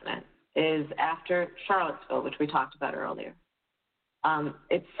for president is after Charlottesville, which we talked about earlier.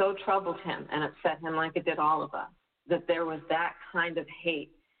 It so troubled him and upset him like it did all of us that there was that kind of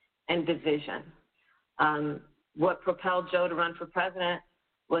hate and division. What propelled Joe to run for president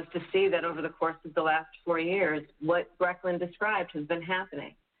was to see that over the course of the last 4 years, what Brecklin described has been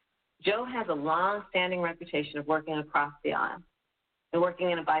happening. Joe has a long-standing reputation of working across the aisle and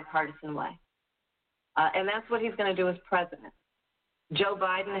working in a bipartisan way. And that's what he's going to do as president. Joe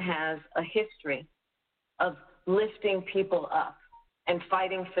Biden has a history of lifting people up and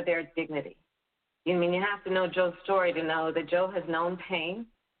fighting for their dignity. You have to know Joe's story to know that Joe has known pain,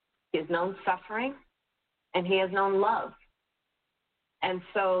 he has known suffering, and he has known love. And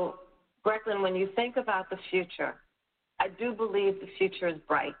so, Brecklin, when you think about the future, I do believe the future is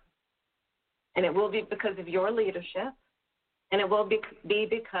bright. And it will be because of your leadership, and it will be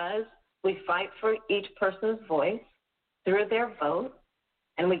because we fight for each person's voice through their vote,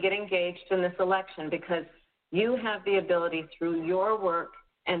 and we get engaged in this election because you have the ability through your work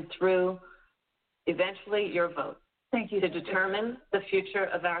and through eventually your vote. Thank you. To determine the future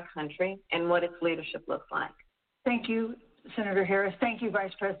of our country and what its leadership looks like. Thank you, Senator Harris. Thank you,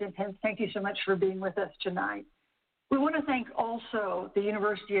 Vice President Pence. Thank you so much for being with us tonight. We want to thank also the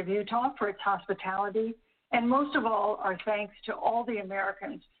University of Utah for its hospitality, and most of all, our thanks to all the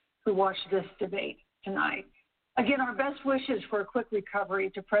Americans who watched this debate tonight. Again, our best wishes for a quick recovery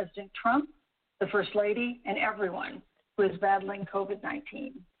to President Trump, the First Lady, and everyone who is battling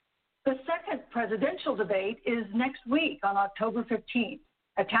COVID-19. The second presidential debate is next week on October 15th,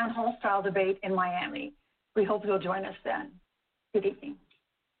 a town hall-style debate in Miami. We hope you'll join us then. Good evening.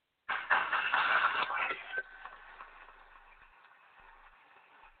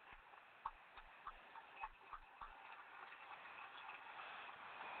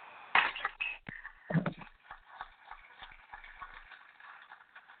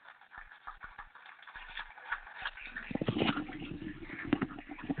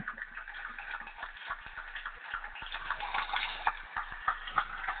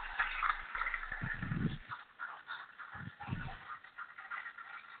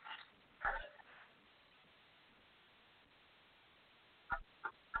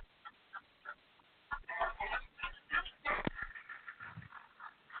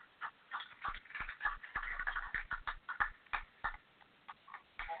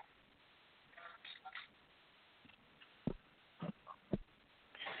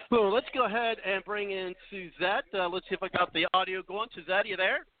 Well, let's go ahead and bring in Suzette. Let's see if I got the audio going. Suzette, you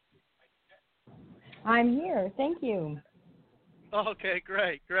there? I'm here. Thank you. Okay,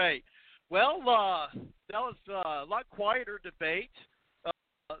 great. Well, that was a lot quieter debate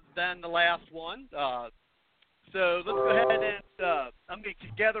than the last one. So let's go ahead and I'm going to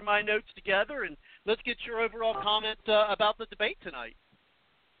gather my notes together, and let's get your overall comment about the debate tonight.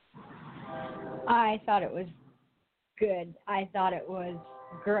 I thought it was good. I thought it was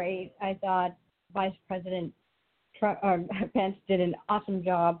great. I thought Vice President Pence did an awesome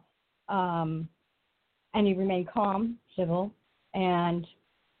job, and he remained calm, civil, and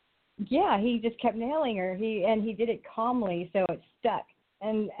yeah, he just kept nailing her. He did it calmly, so it stuck,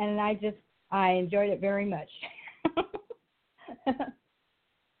 and I enjoyed it very much.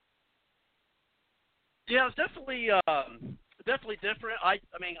 Yeah, it's definitely different. I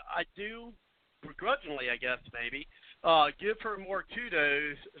mean, I do begrudgingly, I guess maybe. Give her more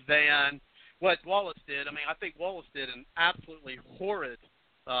kudos than what Wallace did. I mean, I think Wallace did an absolutely horrid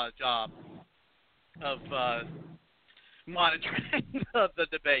job of monitoring the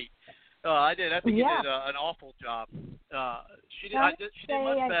debate. I think he did an awful job. She did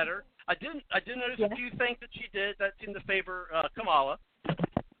much better. I did notice a few things that she did that seemed to favor Kamala.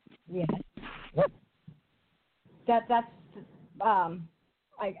 Yes. That's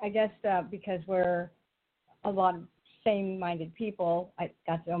I guess because we're a lot of same-minded people,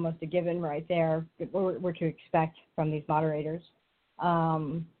 that's almost a given right there. We're to expect from these moderators.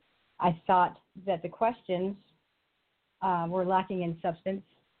 I thought that the questions were lacking in substance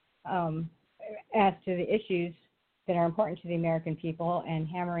as to the issues that are important to the American people and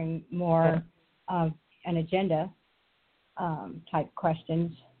hammering more of an agenda type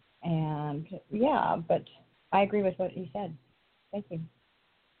questions. And yeah, but I agree with what he said. Thank you.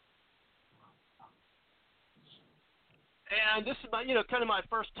 And this is my, kind of my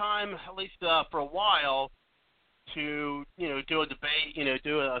first time, at least for a while, to, do a debate,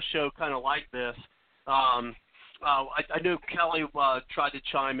 do a show kind of like this. I knew Kelly tried to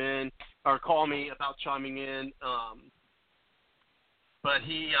chime in or call me about chiming in, but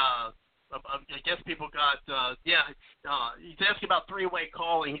he, I guess people got, he's asking about three-way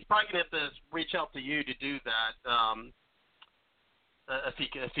calling. He's probably going to have to reach out to you to do that. If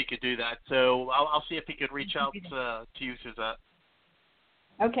he could do that, so I'll see if he could reach out to you, Suzette.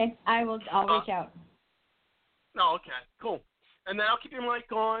 Okay, I'll reach out. No, okay, cool. And then I'll keep your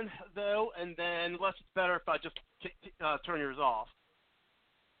mic on though, and then unless it's better if I just turn yours off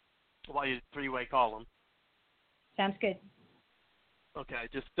while you three-way call them. Sounds good. Okay,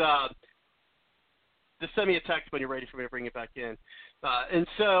 just send me a text when you're ready for me to bring it back in. And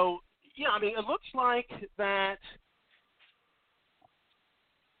so, it looks like that.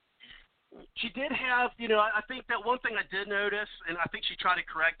 She did have, I think that one thing I did notice, and I think she tried to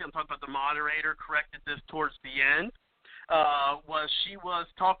correct it, I'm talking about the moderator corrected this towards the end, was she was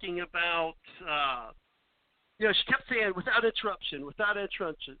talking about, she kept saying without interruption. And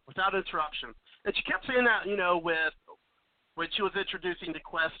she kept saying that, when she was introducing the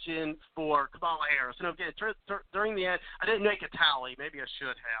question for Kamala Harris. And again, during the end, I didn't make a tally. Maybe I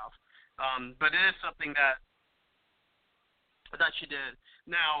should have. But it is something that she did.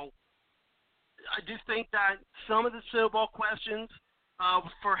 Now, I do think that some of the snowball questions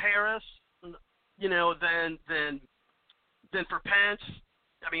for Harris, than for Pence.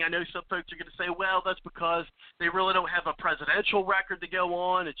 I mean, I know some folks are going to say, well, that's because they really don't have a presidential record to go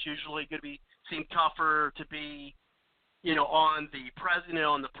on. It's usually going to seem tougher to be, on the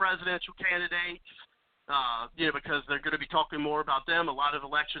presidential candidates, because they're going to be talking more about them. A lot of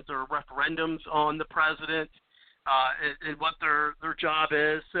elections are referendums on the president. And what their job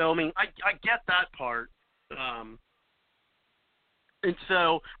is. So, I mean, I get that part. And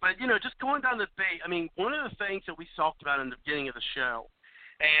so, but, just going down the debate, I mean, one of the things that we talked about in the beginning of the show,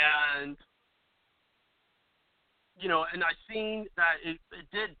 and, and I seen that it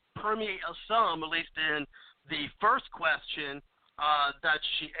did permeate some, at least in the first question that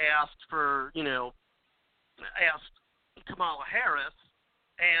she asked for, asked Kamala Harris.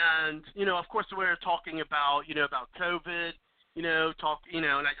 And, of course, we were talking about, about COVID, and I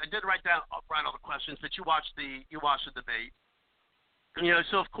did write all the questions, but you watched the debate.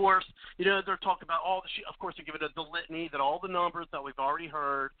 So, of course, they're talking about of course, they give it the litany that all the numbers that we've already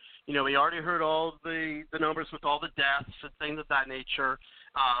heard, we already heard all the numbers with all the deaths and things of that nature.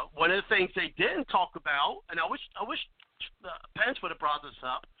 One of the things they didn't talk about, and I wish Pence would have brought this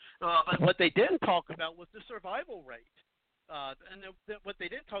up, but what they didn't talk about was the survival rate. What they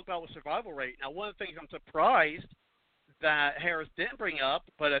didn't talk about was survival rate. Now, one of the things I'm surprised that Harris didn't bring up,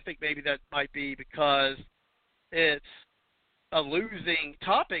 but I think maybe that might be because it's a losing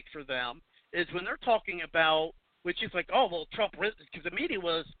topic for them, is when they're talking about, which is like, oh, well, Trump, because the media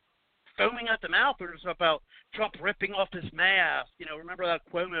was foaming at the mouth about Trump ripping off his mask. Remember that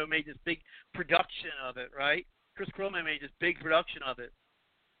Cuomo made this big production of it, right? Chris Cuomo made this big production of it.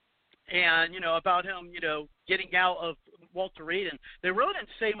 And, about him, getting out of Walter Reed. And they really didn't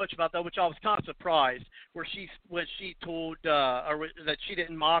say much about that, which I was kind of surprised, when she told that she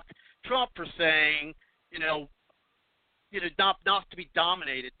didn't mock Trump for saying, not to be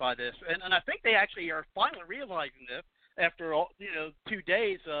dominated by this. And I think they actually are finally realizing this after, 2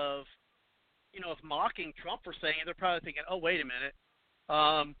 days of, of mocking Trump for saying it. They're probably thinking, oh, wait a minute.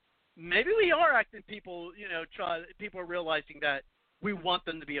 Maybe we are acting people, people are realizing that we want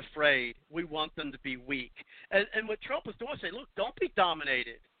them to be afraid. We want them to be weak. And what Trump was doing was saying, look, don't be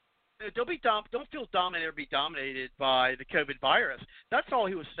dominated. Don't feel dominated or be dominated by the COVID virus. That's all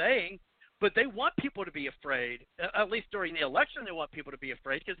he was saying. But they want people to be afraid. At least during the election, they want people to be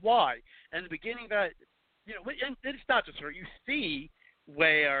afraid. Because why? In the beginning, that and it's not just her. You see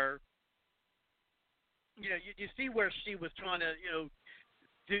where you see where she was trying to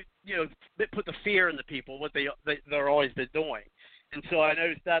put the fear in the people, what they're always been doing. And so I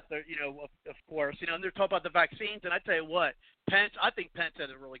noticed that, of course, and they're talking about the vaccines. And I tell you what, I think Pence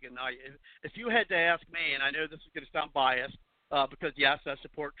had a really good night. If you had to ask me, and I know this is going to sound biased, because, yes, I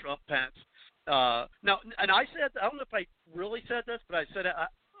support Trump, Pence. Now, and I said, I don't know if I really said this, but I said it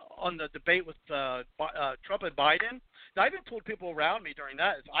on the debate with Trump and Biden. Now, I even told people around me during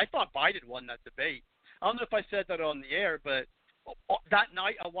that, I thought Biden won that debate. I don't know if I said that on the air, but that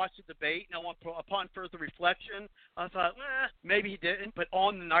night I watched the debate, and upon further reflection, I thought, maybe he didn't. But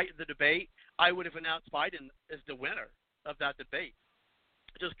on the night of the debate, I would have announced Biden as the winner of that debate,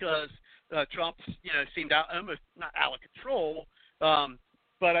 just because Trump, seemed almost not out of control,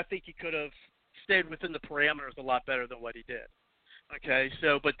 but I think he could have stayed within the parameters a lot better than what he did. Okay,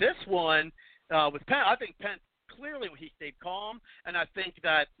 but this one with Pence, I think Pence clearly he stayed calm, and I think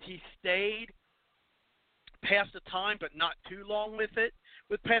that he stayed past the time, but not too long with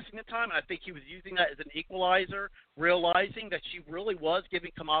passing the time. And I think he was using that as an equalizer, realizing that she really was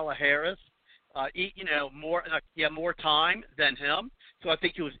giving Kamala Harris, more time than him. So I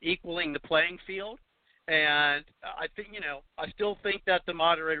think he was equaling the playing field. And I think, I still think that the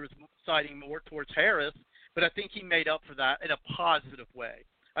moderator was siding more towards Harris, but I think he made up for that in a positive way.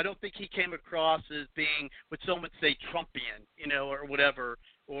 I don't think he came across as being what some would say Trumpian, or whatever,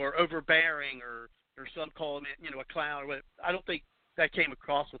 or overbearing, or some call him, a clown. Or whatever. I don't think that came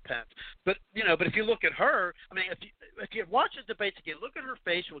across with Pence. But if you look at her, I mean, if you watch the debates again, look at her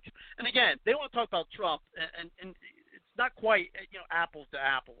facial. And again, they want to talk about Trump, and it's not quite, apples to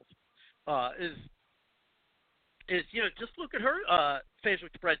apples. Just look at her facial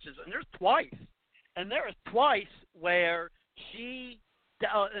expressions, and there is twice where she.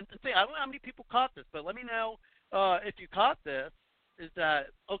 And I don't know how many people caught this, but let me know if you caught this. Is that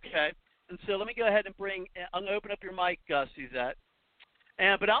okay? And so let me go ahead and I'm going to open up your mic, Suzette.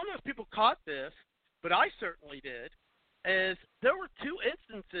 But I don't know if people caught this, but I certainly did. Is there were two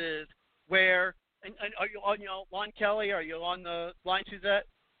instances where, and are you on your line, Kelly? Are you on the line, Suzette?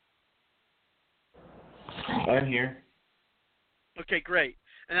 I'm here. Okay, great.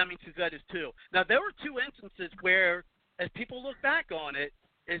 And I mean Suzette is too. Now there were two instances where, as people look back on it,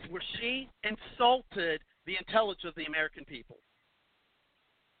 is where she insulted the intelligence of the American people.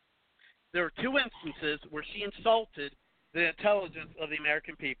 There were two instances where she insulted the intelligence of the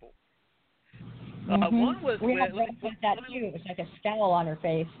American people. One was we had that too. It was like a scowl on her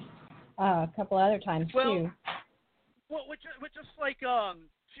face. A couple other times too. Well, which just like the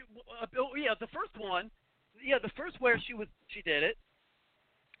first one, the first where she did it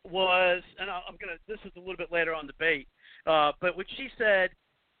was, and this is a little bit later on debate, but what she said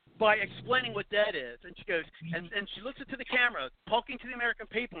by explaining what debt is, and she goes, and she looks into the camera, talking to the American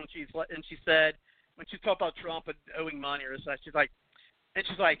people, and she said, when she talked about Trump and owing money or such, she's like,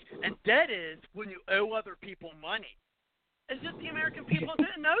 and debt is when you owe other people money. As if the American people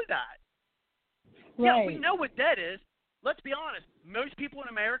didn't know that. Right. Yeah, we know what debt is. Let's be honest. Most people in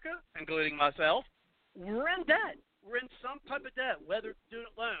America, including myself, we're in debt. We're in some type of debt, whether it's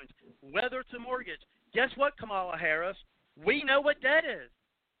student loans, whether it's a mortgage. Guess what, Kamala Harris? We know what debt is.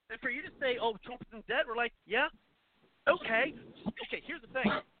 And for you to say, oh, Trump's in debt, we're like, yeah, okay. Okay, here's the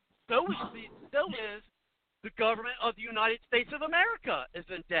thing. So is the government of the United States of America is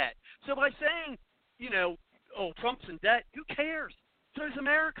in debt. So by saying, oh, Trump's in debt, who cares? So is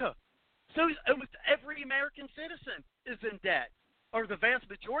America. So almost every American citizen is in debt, or the vast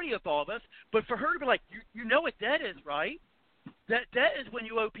majority of all of us. But for her to be like, you know what debt is, right? That debt is when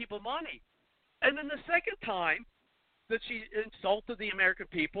you owe people money. And then the second time that she insulted the American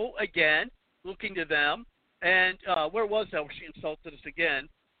people, again, looking to them, and where was that where she insulted us again?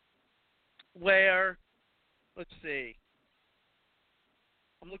 Where, let's see.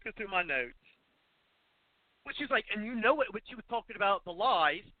 I'm looking through my notes. When she's like, and what she was talking about, the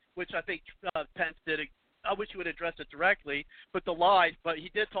lies, which I think Pence did. I wish he would address it directly, but the lies, but he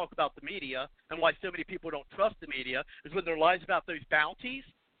did talk about the media and why so many people don't trust the media is when there are lies about those bounties,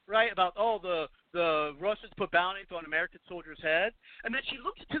 right? About, the Russians put bounties on American soldiers' heads. And then she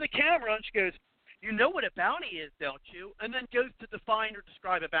looks to the camera and she goes, you know what a bounty is, don't you? And then goes to define or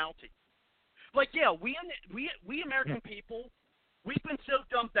describe a bounty. Like, yeah, we American people, we've been so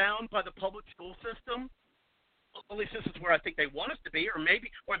dumbed down by the public school system. At least this is where I think they want us to be, or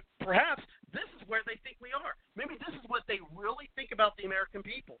perhaps this is where they think we are. Maybe this is what they really think about the American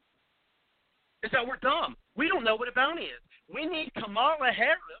people, is that we're dumb. We don't know what a bounty is. We need Kamala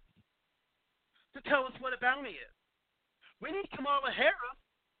Harris to tell us what a bounty is. We need Kamala Harris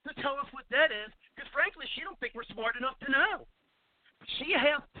to tell us what debt is, because frankly, she don't think we're smart enough to know. She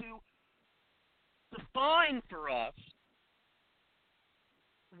has to define for us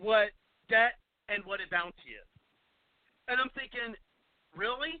what debt and what a bounty is. And I'm thinking,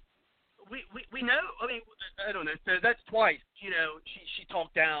 really? We know. I mean, I don't know. So that's twice. She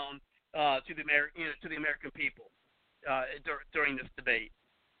talked down to the American people during this debate.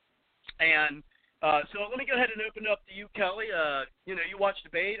 And so let me go ahead and open up to you, Kelly. You watch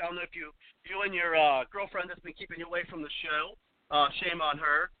debate. I don't know if you and your girlfriend that's been keeping you away from the show. Shame on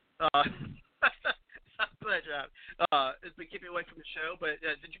her. but has been keeping away from the show. But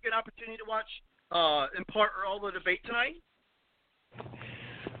did you get an opportunity to watch, in part or all the debate tonight?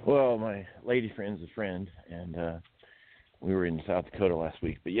 Well, my lady friend's a friend, and we were in South Dakota last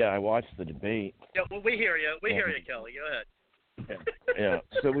week. But yeah, I watched the debate. Yeah, well, we hear you. We hear you, Kelly. Go ahead. Yeah.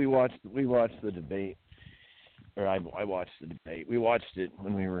 So we watched the debate, or I watched the debate. We watched it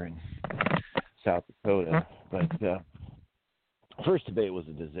when we were in South Dakota, but first debate was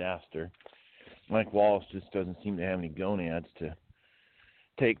a disaster. Mike Wallace just doesn't seem to have any gonads to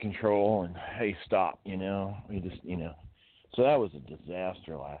take control and, hey, stop, we just, So that was a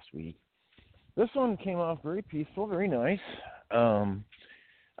disaster last week. This one came off very peaceful, very nice.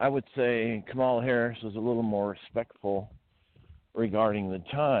 I would say Kamala Harris was a little more respectful regarding the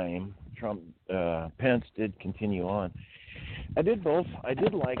time. Pence did continue on. I did both. I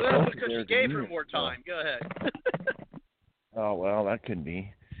did like both. Well, because she gave her more time. Go ahead. Oh, well, that could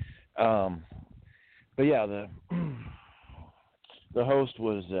be. But yeah, the host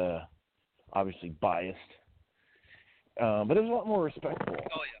was obviously biased, but it was a lot more respectful.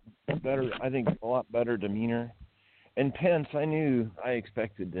 Oh yeah. Better, I think, a lot better demeanor. And Pence, I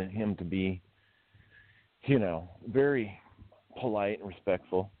expected him to be, very polite and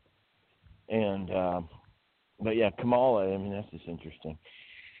respectful. And but yeah, Kamala, that's just interesting.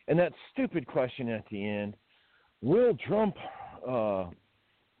 And that stupid question at the end, will Trump will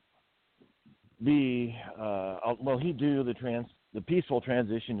he do the peaceful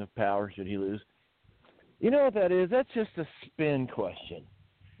transition of power should he lose? You know what that is? That's just a spin question.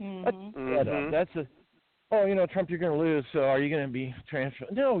 Mm-hmm. That's Trump, you're going to lose, so are you going to be transferred?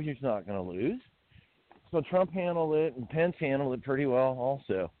 No, he's not going to lose. So Trump handled it, and Pence handled it pretty well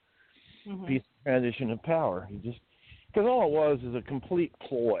also. Mm-hmm. Peaceful transition of power. Because all it was is a complete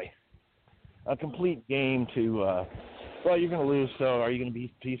ploy, a complete game to, you're going to lose, so are you going to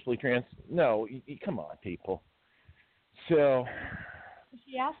be peacefully No, come on, people. So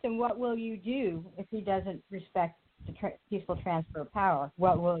she asked him, what will you do if he doesn't respect the peaceful transfer of power?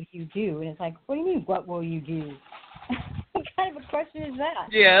 What will you do? And it's like, what do you mean, what will you do? What kind of a question is that?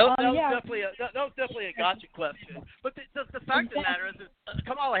 Yeah, that was definitely a gotcha question. But the fact of the matter is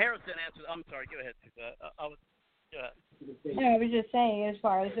Kamala Harris didn't answer. I'm sorry, go ahead, Susan. I was just saying, as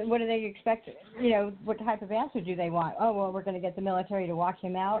far as what do they expect, what type of answer do they want? Oh, well, we're going to get the military to walk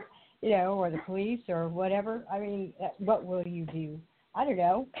him out, or the police or whatever. I mean, what will you do? I don't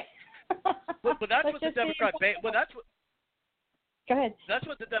know. But that's what the Democrat base. Well, that's what. Go ahead. That's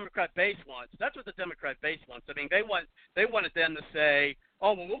what the Democrat base wants. I mean, they wanted them to say,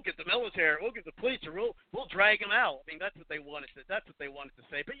 "Oh, well, we'll get the military, we'll get the police, or we'll drag them out." I mean, that's what they wanted to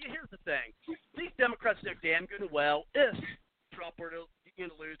say. But here's the thing: these Democrats know damn good and well if Trump were to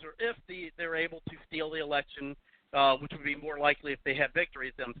lose, or if they're able to steal the election, which would be more likely if they have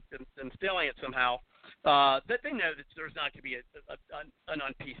victories than stealing it somehow. That they know that there's not going to be an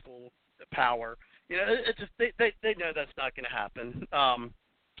unpeaceful power. It's just they know that's not going to happen.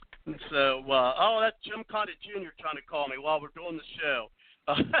 So that's Jim Condit Jr. trying to call me while we're doing the show.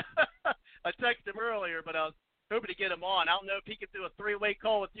 I texted him earlier, but I was hoping to get him on. I don't know if he could do a three-way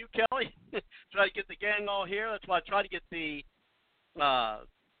call with you, Kelly. Try to get the gang all here. That's why I tried to get the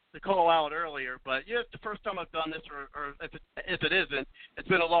call out earlier. But it's the first time I've done this, or if it isn't, it's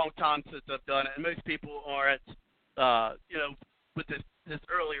been a long time since I've done it. And most people are at with this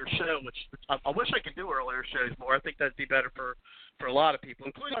earlier show, which I wish I could do earlier shows more. I think that'd be better for a lot of people,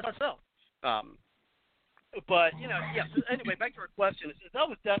 including myself. But So anyway, back to our question. That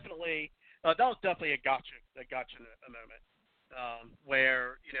was definitely a gotcha moment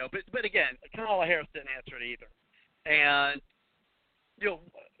where but again, Kamala Harris didn't answer it either, and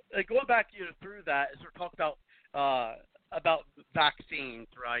going back through that is we're talking about vaccines,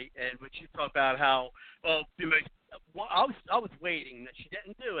 right? And which you talk about how I was waiting that she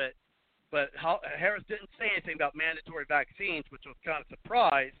didn't do it, but Harris didn't say anything about mandatory vaccines, which was kind of a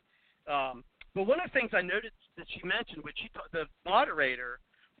surprise. But one of the things I noticed that she mentioned, which the moderator,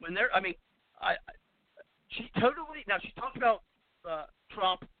 she talked about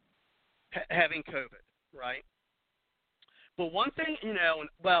Trump having COVID, right? But one thing,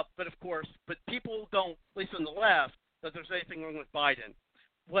 but of course, but people don't, at least on the left, that there's anything wrong with Biden.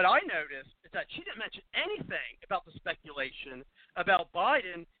 What I noticed is that she didn't mention anything about the speculation about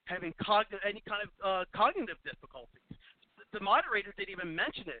Biden having any kind of cognitive difficulties. The moderator didn't even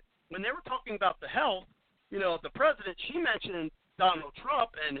mention it. When they were talking about the health, of the president, she mentioned Donald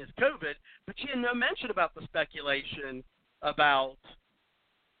Trump and his COVID, but she had no mention about the speculation about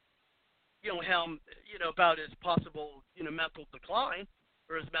him, about his possible, mental decline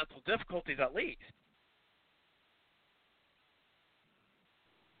or his mental difficulties at least.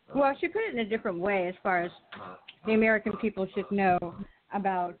 Well, she put it in a different way as far as the American people should know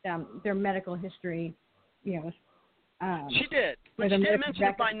about their medical history. You know, she did, but she didn't mention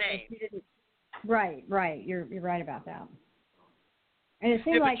it by name. Right. You're right about that. And it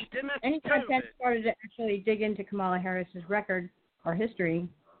seemed like anytime Pence started to actually dig into Kamala Harris's record or history,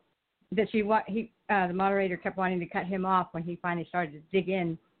 that the moderator kept wanting to cut him off when he finally started to dig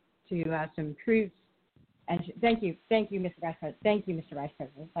in to some truths. And thank you, Mr. Vice President. Thank you, Mr. Vice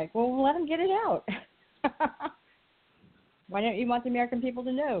President. It's like, well, let him get it out. Why don't you want the American people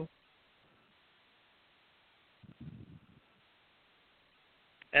to know?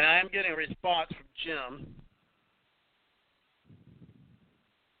 And I am getting a response from Jim.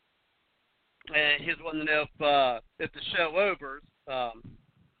 And he's wanting to know if the show overs.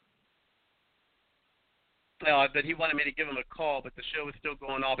 But he wanted me to give him a call, but the show is still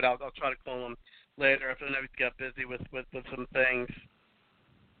going on. But I'll try to call him later if I know he's got busy with some things.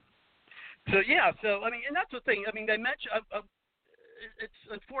 So I mean, and that's the thing. I mean, they mentioned it's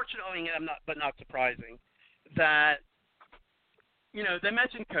unfortunate. I mean, but not surprising that they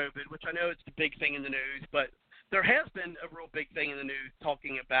mentioned COVID, which I know it's the big thing in the news, but there has been a real big thing in the news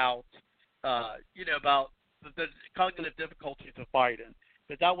talking about about the cognitive difficulties of Biden.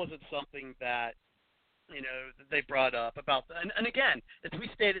 But that wasn't something that they brought up about that. And again, as we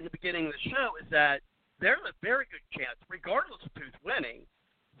stated in the beginning of the show, is that there's a very good chance, regardless of who's winning,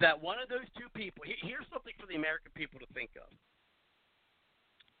 that one of those two people, here's something for the American people to think of,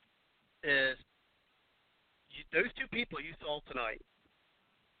 is those two people you saw tonight,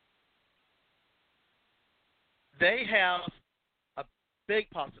 they have a big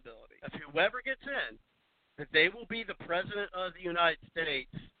possibility of whoever gets in, that they will be the president of the United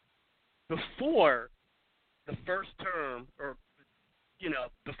States before the first term, or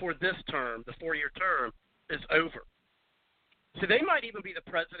before this term, the 4-year term, is over. So they might even be the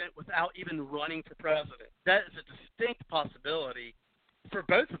president without even running for president. That is a distinct possibility for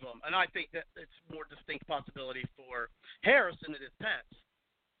both of them, and I think that it's more distinct possibility for Harris than it is Pence.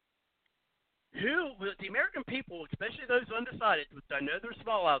 The American people, especially those undecided, which I know they're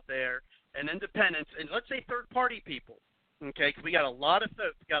small out there, and independents, and let's say third-party people, okay, because we got a lot of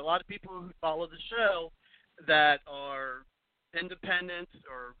folks, we got a lot of people who follow the show that are independents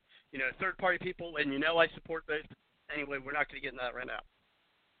or third-party people, and I support those. Anyway, we're not going to get into that right now.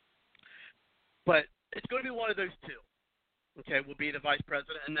 But it's going to be one of those two. Okay, will be the vice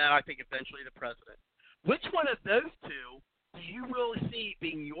president, and then I think eventually the president. Which one of those two do you really see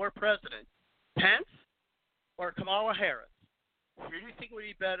being your president, Pence or Kamala Harris? Who do you think would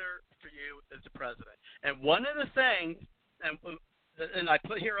be better for you as the president? And one of the things, and I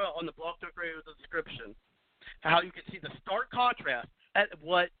put here on the Blog Talk Radio the description, how you can see the stark contrast at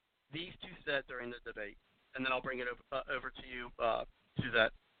what these two said during the debate. And then I'll bring it over to you,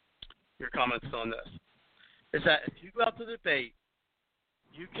 Suzette, your comments on this. Is that if you go out to the debate,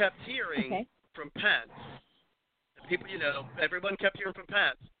 you kept hearing from Pence, people, everyone kept hearing from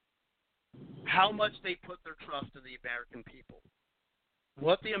Pence, how much they put their trust in the American people.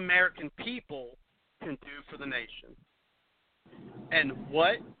 What the American people can do for the nation. And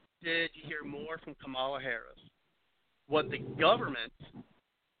what did you hear more from Kamala Harris? What the government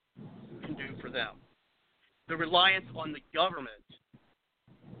can do for them. The reliance on the government.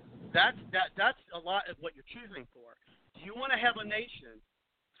 That's a lot of what you're choosing for. Do you want to have a nation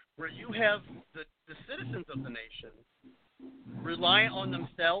where you have the citizens of the nation reliant on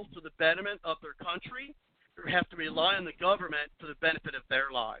themselves for the betterment of their country, or have to rely on the government for the benefit of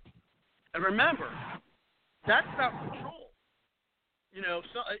their lives? And remember, that's about control.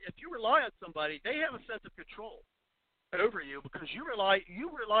 So if you rely on somebody, they have a sense of control over you because you rely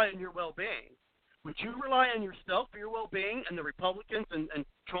on your well-being. Would you rely on yourself for your well-being, and the Republicans and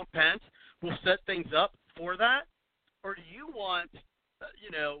Trump Pence will set things up for that? Or do you want,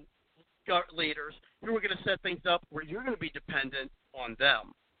 leaders who are going to set things up where you're going to be dependent on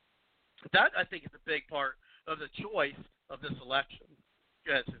them? That, I think, is a big part of the choice of this election.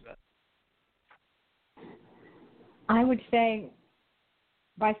 Go ahead, Suzette. I would say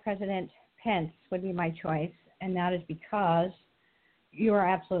Vice President Pence would be my choice, and that is because you are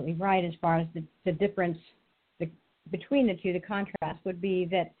absolutely right as far as the difference between the two. The contrast would be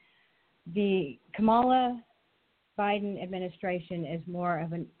that the Kamala Biden administration is more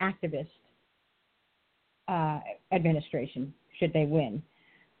of an activist administration, should they win,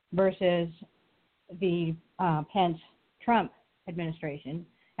 versus the Pence-Trump administration.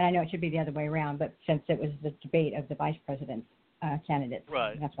 And I know it should be the other way around, but since it was the debate of the vice president candidates,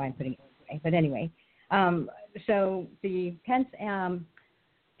 right, that's why I'm putting it this way. But anyway, so the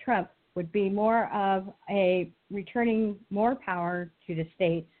Pence-Trump would be more of a returning more power to the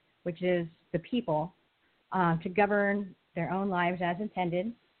states, which is the people, to govern their own lives as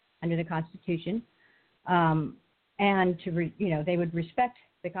intended under the Constitution, and they would respect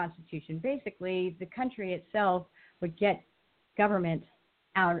the Constitution. Basically, the country itself would get government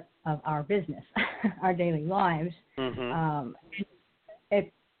out of our business, our daily lives. Mm-hmm.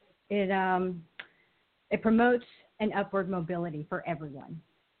 It promotes an upward mobility for everyone,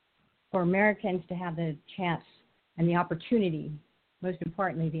 for Americans to have the chance and the opportunity, most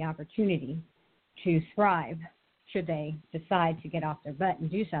importantly, the opportunity to thrive. Should they decide to get off their butt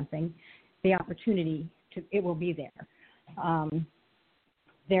and do something, the opportunity it will be there.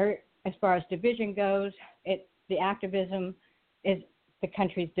 There, as far as division goes, the activism is the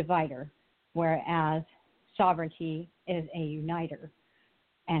country's divider, whereas sovereignty is a uniter.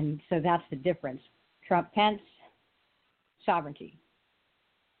 And so that's the difference. Trump-Pence, sovereignty.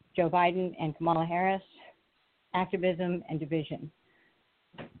 Joe Biden and Kamala Harris, activism and division,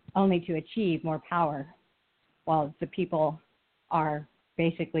 only to achieve more power, while the people are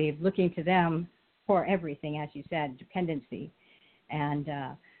basically looking to them for everything, as you said, dependency. And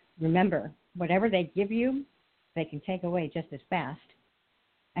remember, whatever they give you, they can take away just as fast,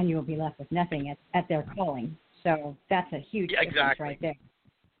 and you will be left with nothing at their calling. So that's a huge difference right there.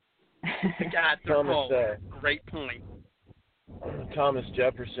 Great point. Thomas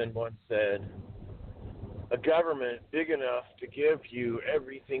Jefferson once said, "A government big enough to give you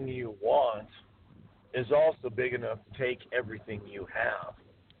everything you want is also big enough to take everything you have."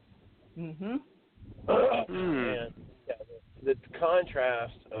 Mm-hmm. And the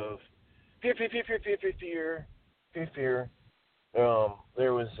contrast of fear.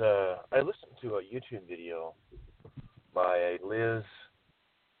 There was I listened to a YouTube video by Liz,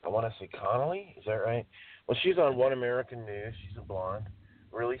 I want to say Connolly, is that right? Well, she's on One American News. She's a blonde,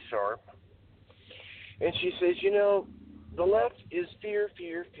 really sharp. And she says, the left is fear.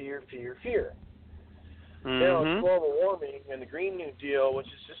 Mm-hmm. Now it's global warming and the Green New Deal, which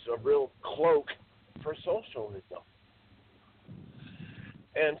is just a real cloak for socialism.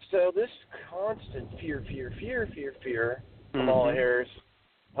 And so this constant fear. Kamala Harris'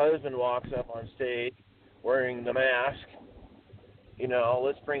 husband walks up on stage wearing the mask.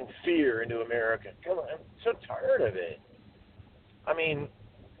 Let's bring fear into America. Come on, I'm so tired of it. I mean,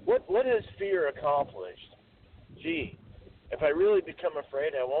 what has fear accomplished? Gee, if I really become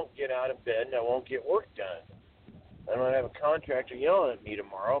afraid, I won't get out of bed and I won't get work done. I'm going to have a contractor yelling at me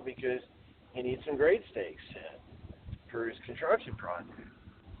tomorrow because he needs some grade stakes set for his construction project.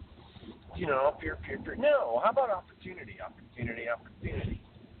 Fear. No, how about opportunity? How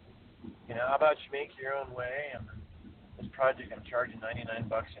about you make your own way, and this project I'm charging $99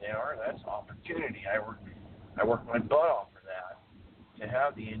 an hour, that's opportunity. I worked my butt off for that, to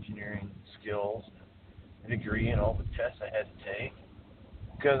have the engineering skills and degree and all the tests I had to take,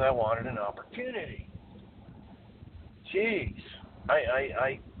 because I wanted an opportunity. Jeez.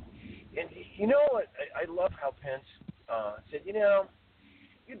 And you know what? I love how Pence said, you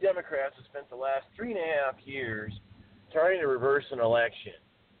Democrats have spent the last 3.5 years trying to reverse an election.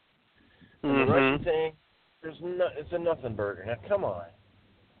 And the Russian thing, it's a nothing burger. Now, come on.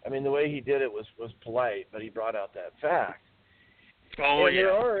 I mean, the way he did it was polite, but he brought out that fact. Oh, and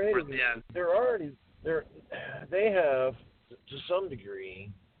yeah. They have, to some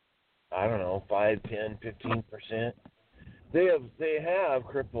degree, I don't know, 5, 10, 15%. They have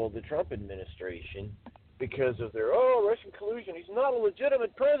crippled the Trump administration because of their, Russian collusion. He's not a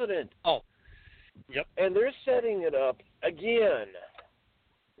legitimate president. Oh, yep. And they're setting it up again.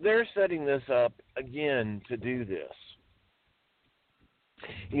 They're setting this up again to do this.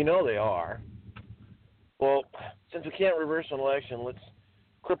 They are. Well, since we can't reverse an election, let's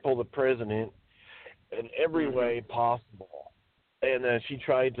cripple the president in every way possible. And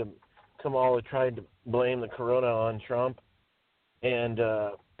Kamala tried to blame the corona on Trump. And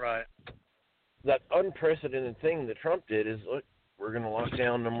right. That unprecedented thing that Trump did is, look, we're going to lock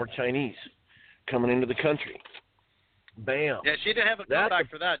down no more Chinese coming into the country. Bam. Yeah, she didn't have a comeback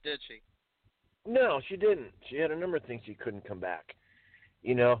for that, did she? No, she didn't. She had a number of things she couldn't come back.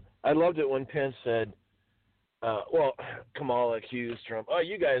 I loved it when Pence said, Kamala accused Trump,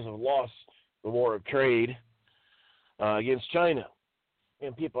 you guys have lost the war of trade against China.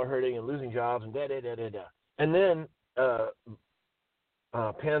 And people are hurting and losing jobs and da-da-da-da-da. And then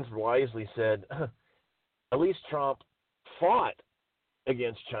Pence wisely said, at least Trump fought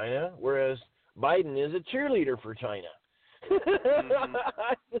against China, whereas Biden is a cheerleader for China.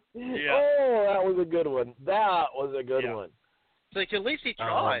 Yeah. Oh, that was a good one. One. So at least he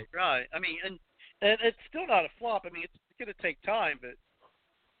tried, right? I mean, and it's still not a flop. I mean, it's going to take time, but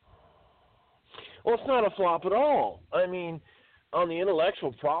Well, it's not a flop at all. I mean, on the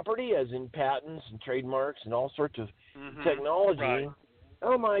intellectual property, as in patents and trademarks and all sorts of technology, right.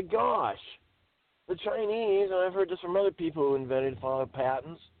 Oh my gosh. The Chinese, and I've heard this from other people who invented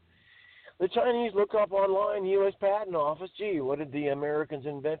patents, the Chinese look up online, U.S. Patent Office, gee, what did the Americans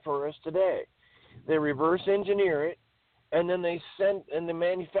invent for us today? They reverse engineer it, and then they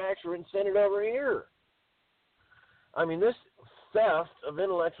manufacture it and send it over here. I mean, this theft of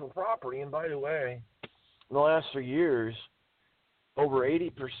intellectual property, and by the way, in the last 3 years, over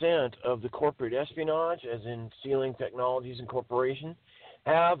 80% of the corporate espionage, as in stealing technologies and corporations,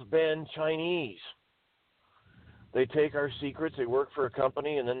 have been Chinese. They take our secrets, they work for a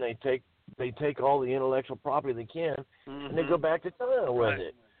company, and then they take all the intellectual property they can, and they go back to China with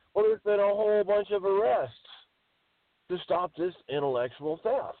it. Well, there's been a whole bunch of arrests to stop this intellectual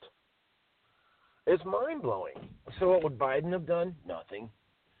theft. It's mind-blowing. So what would Biden have done? Nothing.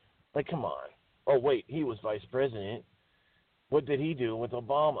 Like, come on. Oh, wait, he was vice president. What did he do with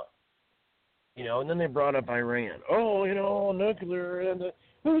Obama? You know, and then they brought up Iran. Oh, you know, nuclear. And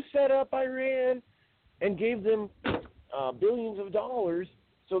who set up Iran and gave them billions of dollars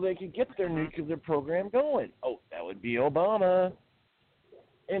so they could get their nuclear program going? Oh, that would be Obama.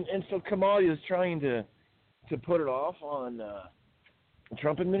 And so Kamala is trying to put it off on the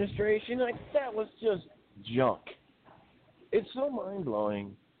Trump administration. Like, that was just junk. It's so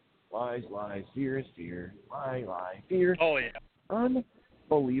mind-blowing. Lies, lies, fear is fear. Lie, lie, fear. Oh, yeah.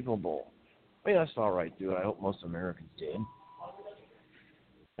 Unbelievable. I mean, that's all right, dude. I hope most Americans did.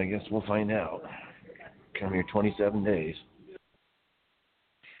 I guess we'll find out. Come here 27 days.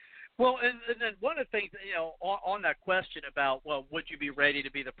 Well, and then one of the things, you know, on that question about, well, would you be ready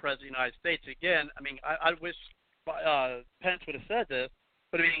to be the President of the United States? Again, I mean, I wish Pence would have said this,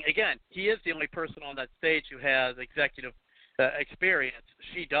 but I mean, again, he is the only person on that stage who has executive experience.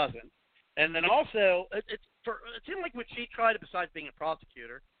 She doesn't. And then also, it seemed like what she tried, besides being a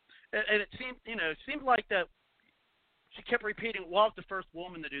prosecutor, and it seemed like that she kept repeating, well, I was the first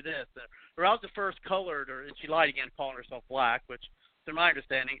woman to do this, or I was the first colored, and she lied again, calling herself black, which, to my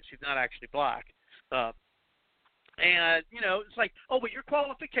understanding, she's not actually black. And, you know, it's like, oh, but your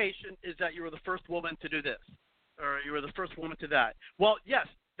qualification is that you were the first woman to do this, or you were the first woman to that. Well, yes,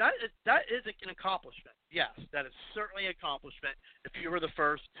 that is an accomplishment. Yes, that is certainly an accomplishment if you were the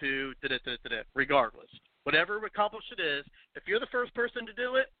first to regardless. Whatever accomplishment is, if you're the first person to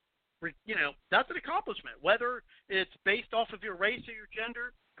do it, you know, that's an accomplishment. Whether it's based off of your race or your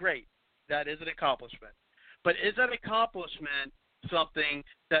gender, great. That is an accomplishment. But is that accomplishment something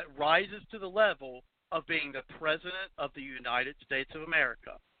that rises to the level of being the President of the United States of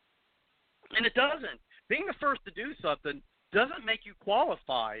America? And it doesn't. Being the first to do something doesn't make you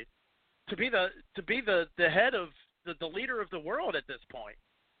qualified to be the head of the leader of the world at this point.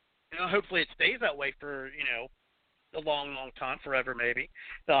 You know, hopefully it stays that way for, you know, a long, long time, forever maybe.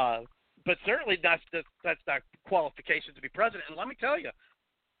 But certainly that's not qualification to be president. And let me tell you,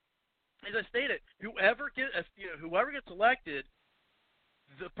 as I stated, whoever gets elected,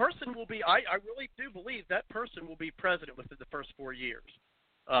 the person will be. I really do believe that person will be president within the first 4 years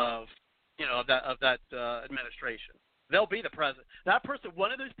of that administration. They'll be the president. That person,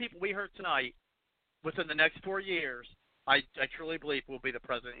 one of those people we heard tonight, within the next 4 years, I truly believe will be the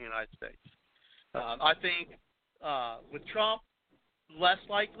president of the United States. I think with Trump, less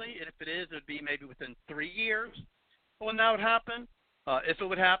likely, and if it is, it would be maybe within 3 years when that would happen, if it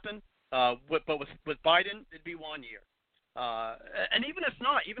would happen. But with Biden, it'd be 1 year. And even if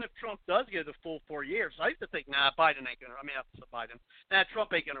not, even if Trump does get the full 4 years, I used to think, Biden ain't going to. I mean,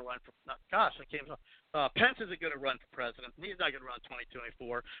 Trump ain't going to run for. Pence isn't going to run for president. He's not going to run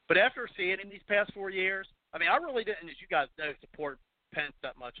 2024. But after seeing him these past 4 years, I mean, I really didn't, as you guys know, support Pence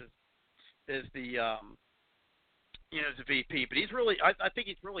that much as the as a VP. But he's really, I think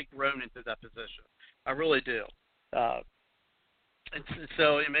he's really grown into that position. I really do. And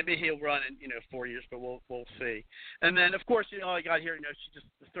so maybe he'll run in 4 years, but we'll see. And then of course I got here. She just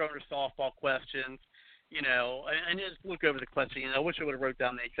throwing her softball questions. And just look over the question. I wish I would have wrote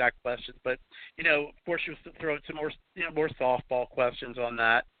down the exact questions, but of course she was throwing some more more softball questions on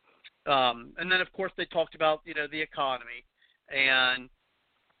that. And then of course they talked about the economy, and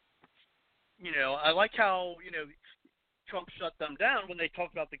I like how Trump shut them down when they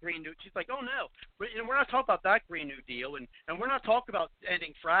talked about the Green New. She's like, oh no, we're not talking about that Green New Deal, and we're not talking about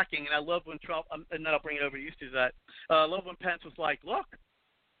ending fracking. And I love when Trump, and then I'll bring it over to you, Suzette. I love when Pence was like, look,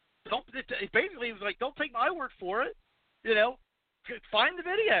 basically he was like, don't take my word for it, find the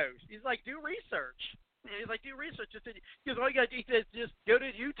videos. He's like, do research. He's like, do research. Because all you got to do, he says, just go to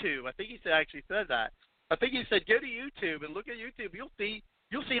YouTube. I think he actually said that. I think he said, go to YouTube and look at YouTube. You'll see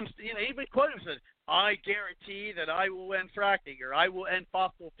you'll see him, even quote him said, "I guarantee that I will end fracking or I will end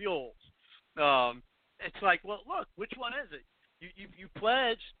fossil fuels." It's like, well, look, which one is it? You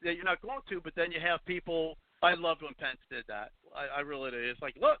pledge that you're not going to, but then you have people. I loved when Pence did that. I really do. It's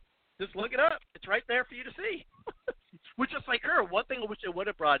like, look, just look it up. It's right there for you to see. Which is like her. One thing I wish I would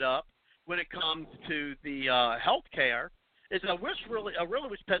have brought up when it comes to the health care is I really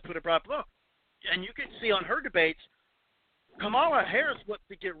wish Pence would have brought up, look, and you can see on her debates, Kamala Harris wants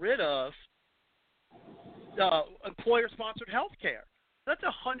to get rid of employer-sponsored health care. That's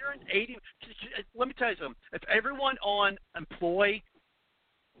 180. Let me tell you something. If everyone on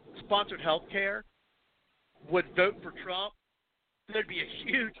employee-sponsored health care would vote for Trump, there'd be a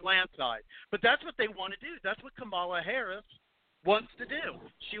huge landslide. But that's what they want to do. That's what Kamala Harris wants to do.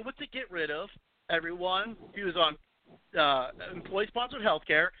 She wants to get rid of everyone who's on employee-sponsored health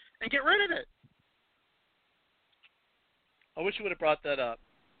care and get rid of it. I wish you would have brought that up.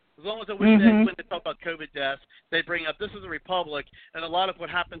 As long as I wish when they talk about COVID deaths, they bring up this is a republic, and a lot of what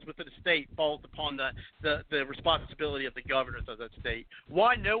happens within the state falls upon the responsibility of the governors of that state.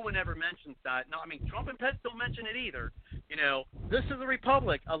 Why no one ever mentions that? No, I mean, Trump and Pence don't mention it either. This is a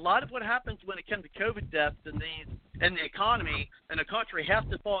republic. A lot of what happens when it comes to COVID deaths and the economy and the country has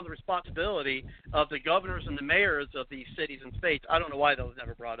to fall on the responsibility of the governors and the mayors of these cities and states. I don't know why that was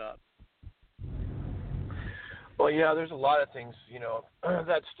never brought up. Well, yeah, there's a lot of things,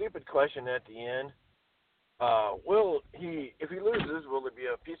 that stupid question at the end, if he loses, will there be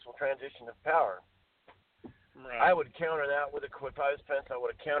a peaceful transition of power? Right. I would counter that with if I was Pence, I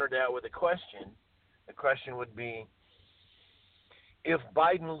would have countered that with a question. The question would be, if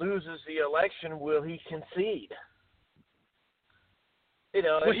Biden loses the election, will he concede?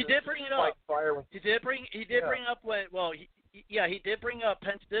 Well, he did bring it up. He did bring up when,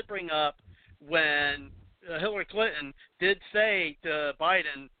 Pence did bring up when Hillary Clinton did say to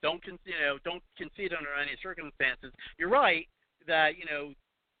Biden, don't concede under any circumstances. You're right that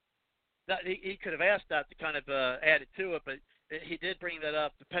that he could have asked that to kind of add it to it, but he did bring that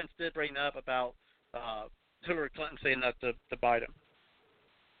up. Pence did bring that up about Hillary Clinton saying that to Biden.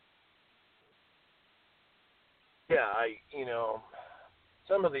 Yeah,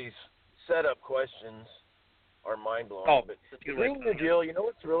 some of these setup questions are mind-blowing. Oh, but the Green New Deal,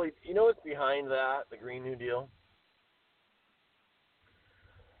 what's behind that, the Green New Deal?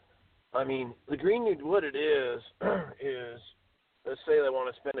 I mean, the Green New Deal, what it is, let's say they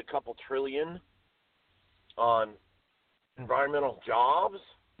want to spend a couple trillion on environmental jobs,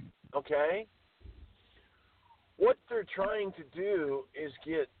 okay? What they're trying to do is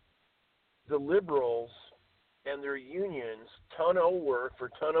get the liberals and their unions tonneau work for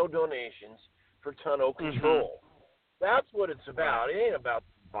tonneau donations for tonneau control. That's what it's about. It ain't about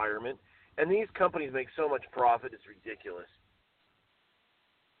the environment. And these companies make so much profit, it's ridiculous.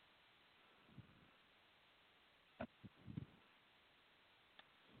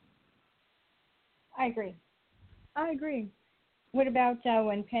 I agree. What about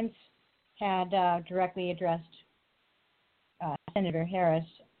when Pence had directly addressed Senator Harris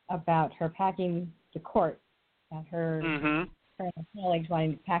about her packing the court, about her colleagues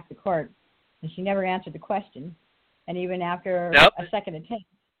wanting to pack the court, and she never answered the question. And even after a second attempt,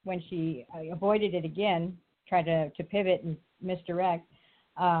 when she avoided it again, tried to pivot and misdirect,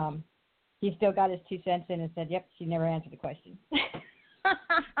 he still got his 2 cents in and said, "Yep, she never answered the question."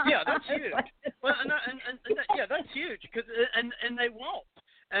 Yeah, that's huge. Well, that's huge because and they won't.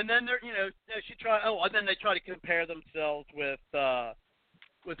 And then they're she try. Oh, and then they try to compare themselves with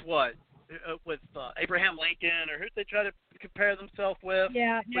what? With Abraham Lincoln, or who they try to compare themselves with?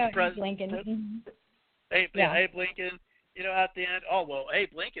 Lincoln. Abe Lincoln. At the end,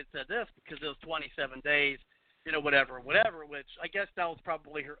 Abe Lincoln said this because it was 27 days. Whatever. Which I guess that was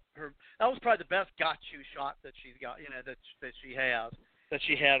probably her. That was probably the best got you shot that she's got. That she has. That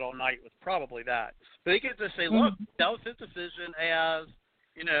she had all night was probably that. But he could just say, look, that was his decision. That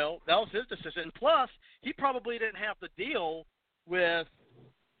was his decision. Plus, he probably didn't have to deal with.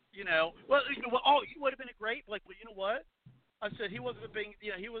 He would have been great. Like, well, you know what? I said he wasn't being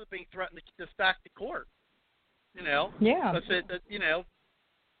threatened to stack the court. Yeah. I said that.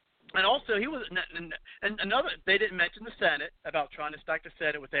 And also he was, and another. They didn't mention the Senate about trying to stack the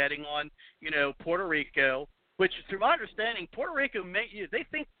Senate with adding on, Puerto Rico, which, through my understanding, Puerto Rico they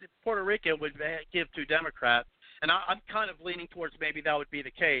think that Puerto Rico would give to Democrats, and I'm kind of leaning towards maybe that would be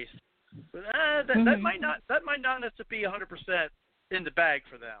the case. But that might not necessarily be 100% in the bag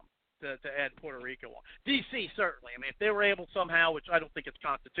for them to add Puerto Rico on. D.C. certainly. I mean, if they were able somehow, which I don't think it's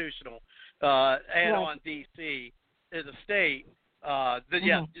constitutional, add on D.C. as a state,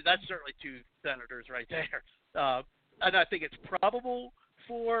 then that's certainly 2 senators right there. And I think it's probable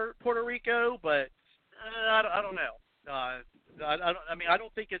for Puerto Rico, but I don't know. I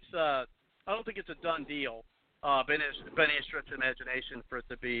don't think it's a done deal. By any stretch of imagination for it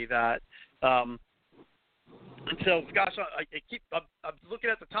to be that. And so, gosh, I'm looking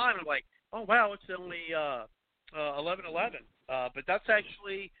at the time and I'm like, oh wow, it's only 11:11. But that's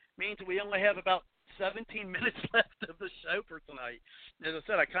actually means we only have about 17 minutes left of the show for tonight. As I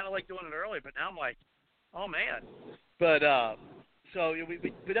said, I kind of like doing it early, but now I'm like, oh man. But so we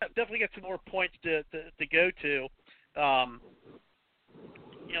definitely got some more points to go to.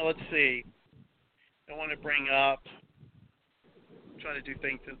 Let's see. I want to bring up. I'm trying to do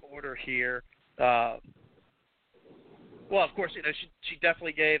things in order here. Well, of course, she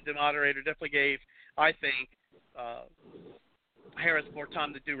definitely gave the moderator I think Harris more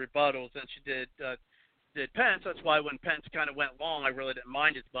time to do rebuttals than she did Pence. That's why when Pence kind of went long, I really didn't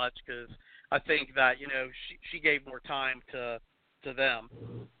mind as much because I think that she gave more time to them.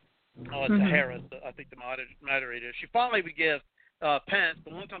 To Harris, I think the moderator. She finally would give Pence,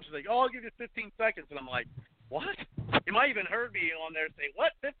 but one time she's like, "Oh, I'll give you 15 seconds," and I'm like, "What?" You might even heard me on there say,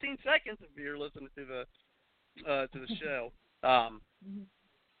 "What? 15 seconds?" If you're listening to the show.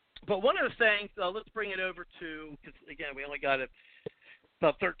 But one of the things, let's bring it over to, because again, we only got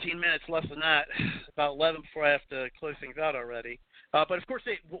about 13 minutes, less than that, about 11 before I have to close things out already. But of course,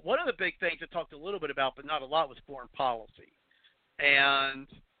 one of the big things I talked a little bit about, but not a lot, was foreign policy. And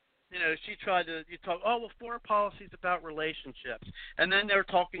she tried to talk. Oh, well, foreign policy is about relationships, and then they're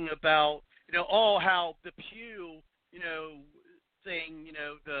talking about how the Pew thing,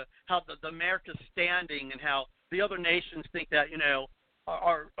 how the America's standing and how the other nations think that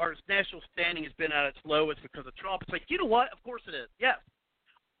our national standing has been at its lowest because of Trump. It's like, you know what? Of course it is. Yes.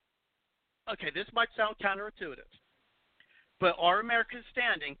 Okay, this might sound counterintuitive, but our America's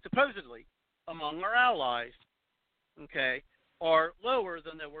standing, supposedly, among our allies, okay, are lower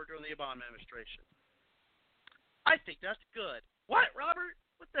than they were during the Obama administration. I think that's good. What, Robert?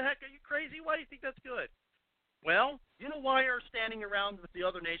 What the heck? Are you crazy? Why do you think that's good? Well, you know why our standing around with the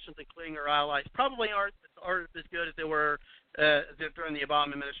other nations, including our allies, probably aren't as good as they were during the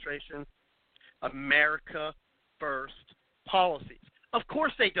Obama administration? America first policies. Of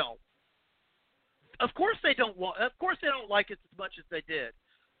course they don't. Of course they don't like it as much as they did.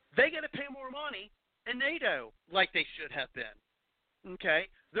 They got to pay more money in NATO like they should have been. Okay,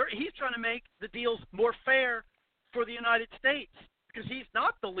 he's trying to make the deals more fair for the United States because he's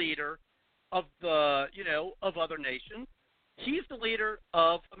not the leader of the of other nations. He's the leader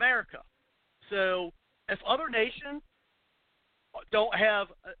of America. So if other nations don't have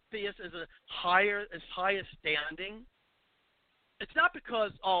this as high a standing, it's not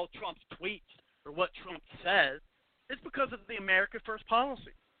because all Trump's tweets or what Trump says. It's because of the America First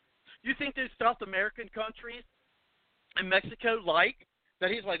policy. You think those South American countries and Mexico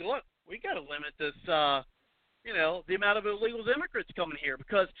that he's like, look, we got to limit this, the amount of illegal immigrants coming here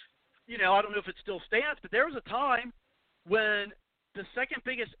because, I don't know if it still stands, but there was a time when the second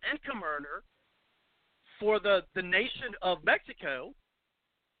biggest income earner for the nation of Mexico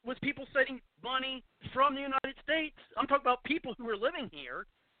was people sending money from the United States. I'm talking about people who were living here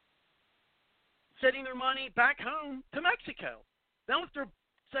sending their money back home to Mexico. That was their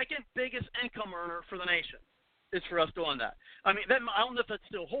second biggest income earner for the nation. Is for us doing that. I mean, I don't know if that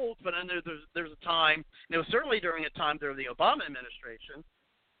still holds, but I know there's a time, certainly during a time during the Obama administration,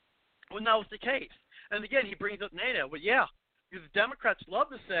 when that was the case. And again, he brings up NATO. Well, yeah, the Democrats love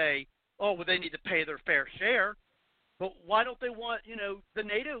to say, oh, well, they need to pay their fair share. But why don't they want, the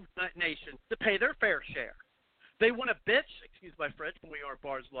NATO nations to pay their fair share? They want to bitch, excuse my French, when we are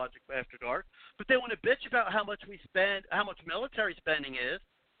Bards Logic After Dark, but they want to bitch about how much we spend, how much military spending is.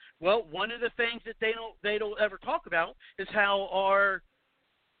 Well, one of the things that they don't ever talk about is how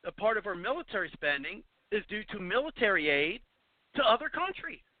a part of our military spending is due to military aid to other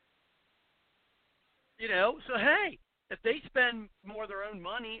countries. So hey, if they spend more of their own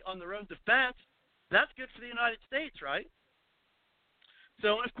money on their own defense, that's good for the United States, right?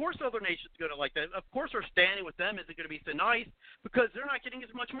 So, and of course, other nations are going to like that. Of course, our standing with them isn't going to be so nice because they're not getting as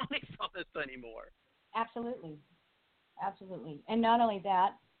much money from us anymore. Absolutely. And not only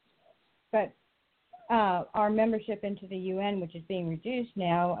that, but our membership into the UN, which is being reduced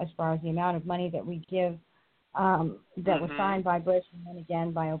now as far as the amount of money that we give, that was signed by Bush and then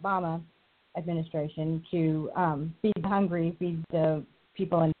again by Obama administration to feed the hungry, feed the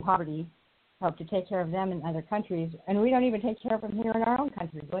people in poverty, help to take care of them in other countries. And we don't even take care of them here in our own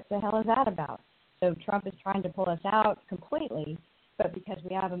country. What the hell is that about? So Trump is trying to pull us out completely, but because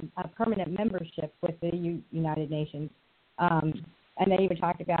we have a permanent membership with the United Nations, and they even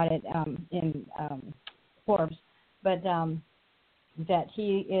talked about it in Forbes. But that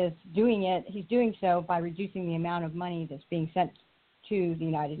he is doing it. He's doing so by reducing the amount of money that's being sent to the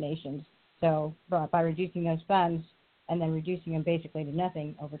United Nations. So by reducing those funds and then reducing them basically to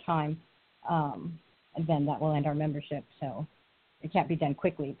nothing over time, and then that will end our membership. So it can't be done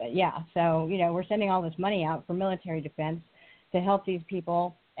quickly. But, yeah, so, we're sending all this money out for military defense to help these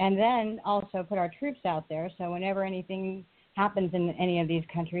people and then also put our troops out there. So whenever anything happens in any of these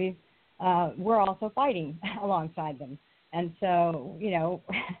countries, we're also fighting alongside them. And so,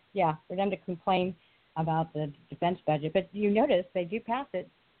 yeah, for them to complain about the defense budget. But you notice they do pass it.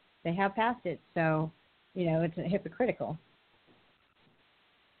 They have passed it. So, it's hypocritical.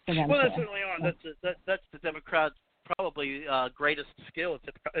 Well, they certainly are. That's the Democrats' probably greatest skill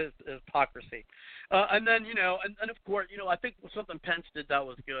is hypocrisy. And then, and of course, I think something Pence did that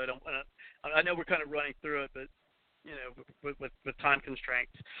was good. I know we're kind of running through it, but, with time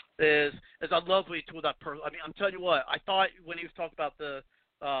constraints, is I love what he told that person. I mean, I'm telling you what, I thought when he was talking about the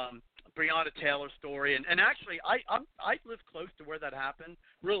Breonna Taylor story, and actually, I live close to where that happened,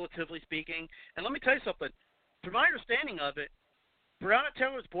 relatively speaking. And let me tell you something. From my understanding of it, Breonna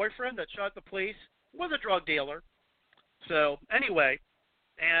Taylor's boyfriend that shot the police was a drug dealer. So, anyway,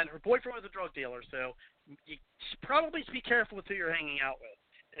 and her boyfriend was a drug dealer. So, you probably should be careful with who you're hanging out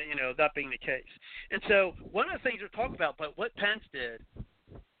with, that being the case. And so, one of the things we're talking about, but what Pence did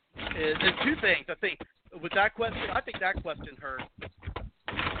is two things. I think with that question, that question hurt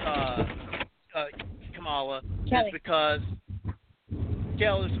Kamala Kelly. is because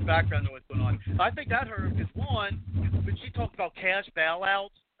there's some background noise going on. I think that hurt because, one, when she talked about cash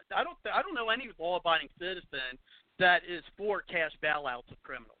bailouts, I don't know any law-abiding citizen that is for cash bailouts of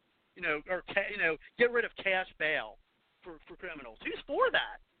criminals. Get rid of cash bail for criminals. Who's for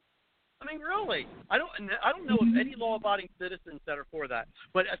that? I mean, really, I don't know of any law-abiding citizens that are for that.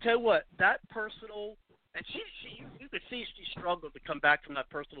 But I tell you what, that personal, and you could see she struggled to come back from that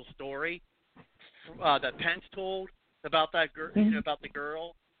personal story that Pence told about that girl, about the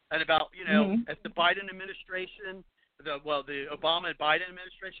girl, and about if the Biden administration, the Obama and Biden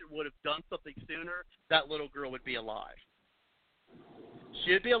administration would have done something sooner, that little girl would be alive.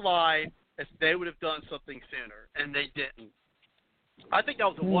 She'd be alive if they would have done something sooner, and they didn't. I think that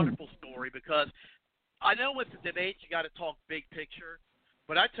was a wonderful story because I know with the debates you got to talk big picture,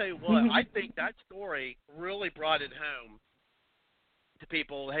 but I tell you what, I think that story really brought it home to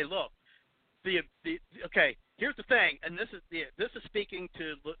people. Hey, look, okay, here's the thing, and this is speaking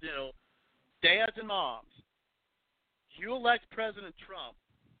to dads and moms. You elect President Trump,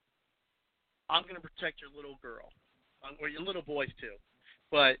 I'm going to protect your little girl, or your little boys too,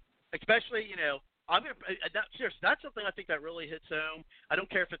 but especially seriously, that's something I think that really hits home. I don't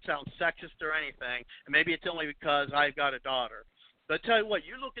care if it sounds sexist or anything, and maybe it's only because I've got a daughter. But I tell you what,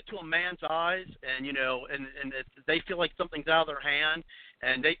 you look into a man's eyes, and and if they feel like something's out of their hand,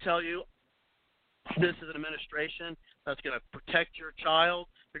 and they tell you this is an administration that's going to protect your child,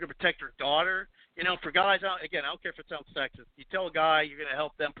 they're going to protect your daughter. For guys, again, I don't care if it sounds sexist. You tell a guy you're going to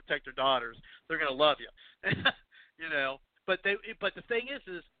help them protect their daughters, they're going to love you. But the thing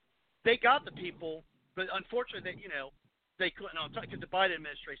is they got the people, but unfortunately, they couldn't because the Biden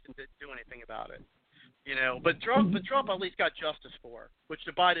administration didn't do anything about it. But Trump at least got justice for, which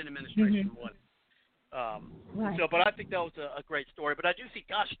the Biden administration wouldn't. Right. So, but I think that was a great story. But I do see,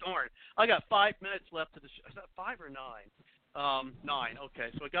 gosh darn, I got 5 minutes left to the show. Is that 5 or 9? 9. Okay,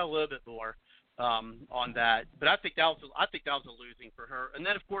 so I got a little bit more on that. But I think that was a losing for her. And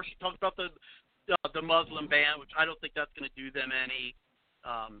then of course she talked about the Muslim ban, which I don't think that's going to do them any.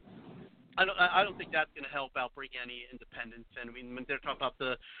 I don't think that's going to help out bring any independence. And I mean, when they're talking about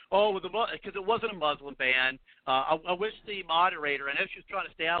because it wasn't a Muslim ban. I wish the moderator, I know she was trying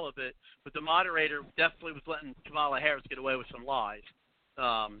to stay out of it, but the moderator definitely was letting Kamala Harris get away with some lies.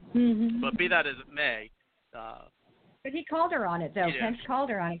 But be that as it may. But he called her on it, though. Pence called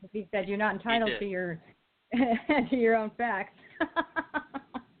her on it because he said you're not entitled to your to your own facts.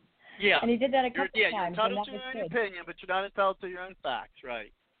 Yeah. And he did that a couple times. You're entitled to your own opinion, but you're not entitled to your own facts,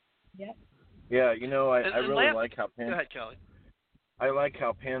 right? Yep. Yeah, I really like how Pence. Go ahead, Kelly. I like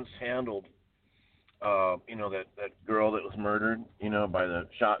how Pence handled, that girl that was murdered,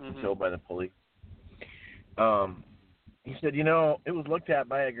 shot and killed by the police. He said, it was looked at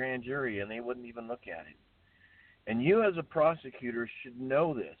by a grand jury and they wouldn't even look at it. And you as a prosecutor should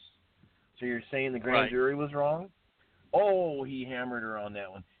know this. So you're saying the grand jury was wrong? Oh, he hammered her on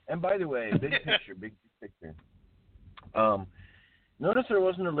that one. And by the way, big picture. Notice there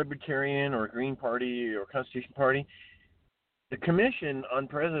wasn't a Libertarian or a Green Party or Constitution Party. The Commission on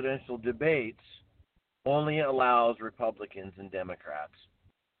Presidential Debates only allows Republicans and Democrats.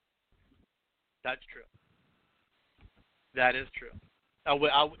 That's true. That is true.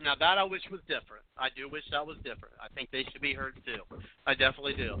 Now that I wish was different. I do wish that was different. I think they should be heard too. I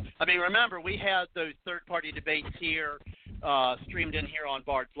definitely do. I mean, remember we had those third-party debates here, streamed in here on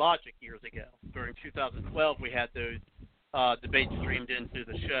Bards Logic years ago. During 2012, we had those debates streamed into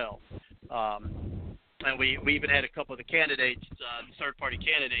the show, and we even had a couple of the candidates, third-party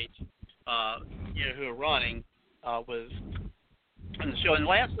candidates, who are running, was in the show. And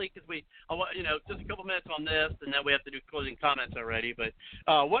lastly, because just a couple minutes on this, and then we have to do closing comments already. But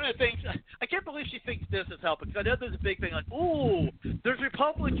one of the things, I can't believe she thinks this is helping, because I know there's a big thing like, ooh, there's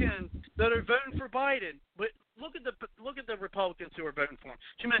Republicans that are voting for Biden. But look at the Republicans who are voting for him.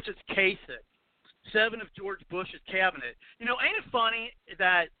 She mentions Kasich, 7 of George Bush's cabinet. Ain't it funny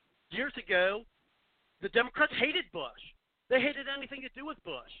that years ago the Democrats hated Bush? They hated anything to do with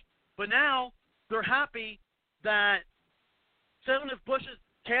Bush. But now they're happy that 7 of Bush's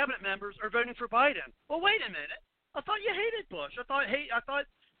cabinet members are voting for Biden. Well, wait a minute. I thought you hated Bush. I thought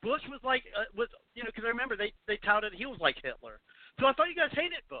Bush was like because I remember they touted he was like Hitler. So I thought you guys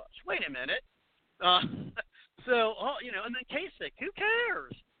hated Bush. Wait a minute. And then Kasich, who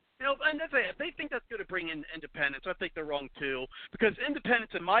cares? And if they think that's going to bring in independence, I think they're wrong too. Because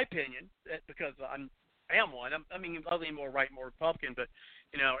independence, in my opinion, because I am one. I mean, I lean more right, more Republican, but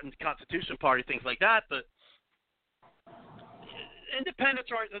in the Constitution Party, things like that. But independents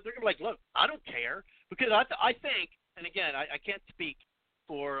they're going to be like, look, I don't care, because I think, and again, I can't speak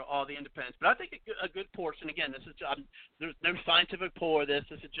for all the independents, but I think a good portion, again, this is there's no scientific pull of this.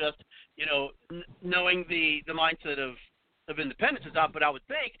 This is just knowing the mindset of independents is out. But I would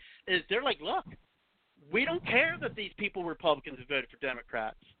think is they're like, look, we don't care that these people Republicans have voted for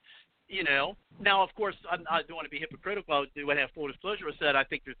Democrats. Now of course I don't want to be hypocritical. I do want to have full disclosure. I said I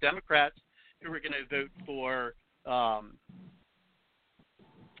think there's Democrats who are going to vote for.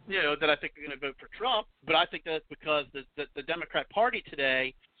 That I think are going to vote for Trump, but I think that's because the Democrat Party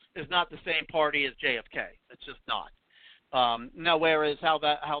today is not the same party as JFK. It's just not. Now, whereas how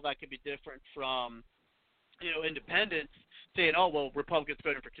that could be different from independents saying, oh well, Republicans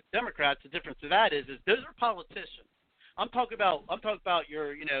voting for Democrats. The difference to that is those are politicians. I'm talking about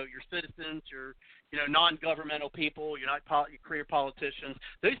your your citizens, your non-governmental people. You're not your career politicians.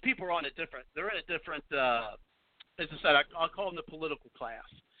 Those people are they're in a different. As I said, I'll call them the political class.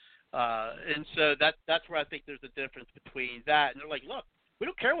 And so that's where I think there's a difference between that. And they're like, look, we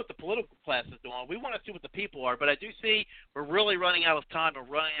don't care what the political class is doing. We want to see what the people are. But I do see we're really running out of time. We're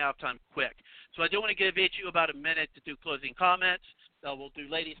running out of time quick. So I do want to give each you about a minute to do closing comments. We'll do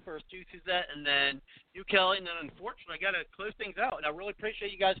ladies first, you, Suzette, and then you, Kelly. And then, unfortunately, I got to close things out. And I really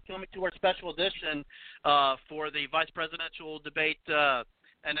appreciate you guys coming to our special edition for the vice presidential debate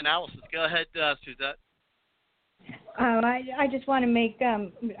and analysis. Go ahead, Suzette. I just want to make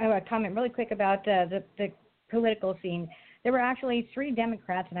a comment really quick about the political scene. There were actually 3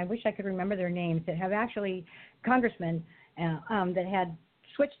 Democrats, and I wish I could remember their names, that have actually congressmen that had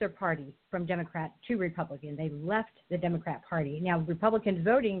switched their party from Democrat to Republican. They left the Democrat Party. Now, Republicans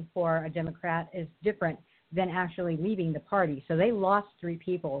voting for a Democrat is different than actually leaving the party. So they lost 3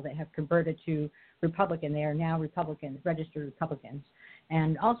 people that have converted to Republican. They are now Republicans, registered Republicans.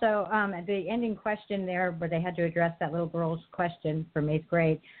 And also, at the ending question there, where they had to address that little girl's question from 8th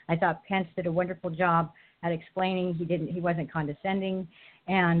grade, I thought Pence did a wonderful job at explaining. He wasn't condescending,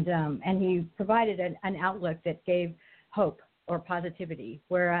 and he provided an outlook that gave hope or positivity.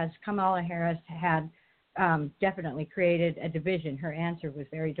 Whereas Kamala Harris had definitely created a division. Her answer was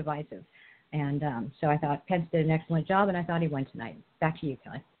very divisive, and so I thought Pence did an excellent job, and I thought he won tonight. Back to you,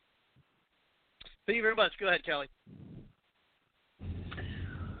 Kelly. Thank you very much. Go ahead, Kelly.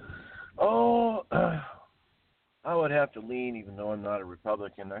 Oh, I would have to lean, even though I'm not a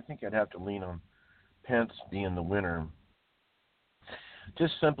Republican, I think I'd have to lean on Pence being the winner.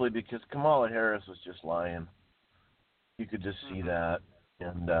 Just simply because Kamala Harris was just lying. You could just see that.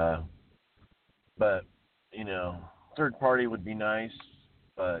 And, but, third party would be nice,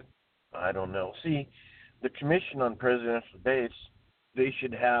 but I don't know. See, the Commission on Presidential Debates, they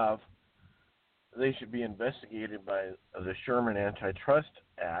should be investigated by the Sherman Antitrust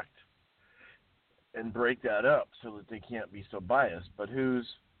Act and break that up so that they can't be so biased. But who's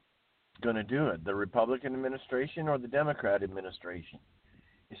going to do it, the Republican administration or the Democrat administration?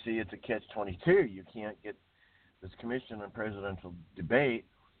 You see, it's a catch-22. You can't get this Commission on Presidential Debate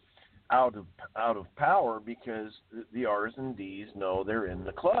out of power because the R's and D's know they're in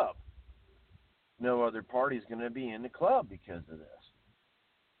the club. No other party's going to be in the club because of this.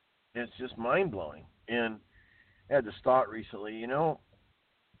 It's just mind-blowing. And I had this thought recently,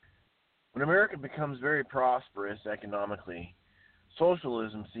 when America becomes very prosperous economically,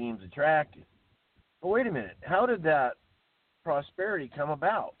 socialism seems attractive. But wait a minute, how did that prosperity come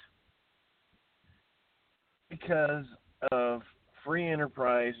about? Because of free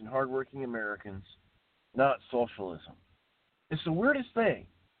enterprise and hardworking Americans, not socialism. It's the weirdest thing.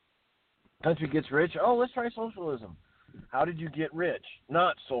 Country gets rich. Oh, let's try socialism. How did you get rich?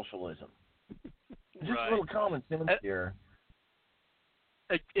 Not socialism. Just right. a little common sense here.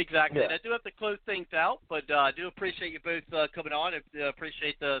 Exactly. Yeah. And I do have to close things out, but I do appreciate you both coming on. I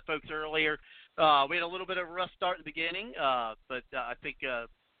appreciate the folks earlier. We had a little bit of a rough start in the beginning, but I think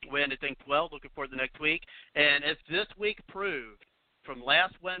we ended things well. Looking forward to next week. And as this week proved, from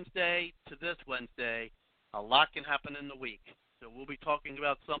last Wednesday to this Wednesday, a lot can happen in the week. So we'll be talking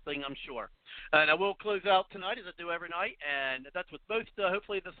about something, I'm sure. And I will close out tonight, as I do every night, and that's with most,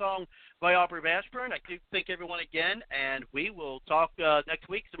 hopefully, the song by Aubrey Bashburn. I do thank everyone again, and we will talk next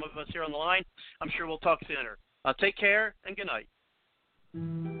week. Some of us here on the line, I'm sure we'll talk sooner. Take care, and good night.